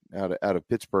one out of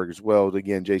Pittsburgh as well.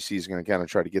 Again, JC is going to kind of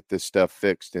try to get this stuff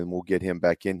fixed, and we'll get him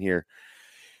back in here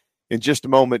in just a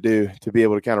moment to be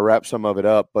able to kind of wrap some of it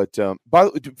up. But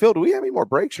Phil, do we have any more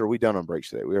breaks, or are we done on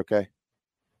breaks today? We okay?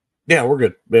 Yeah, we're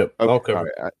good. Yeah, okay. All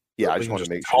right. I just want to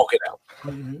make sure. Talk it out.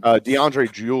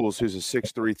 DeAndre Jules, who's a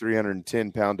 6'3",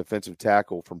 310-pound defensive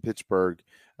tackle from Pittsburgh,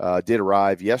 did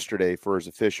arrive yesterday for his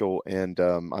official, and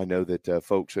I know that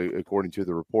folks, according to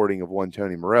the reporting of one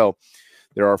Tony Morrell,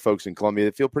 there are folks in Columbia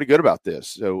that feel pretty good about this.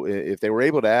 So if they were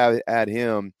able to add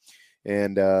him,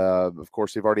 and of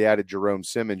course they've already added Jerome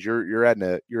Simmons, you're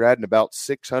adding about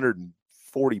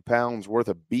 640 pounds worth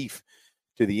of beef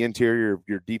to the interior of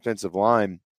your defensive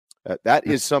line. That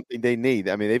is something they need.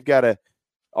 I mean, they've got to.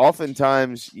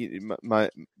 Oftentimes,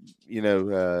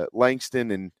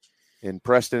 Langston and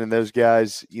Preston and those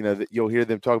guys, that you'll hear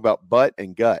them talk about butt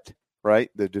and gut,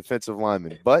 right? The defensive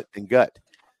lineman, butt and gut.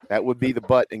 That would be the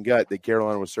butt and gut that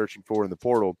Carolina was searching for in the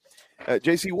portal.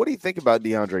 JC, what do you think about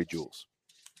DeAndre Jules?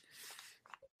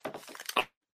 I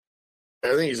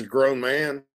think he's a grown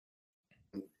man.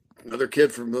 Another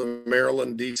kid from the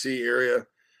Maryland, D.C. area.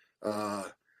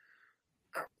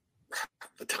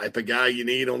 The type of guy you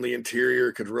need on the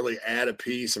interior, could really add a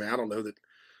piece. I mean, I don't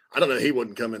know he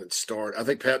wouldn't come in and start. I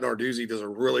think Pat Narduzzi does a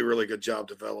really, really good job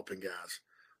developing guys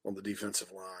on the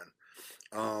defensive line,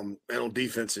 and on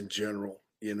defense in general,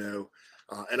 and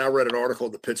I read an article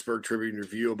in the Pittsburgh Tribune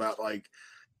Review about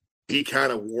he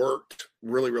kind of worked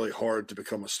really, really hard to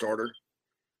become a starter.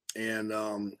 And,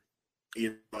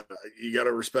 you got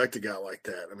to respect a guy like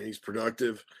that. I mean, he's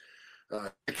productive.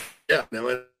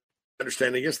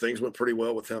 Understanding is things went pretty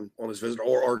well with him on his visit,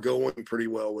 or are going pretty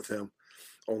well with him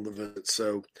on the visit.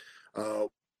 So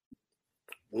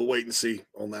we'll wait and see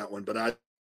on that one. But I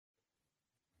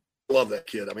love that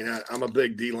kid. I mean, I'm a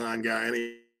big D-line guy,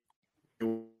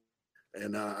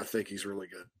 and I think he's really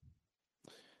good.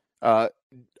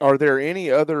 Are there any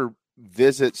other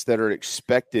visits that are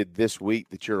expected this week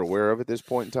that you're aware of at this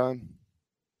point in time?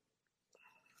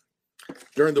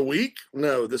 During the week?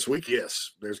 No, this week,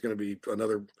 yes. There's going to be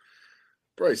another –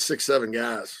 probably 6-7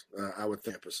 guys, I would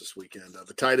think, this weekend.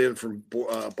 The tight end from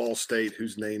Ball State,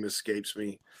 whose name escapes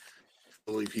me,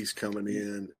 I believe he's coming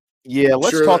in. Yeah,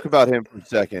 let's talk about him for a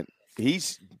second.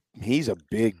 He's a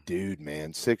big dude,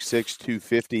 man. 6'6",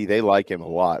 250. They like him a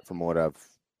lot, from what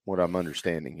I'm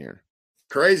understanding here.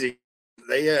 Crazy.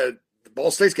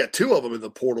 Ball State's got two of them in the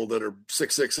portal that are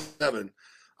 6'6", 7.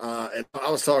 And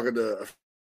I was talking to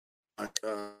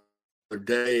the other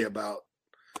day about.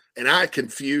 And I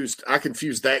confused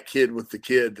that kid with the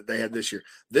kid that they had this year.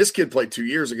 This kid played 2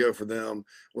 years ago for them,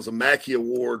 was a Mackey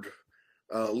Award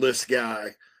list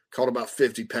guy, caught about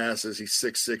 50 passes. He's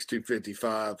 6'6",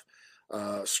 255,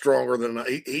 stronger than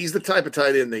 – he's the type of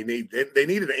tight end they need. They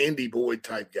need an Andy Boyd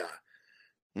type guy.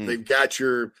 You've got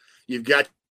your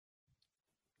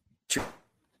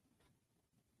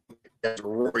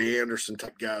Rory Anderson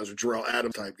type guys or Jarrell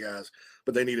Adams type guys,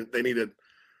 but they need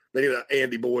an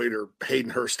Andy Boyd or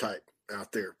Hayden Hurst type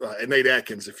out there, and Nate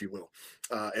Atkins, if you will.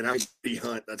 And I B.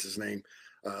 Hunt, that's his name,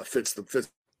 fits the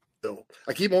bill.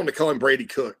 I keep wanting to call him Brady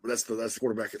Cook, but that's the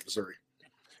quarterback at Missouri.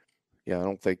 Yeah, I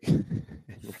don't think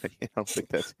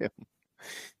that's him.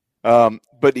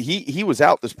 But he was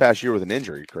out this past year with an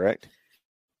injury, correct?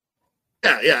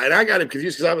 Yeah, and I got him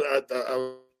confused because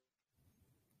I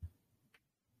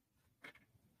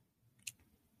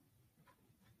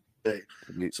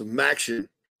so Maxion.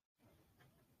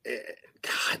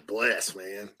 God bless,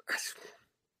 man.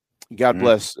 God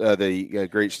bless the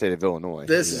great state of Illinois.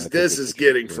 This is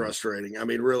getting frustrating. I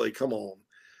mean, really, come on.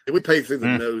 We pay through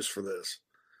the nose for this.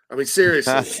 I mean,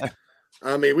 seriously.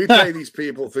 I mean, we pay these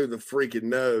people through the freaking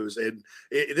nose, and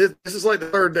this is like the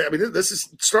third day. I mean, this is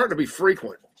starting to be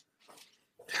frequent.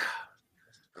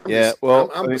 I'm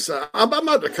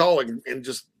about to call and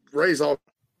just raise all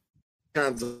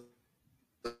kinds of.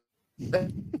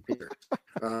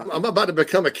 I'm about to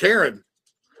become a Karen.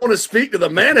 I want to speak to the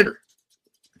manager.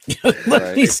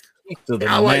 Let me speak to the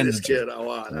I like manager. this kid a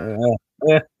lot.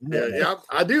 Yeah,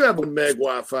 I do have a Meg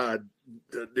Wi-Fi,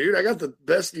 dude. I got the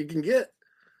best you can get.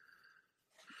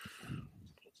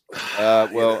 I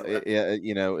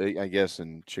guess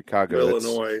in Chicago,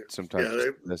 Illinois, sometimes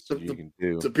that's what you can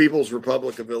do. The People's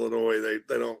Republic of Illinois,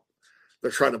 they don't. They're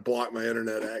trying to block my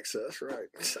internet access, right?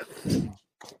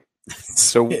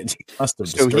 So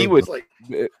he would.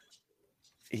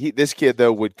 This kid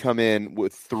though would come in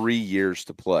with 3 years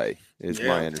to play, is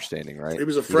my understanding, right? He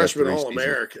was a freshman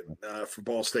All-American for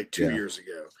Ball State 2 years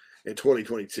ago in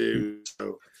 2022.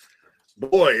 So,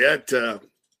 boy, that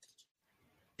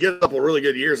get a couple of really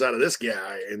good years out of this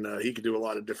guy, and he could do a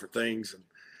lot of different things. And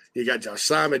you got Josh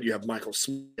Simon, you have Michael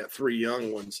Smith, you got 3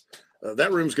 young ones.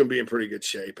 That room's going to be in pretty good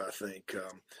shape, I think.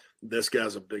 This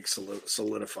guy's a big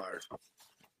solidifier.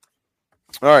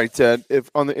 All right. If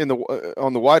on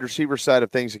the wide receiver side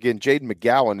of things, again, Jaden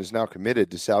McGowan is now committed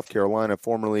to South Carolina,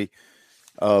 formerly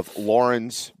of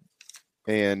Lawrence,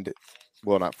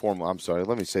 not formerly. I'm sorry.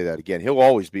 Let me say that again. He'll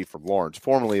always be from Lawrence,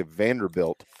 formerly of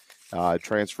Vanderbilt,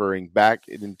 transferring back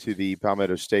into the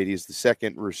Palmetto State. He's the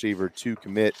second receiver to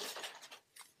commit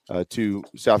to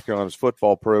South Carolina's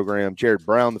football program. Jared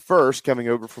Brown, the first, coming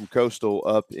over from Coastal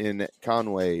up in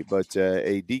Conway. But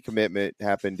a decommitment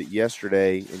happened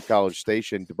yesterday in College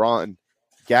Station. DeBron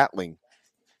Gatling,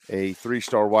 a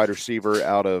 3-star wide receiver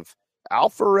out of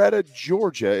Alpharetta,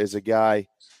 Georgia, is a guy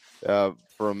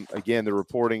from, again, the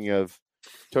reporting of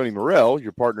Tony Morrell,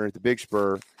 your partner at the Big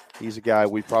Spur. He's a guy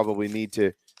we probably need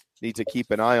to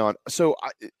keep an eye on. So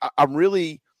I'm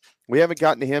really – we haven't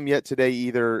gotten to him yet today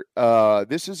either.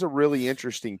 This is a really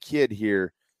interesting kid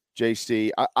here,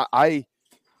 JC. I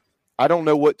don't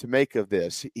know what to make of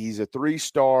this. He's a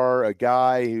 3-star, a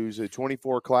guy who's a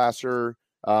 24-classer.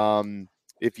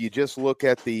 If you just look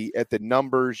at the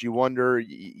numbers, you wonder,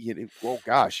 well,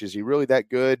 gosh, is he really that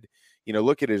good?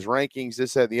 Look at his rankings,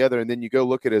 this, that, and the other, and then you go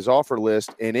look at his offer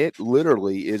list, and it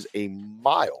literally is a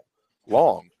mile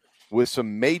long with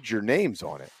some major names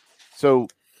on it. So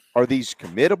are these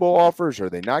committable offers? Are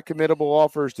they not committable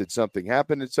offers? Did something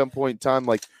happen at some point in time?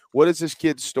 Like, what is this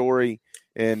kid's story,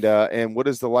 and what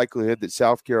is the likelihood that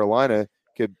South Carolina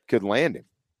could land him?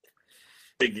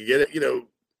 You get it,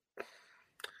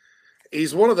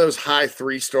 he's one of those high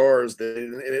 3-stars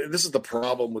and this is the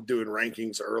problem with doing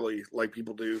rankings early, like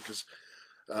people do, because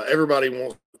everybody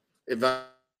wants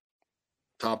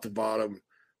top to bottom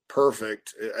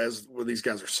perfect, as well, these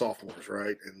guys are sophomores,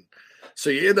 right? And so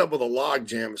you end up with a log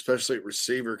jam, especially at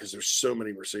receiver, because there's so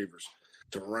many receivers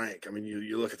to rank. I mean,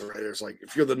 you look at the Raiders, like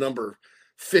if you're the number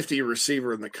 50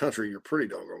 receiver in the country, you're pretty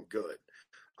doggone good.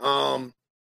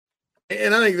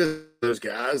 And I think those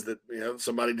guys that,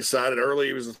 somebody decided early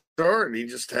he was a star and he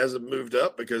just hasn't moved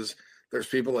up because there's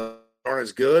people that aren't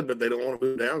as good, but they don't want to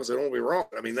move down because they don't want to be wrong.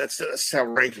 I mean, that's how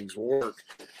rankings work.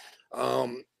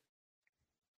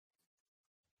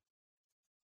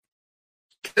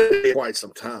 Quite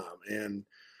some time. And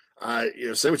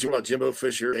say what you want about Jimbo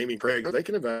Fisher, Amy Craig, they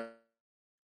can evaluate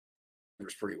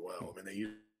pretty well. I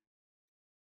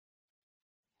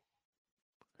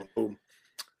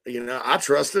mean, I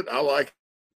trust it. I like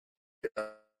it. I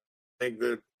think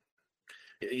that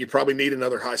you probably need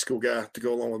another high school guy to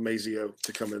go along with Mazio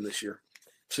to come in this year.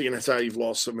 So, that's how you've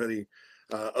lost so many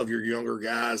of your younger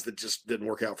guys that just didn't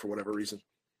work out for whatever reason.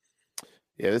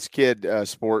 Yeah, this kid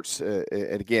sports,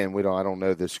 and again, I don't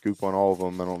know the scoop on all of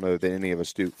them. I don't know that any of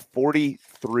us do.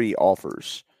 43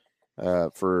 offers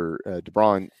for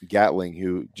DeBron Gatling,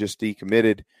 who just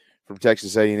decommitted from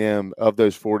Texas A&M. Of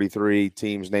those 43,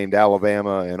 teams named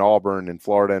Alabama and Auburn and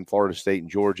Florida State and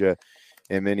Georgia,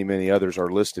 and many, many others are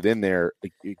listed in there.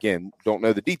 Again, don't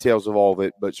know the details of all of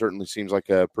it, but certainly seems like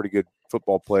a pretty good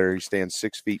football player. He stands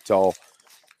 6 feet tall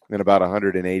and about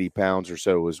 180 pounds or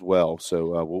so as well.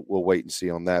 So we'll wait and see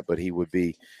on that. But he would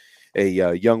be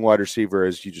a young wide receiver,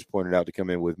 as you just pointed out, to come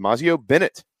in with Mazio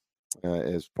Bennett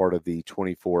as part of the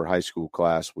 24 high school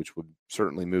class, which would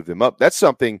certainly move them up. That's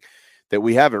something that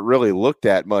we haven't really looked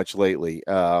at much lately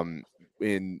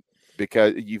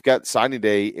because you've got signing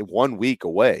day 1 week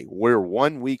away. We're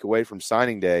 1 week away from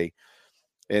signing day.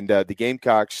 And the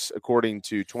Gamecocks, according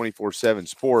to 24/7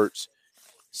 Sports,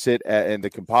 and the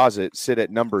composite sit at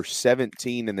number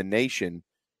 17 in the nation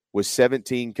with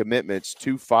 17 commitments,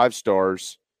 2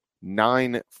 5-stars,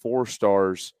 9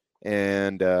 4-stars,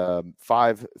 and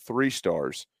 5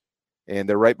 3-stars. And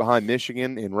they're right behind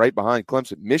Michigan and right behind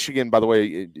Clemson. Michigan, by the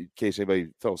way, in case anybody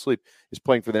fell asleep, is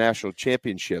playing for the national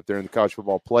championship. They're in the college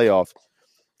football playoff,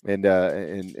 and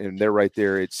they're right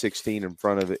there at 16 in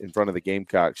front of the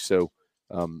Gamecocks. So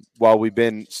while we've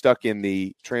been stuck in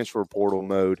the transfer portal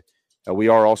mode, we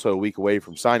are also a week away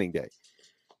from signing day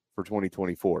for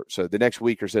 2024. So the next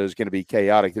week or so is going to be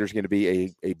chaotic. There's going to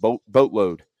be a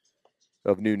boatload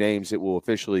of new names that will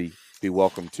officially be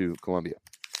welcomed to Columbia.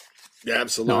 Yeah,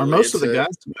 absolutely. Now, are most of the guys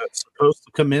supposed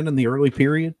to come in the early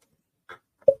period?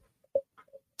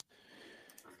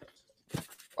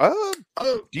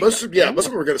 Most of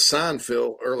them are going to sign,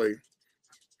 Phil, early.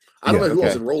 I don't know who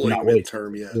else enrolling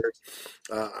midterm yet.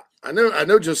 I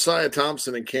know Josiah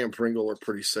Thompson and Cam Pringle are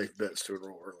pretty safe bets to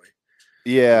enroll early.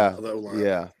 Yeah,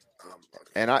 yeah.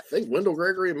 And I think Wendell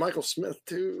Gregory and Michael Smith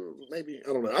too. Maybe,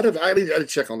 I don't know. I need to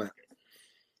check on that.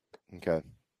 Okay.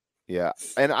 Yeah,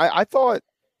 and I thought.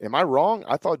 Am I wrong?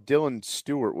 I thought Dylan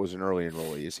Stewart was an early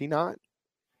enrollee. Is he not?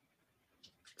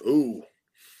 Ooh,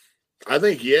 I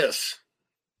think yes.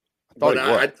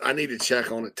 I need to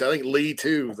check on it. I think Lee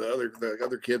too, the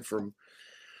other kid from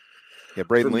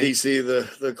Braden Lee. DC,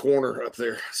 the corner up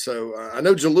there. So I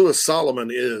know Jalewis Solomon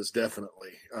is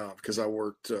definitely because I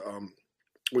worked.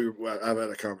 I've had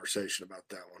a conversation about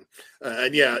that one,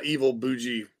 and yeah, Evil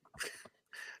Bougie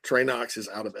Trey Knox is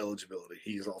out of eligibility.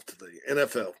 He's off to the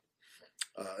NFL.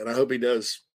 And I hope he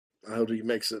does. I hope he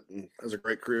makes it and has a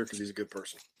great career because he's a good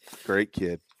person. Great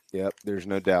kid. Yep, there's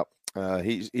no doubt.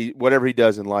 He's whatever he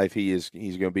does in life, he's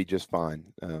going to be just fine.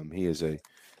 He's a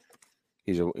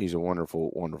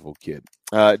wonderful kid.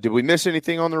 Did we miss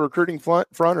anything on the recruiting front,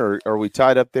 or are we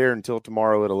tied up there until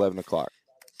tomorrow at 11:00?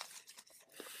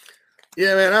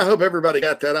 Yeah, man. I hope everybody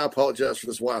got that. I apologize for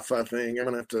this Wi-Fi thing. I'm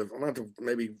gonna have to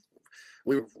maybe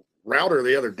we router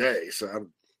the other day, so I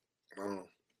don't know.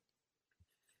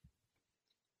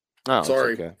 Oh,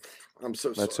 sorry. Okay. I'm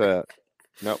so sorry.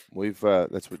 No,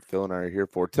 that's what Phil and I are here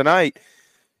for tonight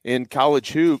in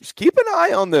college hoops. Keep an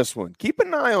eye on this one.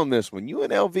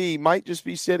 UNLV might just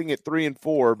be sitting at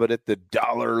 3-4, but at the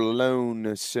Dollar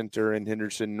Loan Center in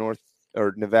Henderson,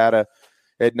 Nevada,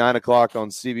 at 9:00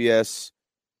 on CBS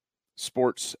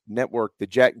Sports Network, the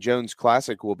Jack Jones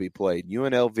Classic will be played.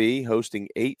 UNLV hosting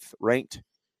 8th-ranked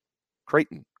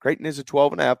Creighton. Creighton is a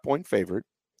 12.5-point favorite.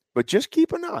 But just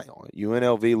keep an eye on it.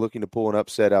 UNLV looking to pull an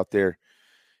upset out there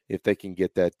if they can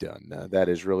get that done. That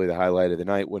is really the highlight of the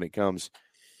night when it comes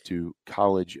to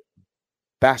college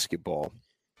basketball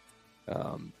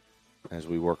as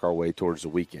we work our way towards the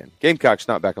weekend. Gamecocks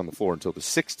not back on the floor until the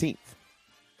 16th.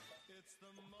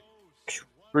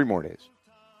 3 more days.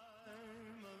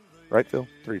 Right, Phil?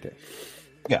 3 days.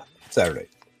 Yeah, Saturday.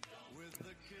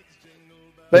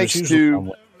 Thanks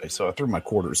to... So I threw my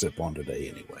quarter zip on today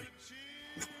anyway.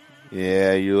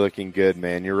 Yeah, you're looking good,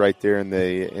 man. You're right there in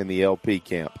the LP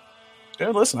camp. Yeah,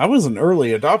 listen, I was an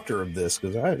early adopter of this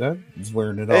because I was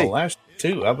wearing it all last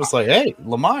year too. I was like, "Hey,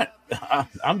 Lamont,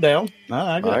 I'm down.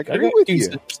 I agree with you.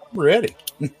 I'm ready."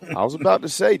 I was about to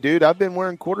say, dude, I've been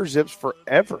wearing quarter zips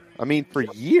forever. I mean, for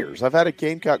years. I've had a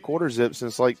Gamecock quarter zip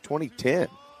since like 2010.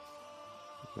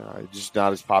 Just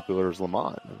not as popular as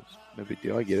Lamont. No big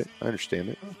deal. I get it. I understand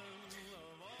it.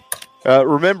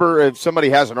 Remember, if somebody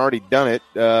hasn't already done it,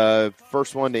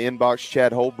 first one to inbox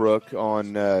Chad Holbrook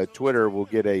on Twitter will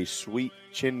get a sweet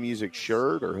Chin Music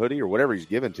shirt or hoodie or whatever he's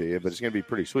given to you, but it's going to be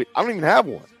pretty sweet. I don't even have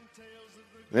one.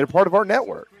 They're part of our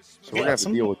network, so we're going to have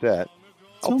to deal with that.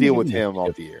 I'll deal with him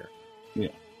off the air. Yeah.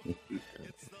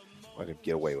 I can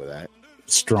get away with that.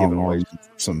 Strong arm,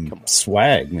 some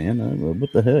swag, man.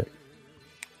 What the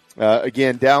heck?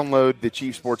 Again, download the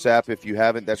Chief Sports app if you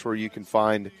haven't. That's where you can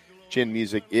find Chin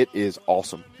Music. It is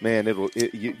awesome, man.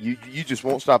 You just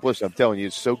won't stop listening. I'm telling you,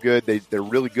 it's so good. They're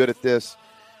really good at this.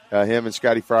 Him and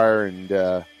Scotty Fryer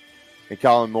and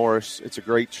Colin Morris. It's a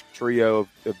great trio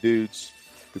of dudes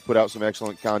who put out some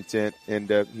excellent content, and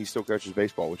he still coaches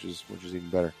baseball, which is even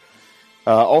better.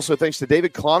 Also, thanks to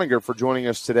David Cloninger for joining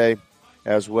us today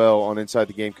as well on Inside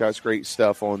the Gamecocks. Great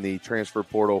stuff on the transfer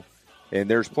portal. And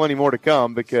there's plenty more to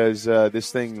come because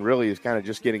this thing really is kind of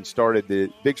just getting started. The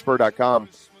BigSpur.com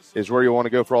is where you want to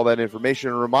go for all that information.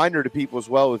 A reminder to people as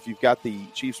well, if you've got the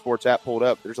Chief Sports app pulled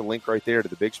up, there's a link right there to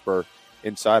the Big Spur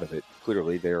inside of it.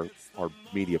 Clearly, they're our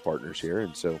media partners here.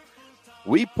 And so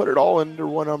we put it all under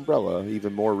one umbrella.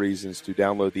 Even more reasons to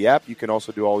download the app. You can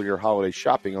also do all your holiday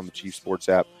shopping on the Chief Sports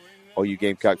app. All you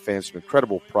Gamecock fans, some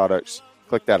incredible products.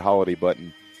 Click that holiday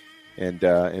button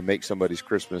and make somebody's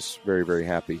Christmas very, very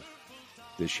happy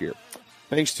this year.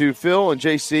 Thanks to Phil and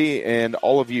JC and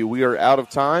all of you. We are out of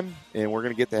time, and we're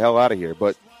going to get the hell out of here.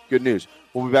 But good news,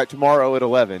 We'll be back tomorrow at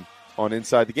 11 on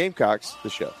Inside the Gamecocks, the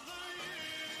show.